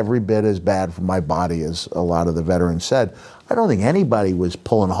was every bit as bad for my body as a lot of the veterans said. I don't think anybody was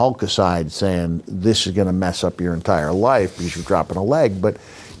pulling Hulk aside saying this is going to mess up your entire life because you're dropping a leg, but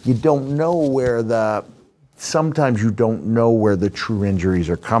you don't know sometimes you don't know where the true injuries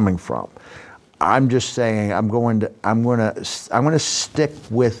are coming from. I'm just saying I'm going to stick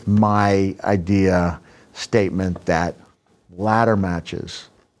with my statement that ladder matches,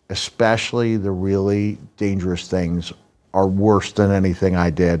 especially the really dangerous things, are worse than anything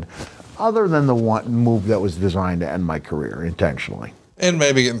I did, other than the one move that was designed to end my career intentionally. And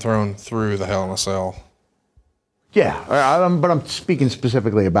maybe getting thrown through the Hell in a Cell. Yeah, but I'm speaking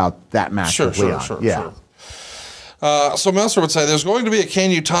specifically about that match with Leon. Sure. So Meltzer would say, there's going to be a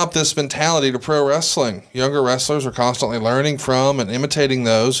can you top this mentality to pro wrestling. Younger wrestlers are constantly learning from and imitating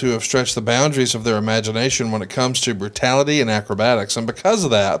those who have stretched the boundaries of their imagination when it comes to brutality and acrobatics. And because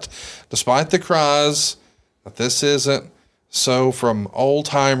of that, despite the cries that this isn't so from old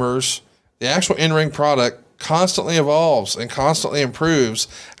timers, the actual in-ring product constantly evolves and constantly improves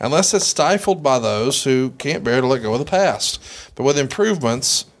unless it's stifled by those who can't bear to let go of the past. But with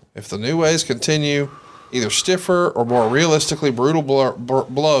improvements, if the new ways continue, either stiffer or more realistically brutal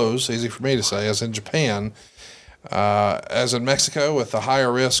blows, easy for me to say, as in Japan, as in Mexico with the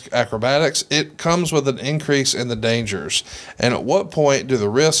higher risk acrobatics, it comes with an increase in the dangers. And at what point do the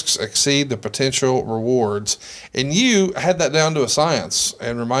risks exceed the potential rewards? And you had that down to a science.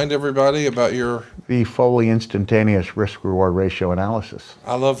 And remind everybody about the Foley instantaneous risk reward ratio analysis.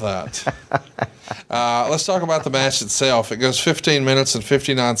 I love that. Let's talk about the match itself. It goes 15 minutes and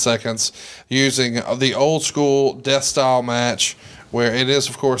 59 seconds using the old school death style match, where it is,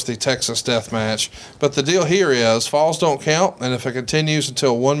 of course, the Texas death match. But the deal here is falls don't count, and if it continues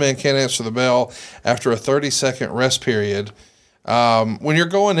until one man can't answer the bell after a 30-second rest period, when you're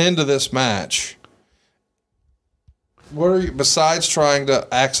going into this match, what are you, besides trying to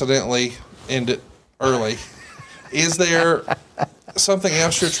accidentally end it early, is there something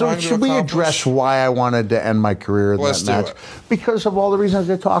else you're trying to accomplish? Should we address why I wanted to end my career in that match? Because of all the reasons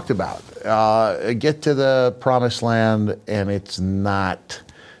I talked about. Get to the promised land, and it's not.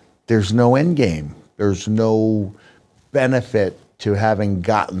 There's no end game. There's no benefit to having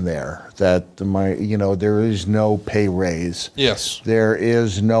gotten there. There is no pay raise. Yes. There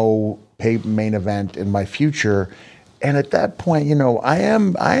is no pay main event in my future, and at that point, I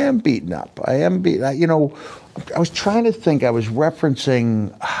am beaten up. I am beat. I was trying to think. I was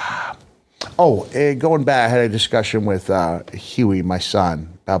referencing. Going back, I had a discussion with Huey, my son,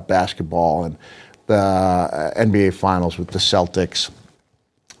 about basketball and the NBA Finals with the Celtics,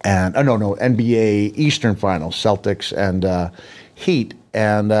 and NBA Eastern Finals, Celtics and Heat,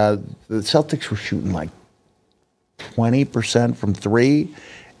 and the Celtics were shooting like 20% from three,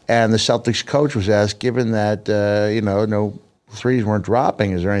 and the Celtics coach was asked, given that no threes weren't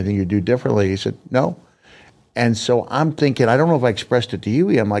dropping, is there anything you do differently? He said no. And so I'm thinking, I don't know if I expressed it to you.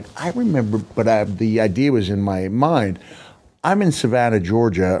 I'm like, I remember, but the idea was in my mind. I'm in Savannah,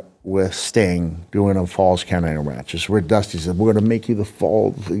 Georgia with Sting doing a Falls Count Anywhere matches where Dusty said, we're going to make you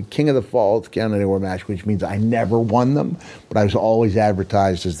the King of the Falls Count Anywhere match, which means I never won them, but I was always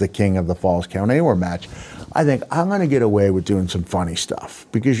advertised as the King of the Falls Count Anywhere match. I think I'm going to get away with doing some funny stuff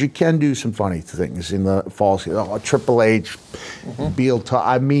because you can do some funny things in the Falls. Triple H, Beal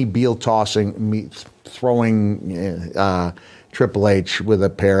tossing, throwing Triple H with a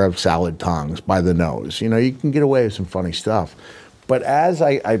pair of salad tongs by the nose. You can get away with some funny stuff. But as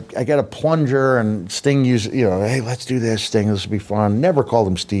I get a plunger and Sting uses, hey, let's do this, Sting, this will be fun. Never called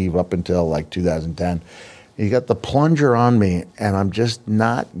him Steve up until like 2010. You got the plunger on me, and I'm just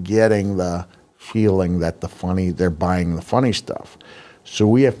not getting the feeling that they're buying the funny stuff. So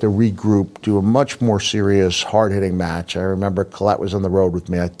we have to regroup, do a much more serious, hard-hitting match. I remember Colette was on the road with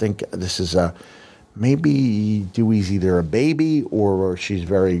me. I think this is maybe Dewey's either a baby or she's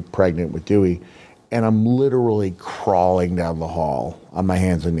very pregnant with Dewey. And I'm literally crawling down the hall on my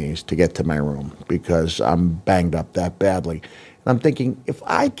hands and knees to get to my room because I'm banged up that badly. And I'm thinking, if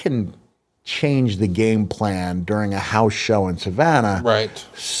I can change the game plan during a house show in Savannah, right,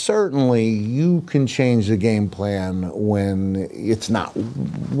 certainly you can change the game plan when it's not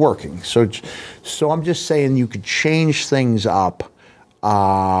working. So I'm just saying you could change things up.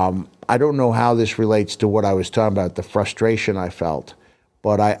 I don't know how this relates to what I was talking about, the frustration I felt.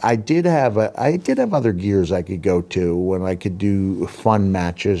 But I did have other gears I could go to when I could do fun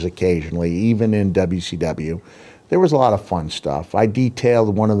matches occasionally, even in WCW. There was a lot of fun stuff. I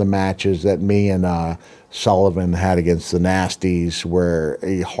detailed one of the matches that me and Sullivan had against the Nasties, where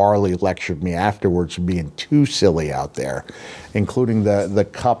Harley lectured me afterwards for being too silly out there, including the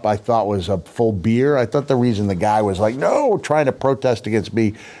cup I thought was a full beer. I thought the reason the guy was like, no, trying to protest against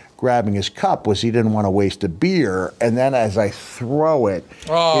me grabbing his cup was he didn't want to waste a beer. And then as I throw it,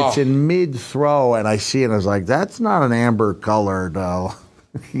 it's in mid-throw, and I see it, and I was like, that's not an amber-colored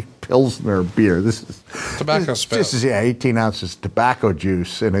Pilsner beer. This is tobacco spit. This is 18 ounces tobacco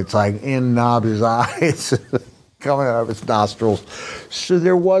juice, and it's like in Nobby's eyes, coming out of his nostrils. So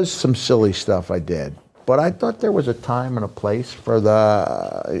there was some silly stuff I did. But I thought there was a time and a place for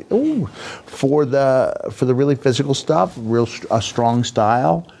the really physical stuff, a strong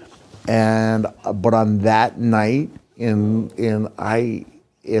style. But on that night in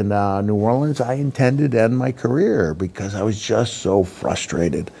New Orleans, I intended to end my career because I was just so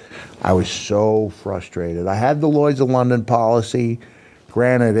frustrated. I was so frustrated. I had the Lloyd's of London policy.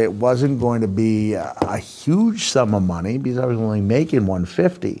 Granted, it wasn't going to be a huge sum of money because I was only making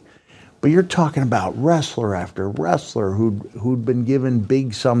 $150. But you're talking about wrestler after wrestler who'd been given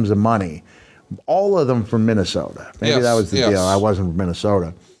big sums of money, all of them from Minnesota. Maybe that was the deal. I wasn't from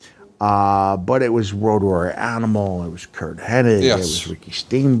Minnesota. But it was Road Warrior Animal, it was Kurt Hennig, Yes. it was Ricky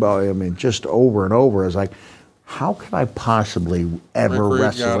Steamboat. I mean, just over and over. I was like, how can I possibly ever Rick Rude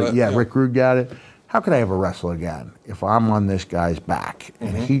wrestle? got it, Yeah, yeah. Rick Rude got it. How could I ever wrestle again if I'm on this guy's back?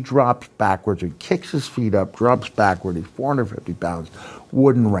 And he drops backwards, he kicks his feet up, drops backward, he's 450 pounds,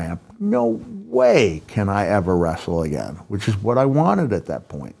 wooden ramp. No way can I ever wrestle again, which is what I wanted at that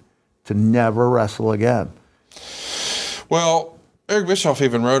point, to never wrestle again. Well, Eric Bischoff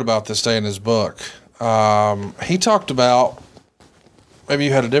even wrote about this day in his book. He talked about, maybe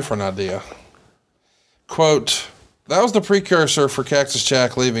you had a different idea. Quote, that was the precursor for Cactus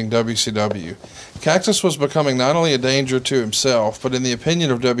Jack leaving WCW. Cactus was becoming not only a danger to himself, but in the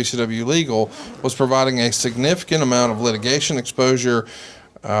opinion of WCW Legal, was providing a significant amount of litigation exposure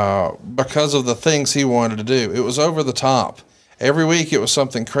because of the things he wanted to do. It was over the top. Every week it was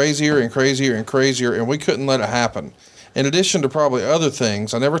something crazier and crazier and crazier, and we couldn't let it happen. In addition to probably other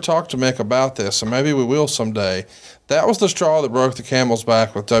things, I never talked to Mick about this, and maybe we will someday. That was the straw that broke the camel's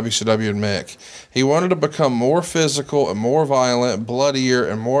back with WCW and Mick. He wanted to become more physical and more violent, bloodier,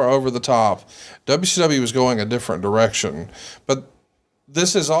 and more over the top. WCW was going a different direction. But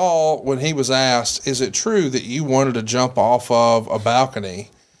this is all when he was asked, is it true that you wanted to jump off of a balcony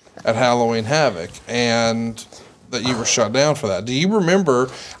at Halloween Havoc? And that you were shut down for that. Do you remember,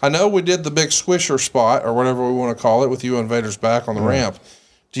 I know we did the big squisher spot, or whatever we want to call it, with you and Vader's back on the ramp.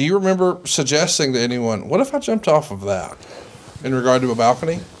 Do you remember suggesting to anyone, what if I jumped off of that in regard to a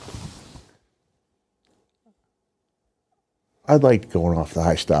balcony? I liked going off the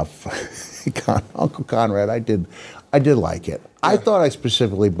high stuff. Uncle Conrad, I did like it. Yeah. I thought I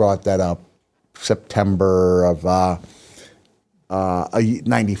specifically brought that up September of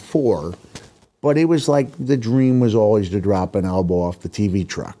 94. But it was like the dream was always to drop an elbow off the TV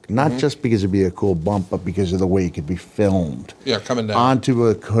truck. Not just because it'd be a cool bump, but because of the way it could be filmed. Yeah, coming down. Onto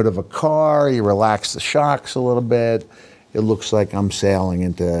a hood of a car, you relax the shocks a little bit. It looks like I'm sailing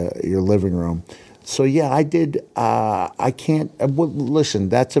into your living room. So yeah, I did. I can't, listen,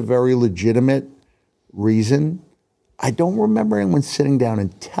 that's a very legitimate reason. I don't remember anyone sitting down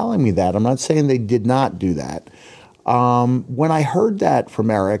and telling me that. I'm not saying they did not do that. When I heard that from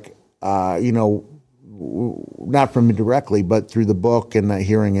Eric, you know, not from me directly, but through the book and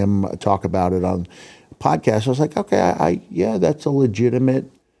hearing him talk about it on podcast, I was like, okay, yeah, that's a legitimate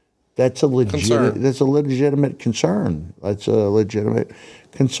concern. That's a legitimate concern.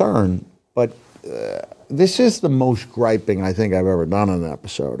 But this is the most griping I think I've ever done on an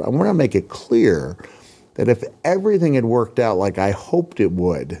episode. I want to make it clear that if everything had worked out like I hoped it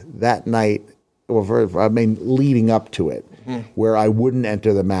would that night, leading up to it, where I wouldn't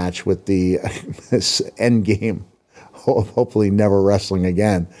enter the match with the this end game of hopefully never wrestling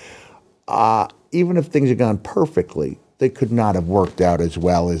again. Even if things had gone perfectly, they could not have worked out as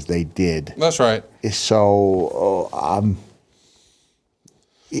well as they did. That's right. So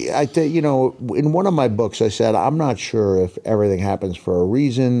I think, you know, in one of my books I said, I'm not sure if everything happens for a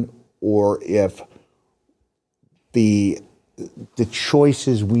reason or if the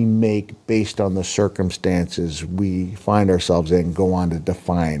choices we make based on the circumstances we find ourselves in go on to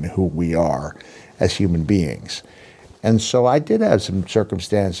define who we are as human beings. And so I did have some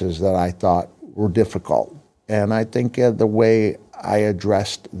circumstances that I thought were difficult. And I think the way I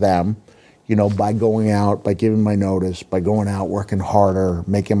addressed them, you know, by going out, by giving my notice, by going out, working harder,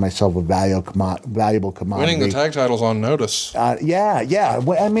 making myself a valuable commodity. Winning the tag titles on notice. Yeah.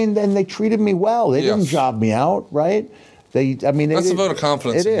 I mean, then they treated me well. They didn't job me out, right? That's a vote of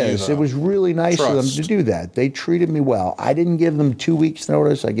confidence. It is. It was really nice of them to do that. They treated me well. I didn't give them 2 weeks'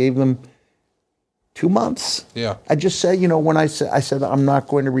 notice. I gave them 2 months. Yeah. I just said, you know, when I said I'm not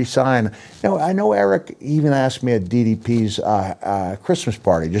going to resign. Now, I know Eric even asked me at DDP's Christmas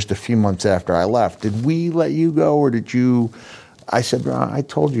party just a few months after I left. Did we let you go, or did you? I said, I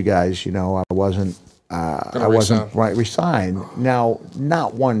told you guys, you know, I wasn't resign. Now,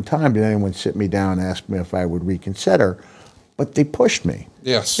 not one time did anyone sit me down and ask me if I would reconsider. But they pushed me.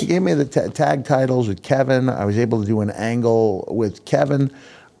 Yes. They gave me the tag titles with Kevin. I was able to do an angle with Kevin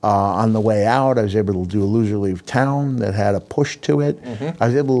on the way out. I was able to do a Loser Leave Town that had a push to it. I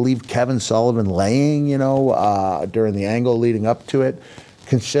was able to leave Kevin Sullivan laying, you know, during the angle leading up to it.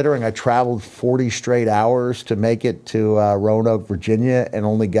 Considering I traveled 40 straight hours to make it to Roanoke, Virginia, and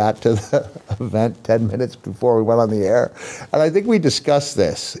only got to the event 10 minutes before we went on the air. And I think we discussed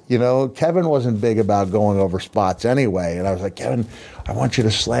this. You know, Kevin wasn't big about going over spots anyway. And I was like, Kevin, I want you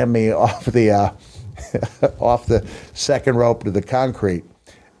to slam me off the off the second rope to the concrete.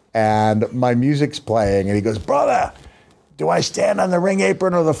 And my music's playing, and he goes, brother, do I stand on the ring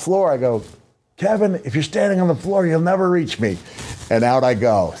apron or the floor? I go, Kevin, if you're standing on the floor, you'll never reach me. And out I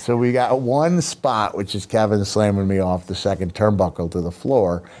go. So we got one spot, which is Kevin slamming me off the second turnbuckle to the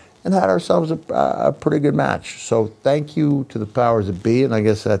floor, and had ourselves a pretty good match. So thank you to the powers that be, and I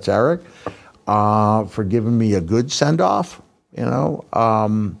guess that's Eric, for giving me a good send-off, you know,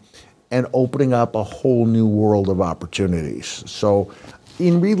 and opening up a whole new world of opportunities. So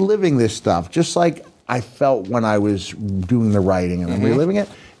in reliving this stuff, just like I felt when I was doing the writing and I'm reliving it,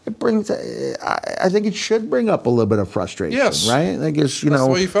 it brings, I think it should bring up a little bit of frustration, yes. right? I guess, That's the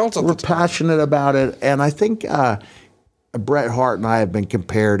way you felt at we're the time. passionate about it. And I think Bret Hart and I have been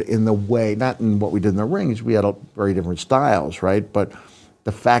compared in the way, not in what we did in the rings, we had very different styles, right? But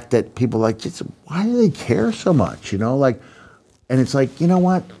the fact that people are like, why do they care so much, you know? Like, and it's like, you know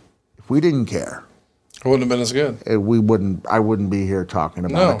what? If we didn't care, It wouldn't have been as good. I wouldn't be here talking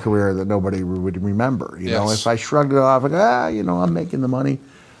about a career that nobody would remember. You know, Yes. if I shrugged it off, like, you know, I'm making the money,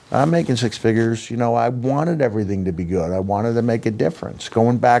 I'm making six figures. You know, I wanted everything to be good. I wanted to make a difference.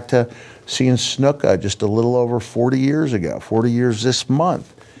 Going back to seeing Snuka just a little over 40 years ago, 40 years this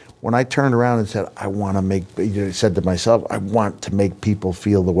month, when I turned around and said, I want to make, said to myself, I want to make people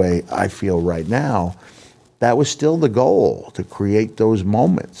feel the way I feel right now. That was still the goal, to create those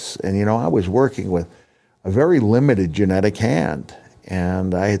moments. And, you know, I was working with a very limited genetic hand,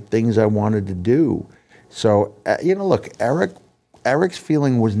 and I had things I wanted to do. So, you know, look, Eric's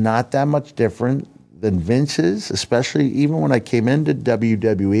feeling was not that much different than Vince's, especially even when I came into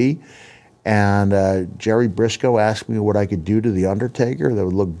WWE and Jerry Briscoe asked me what I could do to The Undertaker that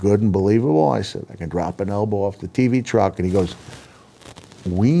would look good and believable. I said, I can drop an elbow off the TV truck. And he goes,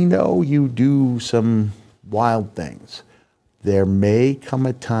 we know you do some wild things. There may come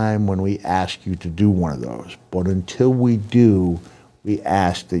a time when we ask you to do one of those, but until we do, we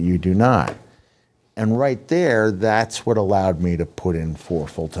ask that you do not. And right there, that's what allowed me to put in 4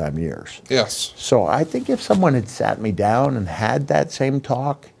 full-time years. Yes. So I think if someone had sat me down and had that same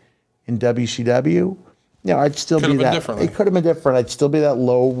talk in WCW, you know, I'd still be that. It could have been different. I'd still be that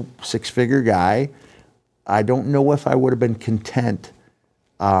low six-figure guy. I don't know if I would have been content.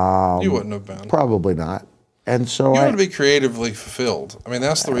 You wouldn't have been. Probably not. And so you want to be creatively fulfilled. I mean,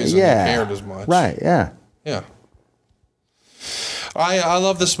 that's the reason you cared as much. Right, yeah. Yeah. I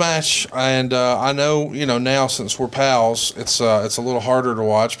love this match, and I know, you know, now since we're pals, it's a little harder to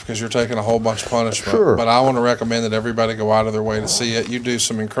watch because you're taking a whole bunch of punishment. Sure. But I want to recommend that everybody go out of their way to see it. You do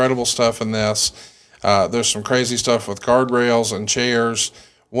some incredible stuff in this. There's some crazy stuff with guardrails and chairs.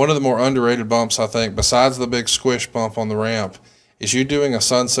 One of the more underrated bumps, I think, besides the big squish bump on the ramp, is you doing a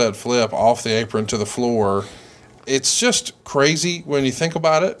sunset flip off the apron to the floor. It's just crazy when you think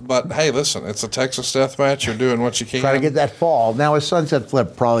about it, but hey, listen, it's a Texas death match. You're doing what you can. Try to get that fall. Now, a sunset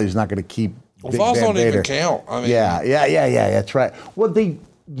flip probably is not going to keep. Well, falls don't even count. I mean, yeah, that's right. Well,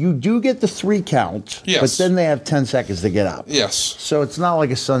 you do get the 3 count, yes, but then they have 10 seconds to get up. Yes. So it's not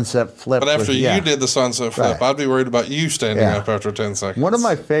like a sunset flip. But after you did the sunset flip, I'd be worried about you standing up after 10 seconds. One of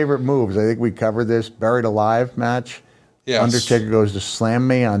my favorite moves, I think we covered this, Buried Alive match. Yes. Undertaker goes to slam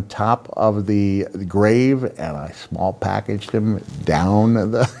me on top of the grave, and I small packaged him down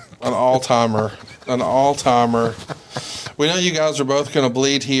the... An all-timer. An all-timer. We know you guys are both going to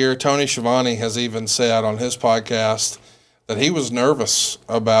bleed here. Tony Schiavone has even said on his podcast that he was nervous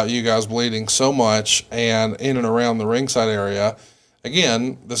about you guys bleeding so much and in and around the ringside area.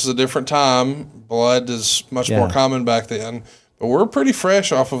 Again, this is a different time. Blood is much more common back then. But we're pretty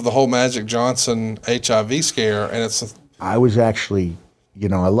fresh off of the whole Magic Johnson HIV scare, and it's... I was actually, you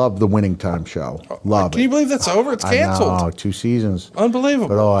know, I love the Winning Time show. Love it. Can you believe that's over? It's canceled. I know, 2 seasons. Unbelievable.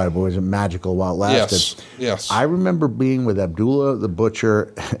 But oh, it was magical while it lasted. Yes. I remember being with Abdullah the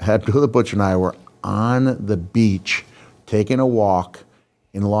Butcher. Abdullah the Butcher and I were on the beach taking a walk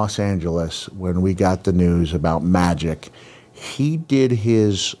in Los Angeles when we got the news about Magic. He did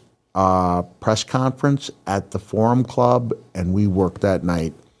his press conference at the Forum Club, and we worked that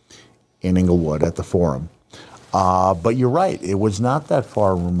night in Inglewood at the Forum. But you're right, it was not that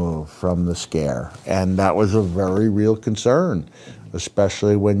far removed from the scare, and that was a very real concern,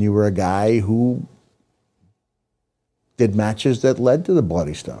 especially when you were a guy who did matches that led to the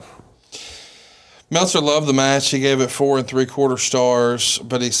bloody stuff. Meltzer loved the match. He gave it 4 3/4 stars,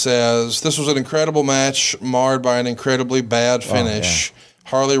 but he says, this was an incredible match marred by an incredibly bad finish.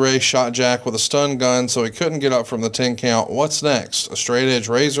 Harley Race shot Jack with a stun gun, so he couldn't get up from the 10 count. What's next? A straight edge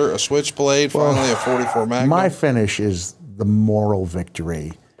razor, a switchblade, finally a 44 Magnum? My finish is the moral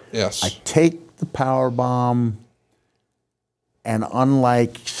victory. Yes. I take the power bomb, and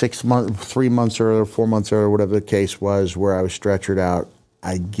unlike 6 months, 3 months earlier, 4 months earlier, whatever the case was, where I was stretchered out,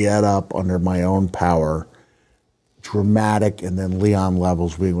 I get up under my own power, dramatic, and then Leon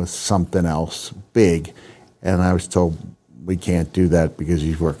Levels being with something else big. And I was told we can't do that because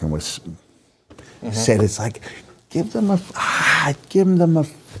he's working with. Said it's like give them a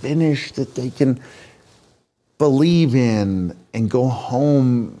finish that they can believe in and go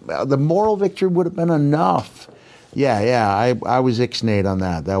home. The moral victory would have been enough. Yeah. I was ixnayed on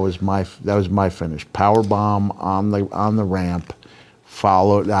that. That was my finish. Power bomb on the ramp.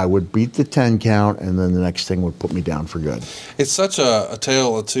 Followed. I would beat the 10 count, and then the next thing would put me down for good. It's such a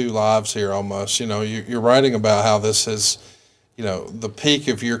tale of two lives here, almost. You know, you're writing about how this is, you know, the peak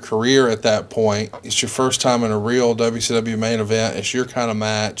of your career at that point. It's your first time in a real WCW main event. It's your kind of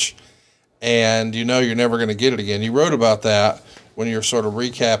match, and you know you're never going to get it again. You wrote about that when you're sort of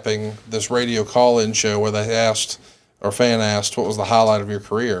recapping this radio call-in show where they asked, or a fan asked, what was the highlight of your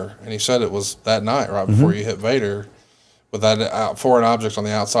career? And he said it was that night right before you hit Vader with that foreign object on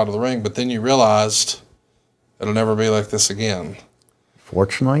the outside of the ring. But then you realized it'll never be like this again.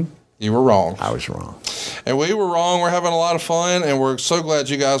 Fortunately, you were wrong. I was wrong. And we were wrong. We're having a lot of fun, and we're so glad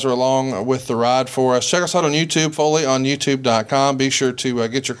you guys are along with the ride for us. Check us out on YouTube, Foley on YouTube.com. Be sure to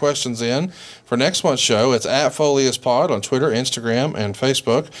get your questions in for next month's show. It's at Foley Is Pod on Twitter, Instagram, and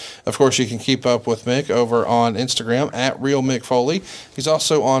Facebook. Of course, you can keep up with Mick over on Instagram at Real Mick Foley. He's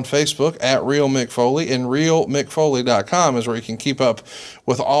also on Facebook at Real Mick Foley, and RealMickFoley.com is where you can keep up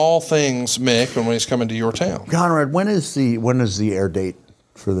with all things Mick when he's coming to your town. Conrad, when is the air date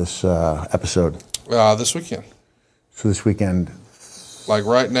for this episode? This weekend. So this weekend. Like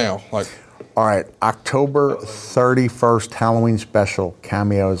right now. All right, October 31st, Halloween special,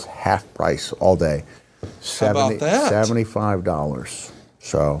 cameos, half price all day. How about that? $75.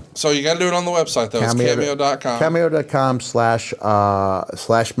 So you got to do it on the website, though. It's cameo.com.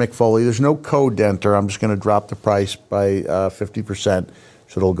 Cameo.com/Mick Foley. There's no code to enter. I'm just going to drop the price by 50%.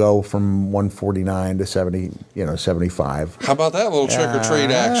 So it'll go from $149 to $75. How about that little trick or treat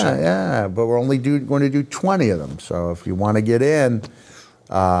action? Yeah, but we're only going to do 20 of them. So if you want to get in,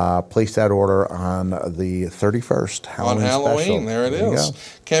 place that order on the 31st. Halloween special. There it is.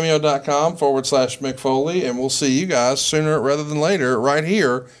 Cameo.com/Mick Foley, and we'll see you guys sooner rather than later right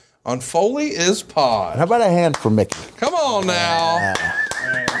here on Foley Is Pod. How about a hand for Mickey? Come on now.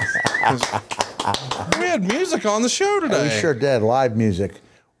 We had music on the show today. We sure did. Live music.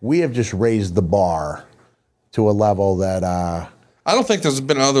 We have just raised the bar to a level that... I don't think there's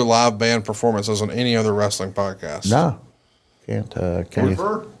been other live band performances on any other wrestling podcast. No. Can't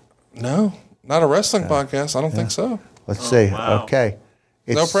you? No. Not a wrestling podcast. I don't think so. Let's see. Wow. Okay.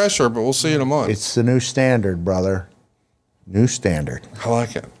 No pressure, but we'll see you in a month. It's the new standard, brother. New standard. I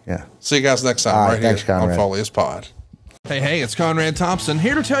like it. Yeah. See you guys next time Thanks, here Conrad. on Foley Is Pod. Hey, it's Conrad Thompson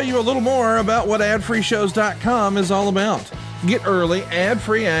here to tell you a little more about what adfreeshows.com is all about. Get early,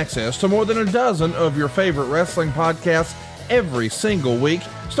 ad-free access to more than a dozen of your favorite wrestling podcasts every single week,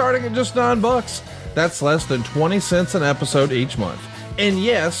 starting at just $9. That's less than 20 cents an episode each month. And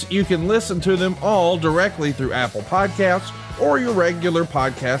yes, you can listen to them all directly through Apple Podcasts or your regular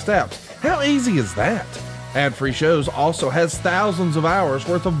podcast apps. How easy is that? Ad-free shows also has thousands of hours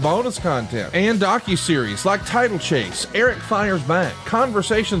worth of bonus content and docuseries like Title Chase, Eric Fires Back,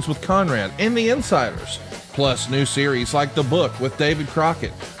 Conversations with Conrad, and The Insiders. Plus new series like The Book with David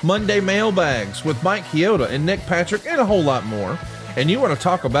Crockett, Monday Mailbags with Mike Chioda and Nick Patrick, and a whole lot more. And you want to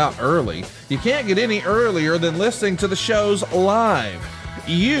talk about early? You can't get any earlier than listening to the shows live.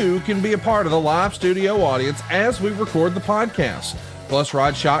 You can be a part of the live studio audience as we record the podcast. Plus,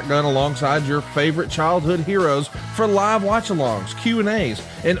 ride shotgun alongside your favorite childhood heroes for live watch-alongs, Q&As,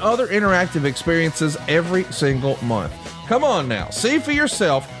 and other interactive experiences every single month. Come on now, see for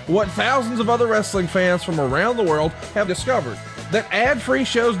yourself what thousands of other wrestling fans from around the world have discovered, that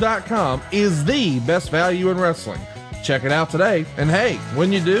adfreeshows.com is the best value in wrestling. Check it out today, and hey,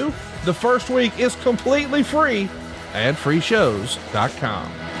 when you do, the first week is completely free.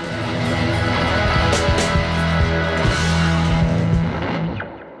 adfreeshows.com.